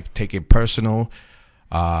 I take it personal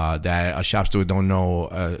that a shop steward don't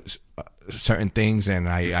know certain things, and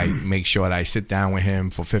I make sure that I sit down with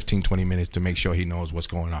him for 15-20 minutes to make sure he knows what's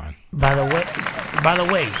going on. By the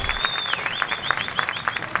way,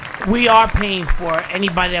 we are paying for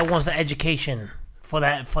anybody that wants the education. For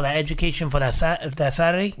that education for that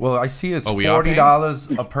Saturday. Well, I see it's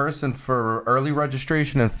 $40 a person for early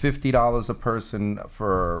registration and $50 a person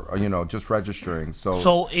for just registering.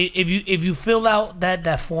 So if you fill out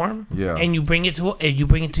that form, and you bring it to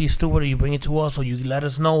your steward, or you bring it to us, or you let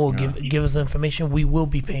us know, or give us the information, we will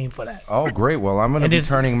be paying for that. Oh, great! Well, I'm going to be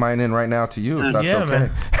turning mine in right now to you, if that's okay.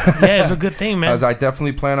 Man. Yeah, it's a good thing, man. As I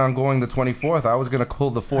definitely plan on going the 24th. I was going to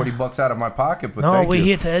pull the $40 out of my pocket, but no, we're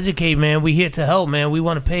here to educate, man. We're here to help, man. We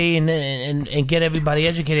want to pay and get everybody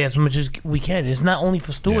educated as much as we can. It's not only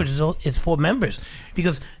for stewards; it's for members,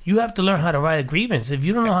 because you have to learn how to write a grievance. If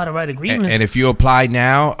you don't know how to write a grievance, and if you apply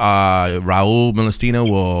now, Raul Milestino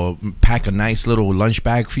will pack a nice little lunch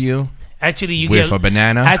bag for you. Actually, you with get a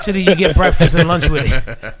banana. Actually, you get breakfast and lunch with it.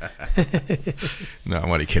 No,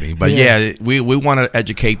 I'm only kidding. But yeah, we want to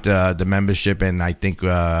educate the membership, and I think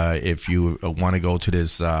if you want to go to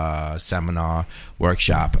this seminar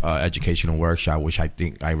workshop, educational workshop, which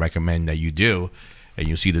I recommend that you do, and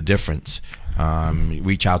you see the difference,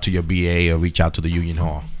 reach out to your BA or reach out to the Union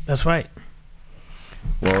Hall. That's right.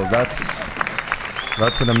 Well,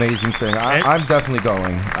 that's an amazing thing. I'm definitely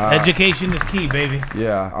going. Education is key, baby.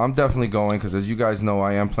 Yeah, I'm definitely going, because as you guys know,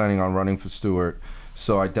 I am planning on running for steward.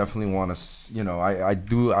 So I definitely want to,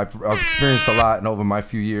 I've experienced a lot over my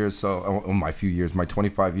few years. My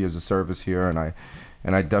 25 years of service here, and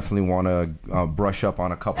I definitely want to brush up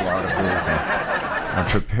on a couple articles and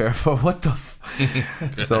prepare for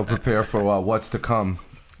prepare for what's to come.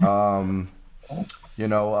 By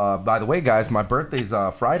the way, guys, my birthday's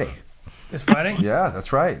Friday. This Friday? Yeah,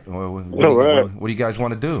 that's right. What do you guys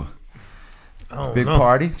want to do? Big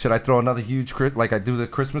party? Should I throw another huge, like I do the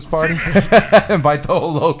Christmas party? Invite the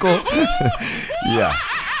whole local? Yeah.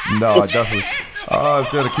 No, I definitely.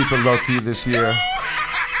 I've got to keep it low key this year.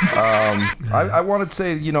 I want to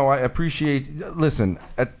say, I appreciate. Listen,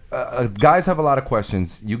 guys have a lot of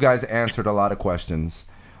questions. You guys answered a lot of questions.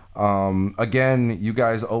 Again, you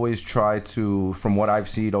guys always try to, from what I've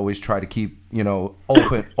seen, always try to keep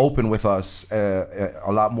open with us a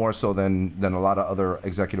lot more so than a lot of other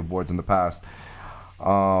executive boards in the past.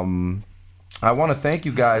 I want to thank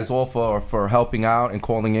you guys all for helping out and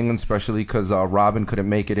calling in, especially because Robin couldn't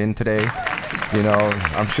make it in today.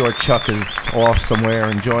 I'm sure Chuck is off somewhere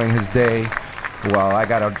enjoying his day while I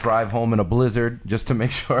got to drive home in a blizzard just to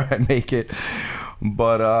make sure I make it.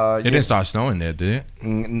 But it didn't start snowing there, did it?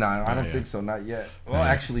 No, I don't think so. Not yet. Well,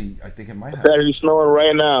 actually, I think it might have. It's actually snowing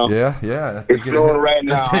right now. Yeah. It's snowing right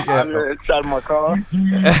now. I'm inside my car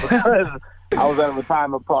because I was at a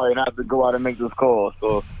retirement party and I had to go out and make this call.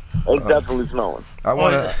 So it's definitely snowing. I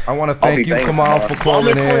want to thank you, Kamal, for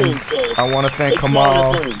calling in. I want to thank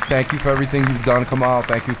Kamal. Thank you for everything you've done, Kamal.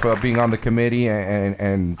 Thank you for being on the committee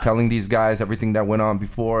and telling these guys everything that went on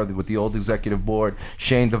before with the old executive board.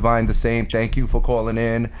 Shane Devine, the same. Thank you for calling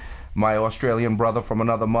in. My Australian brother from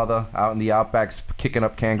another mother out in the outbacks kicking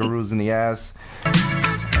up kangaroos in the ass.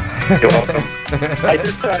 You're welcome. Hey,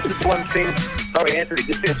 just one thing. Sorry, Anthony,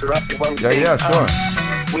 just to interrupt you. One thing. Yeah, sure.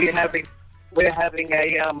 We're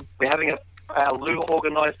having a Lou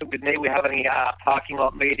organised it with me. We're having a parking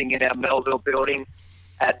lot meeting in our Melville building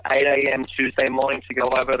at 8 a.m. Tuesday morning to go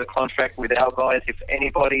over the contract with our guys. If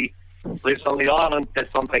anybody lives on the island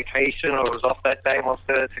that's on vacation or is off that day and wants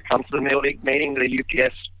to come to the meeting, the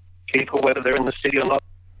UPS people, whether they're in the city or not.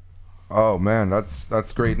 Oh man,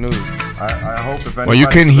 that's great news. I hope if anybody. Well, you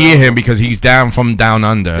can hear him because he's down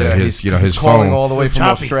under. Yeah, his he's phone all the way from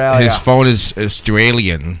Australia. His phone is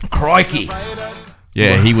Australian. Crikey.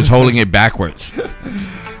 Yeah, he was holding it backwards.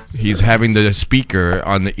 He's having the speaker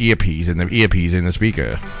on the earpiece and the earpiece in the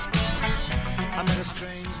speaker.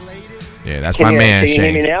 Yeah, that's my man, Shane. Can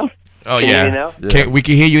you hear me now? Oh, can yeah. You hear me now? We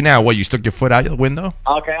can hear you now. What, you stuck your foot out the window?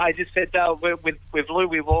 Okay, I just said with Lou,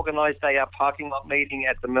 we've organised a parking lot meeting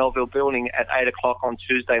at the Melville building at 8 o'clock on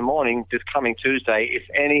Tuesday morning, this coming Tuesday. If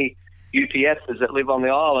any UPSers that live on the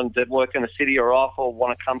island that work in the city or off or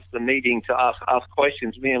want to come to the meeting to ask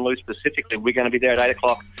questions, me and Lou specifically, we're going to be there at 8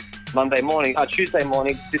 o'clock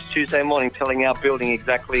this Tuesday morning, telling our building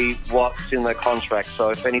exactly what's in the contract.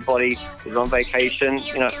 So if anybody is on vacation,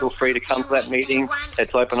 feel free to come to that meeting.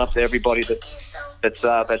 It's open up to everybody that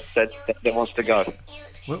wants to go.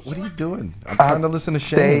 What are you doing? I'm trying to listen to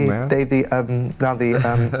Shane, man. Thank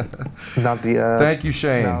you,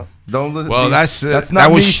 Shane. No. Don't listen. Well, that's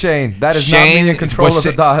not me, Shane. That is Shane, not me in control of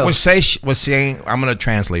the dial. Was Shane? I'm going to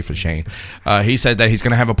translate for Shane. He said that he's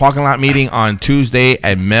going to have a parking lot meeting on Tuesday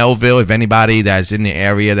at Melville. If anybody that's in the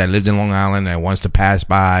area that lives in Long Island that wants to pass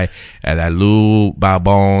by, that Lou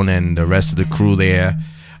Balbone and the rest of the crew there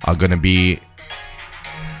are going to be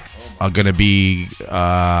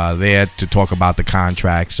there to talk about the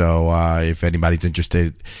contract. So if anybody's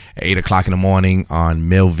interested, 8 o'clock in the morning on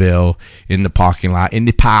Millville in the parking lot in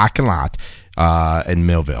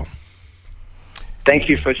Millville. Thank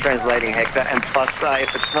you for translating, Hector. And plus,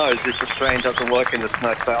 if it snows, this Australian doesn't work in the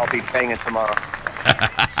snow, so I'll be banging tomorrow.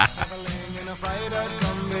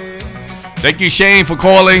 Thank you, Shane, for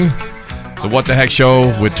calling the What the Heck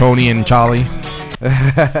Show with Tony and Charlie.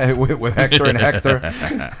 with Hector and Hector.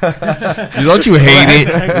 Don't you hate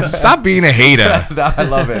it? Stop being a hater. I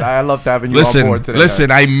love it. I love having you on board today.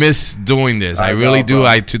 Listen, I miss doing this. I really do.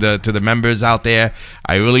 To the members out there,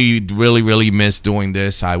 I really miss doing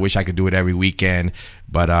this. I wish I could do it every weekend.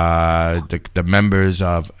 But the members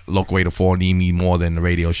of Local 804 need me more than the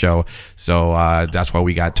radio show. So that's why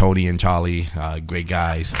we got Tony and Charlie, great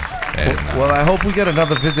guys. And, well, I hope we get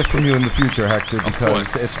another visit from you in the future, Hector,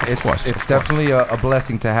 because it's definitely a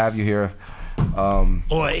blessing to have you here. Or an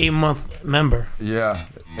 8-month member. Yeah.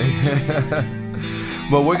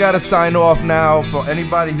 But we got to sign off now. For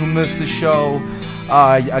anybody who missed the show,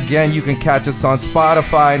 again, you can catch us on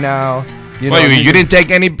Spotify now. You didn't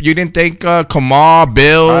take Kamal,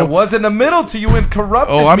 Bill. I was in the middle till you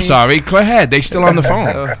interrupted me. Oh, I'm sorry. Go ahead. They still on the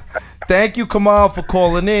phone. Thank you, Kamal, for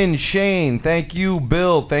calling in. Shane, thank you.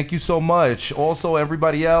 Bill, thank you so much. Also,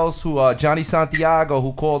 everybody else Johnny Santiago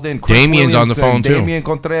who called in. Chris Damien's on the phone too. Damien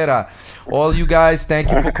Contreras. All you guys,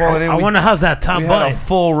 thank you for calling in. I wonder how's that top button. We had a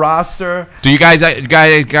full roster. Do you guys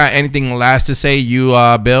got anything last to say? You,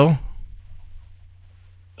 Bill?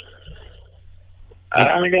 I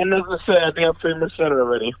don't got nothing to say. I think I pretty much said it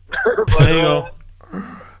already. There you go.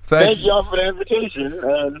 Thank y'all for the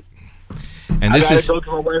invitation. And this is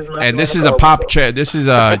a pop. This is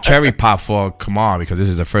a cherry pop for Kamal because this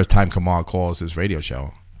is the first time Kamal calls his radio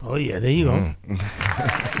show. Oh, yeah, there you go.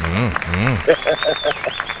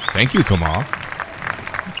 Thank you, Kamal.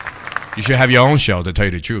 You should have your own show, to tell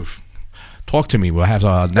you the truth. Talk to me. We'll have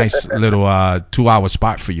a nice little 2-hour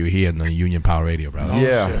spot for you here in the Union Power Radio, brother.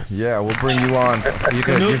 Yeah, we'll bring you on.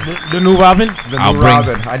 The new Robin?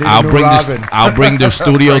 I'll bring the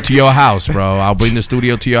studio to your house, bro. I'll bring the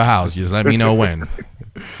studio to your house. Just let me know when.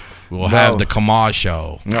 We'll have the Kamal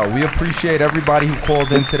show. No, we appreciate everybody who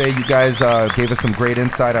called in today. You guys gave us some great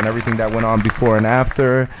insight on everything that went on before and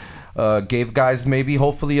after. Gave guys maybe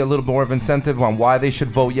hopefully a little more of incentive on why they should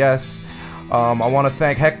vote yes. I want to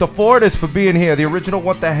thank Hector Fortis for being here, the original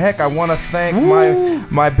What the Heck. I want to thank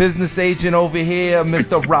my business agent over here,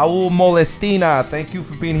 Mr. Raul Molestina. Thank you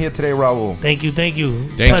for being here today, Raul. Thank you. Thank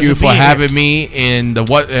you for having me in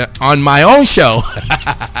the on my own show.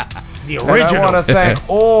 The original. And I want to thank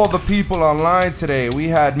all the people online today. We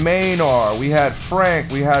had Maynard, we had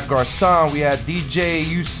Frank, we had Garcon, we had DJ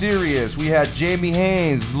You Serious, we had Jamie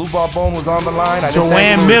Haynes, Lou Barbone was on the line.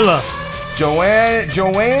 Joanne Miller.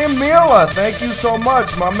 Joanne Miller, thank you so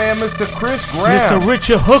much. My man, Mr. Chris Graham. Mr.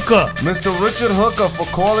 Richard Hooker. Mr. Richard Hooker for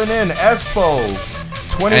calling in. Espo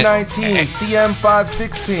 2019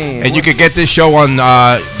 CM516. And you can get this show on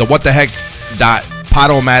the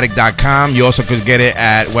whattheheck.podomatic.com. You also could get it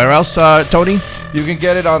at where else, Tony? You can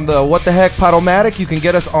get it on the What the Heck Podomatic. You can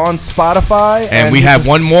get us on Spotify. And we have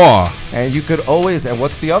one more. And you could always, and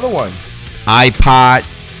what's the other one? iPod.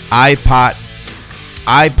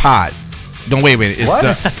 No, wait a minute. It's what?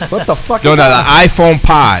 What the fuck? No, the iPhone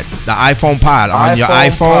Pod. The iPhone Pod on your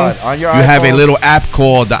iPhone. You have a little app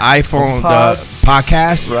called the iPhone the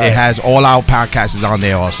podcast. Right. It has all our podcasts on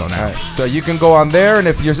there also now. Right. So you can go on there, and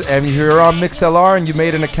if you're on MixLR and you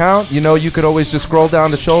made an account, you could always just scroll down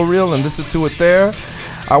the show reel and listen to it there.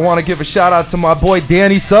 I want to give a shout out to my boy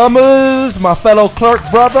Danny Summers, my fellow clerk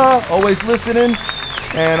brother, always listening.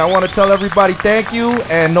 And I want to tell everybody thank you.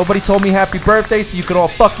 And nobody told me happy birthday, so you can all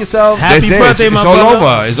fuck yourselves. Happy birthday, my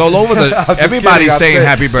brother. It's all over. Everybody's saying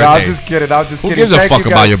happy birthday. No, I'm just kidding. Who gives a fuck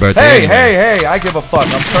about your birthday? Hey, I give a fuck.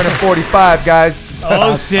 I'm turning 45, guys.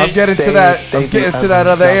 Oh, shit. I'm getting to that. I'm getting to that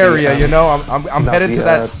other area, I'm heading to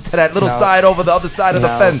that little side over the other side of the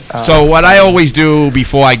fence. So what I always do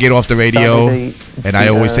before I get off the radio, and I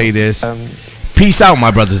always say this, peace out,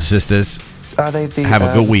 my brothers and sisters. Have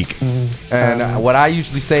a good week. And what I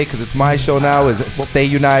usually say, because it's my show now, is stay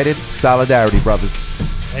united, solidarity, brothers.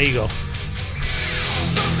 There you go.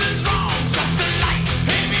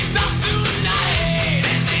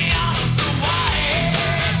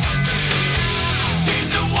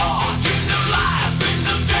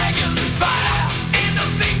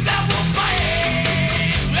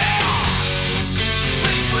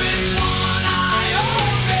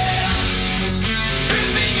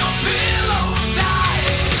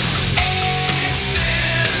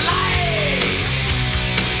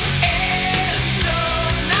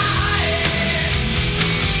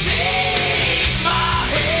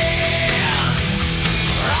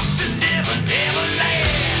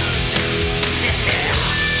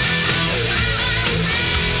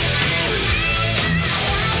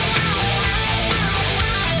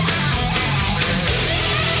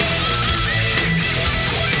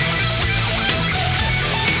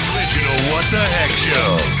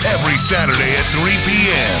 Every Saturday at 3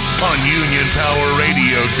 p.m. on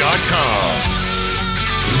UnionPowerRadio.com.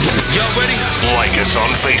 Y'all ready? Like us on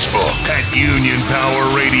Facebook at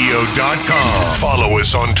UnionPowerRadio.com. Follow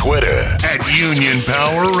us on Twitter at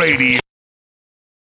UnionPowerRadio.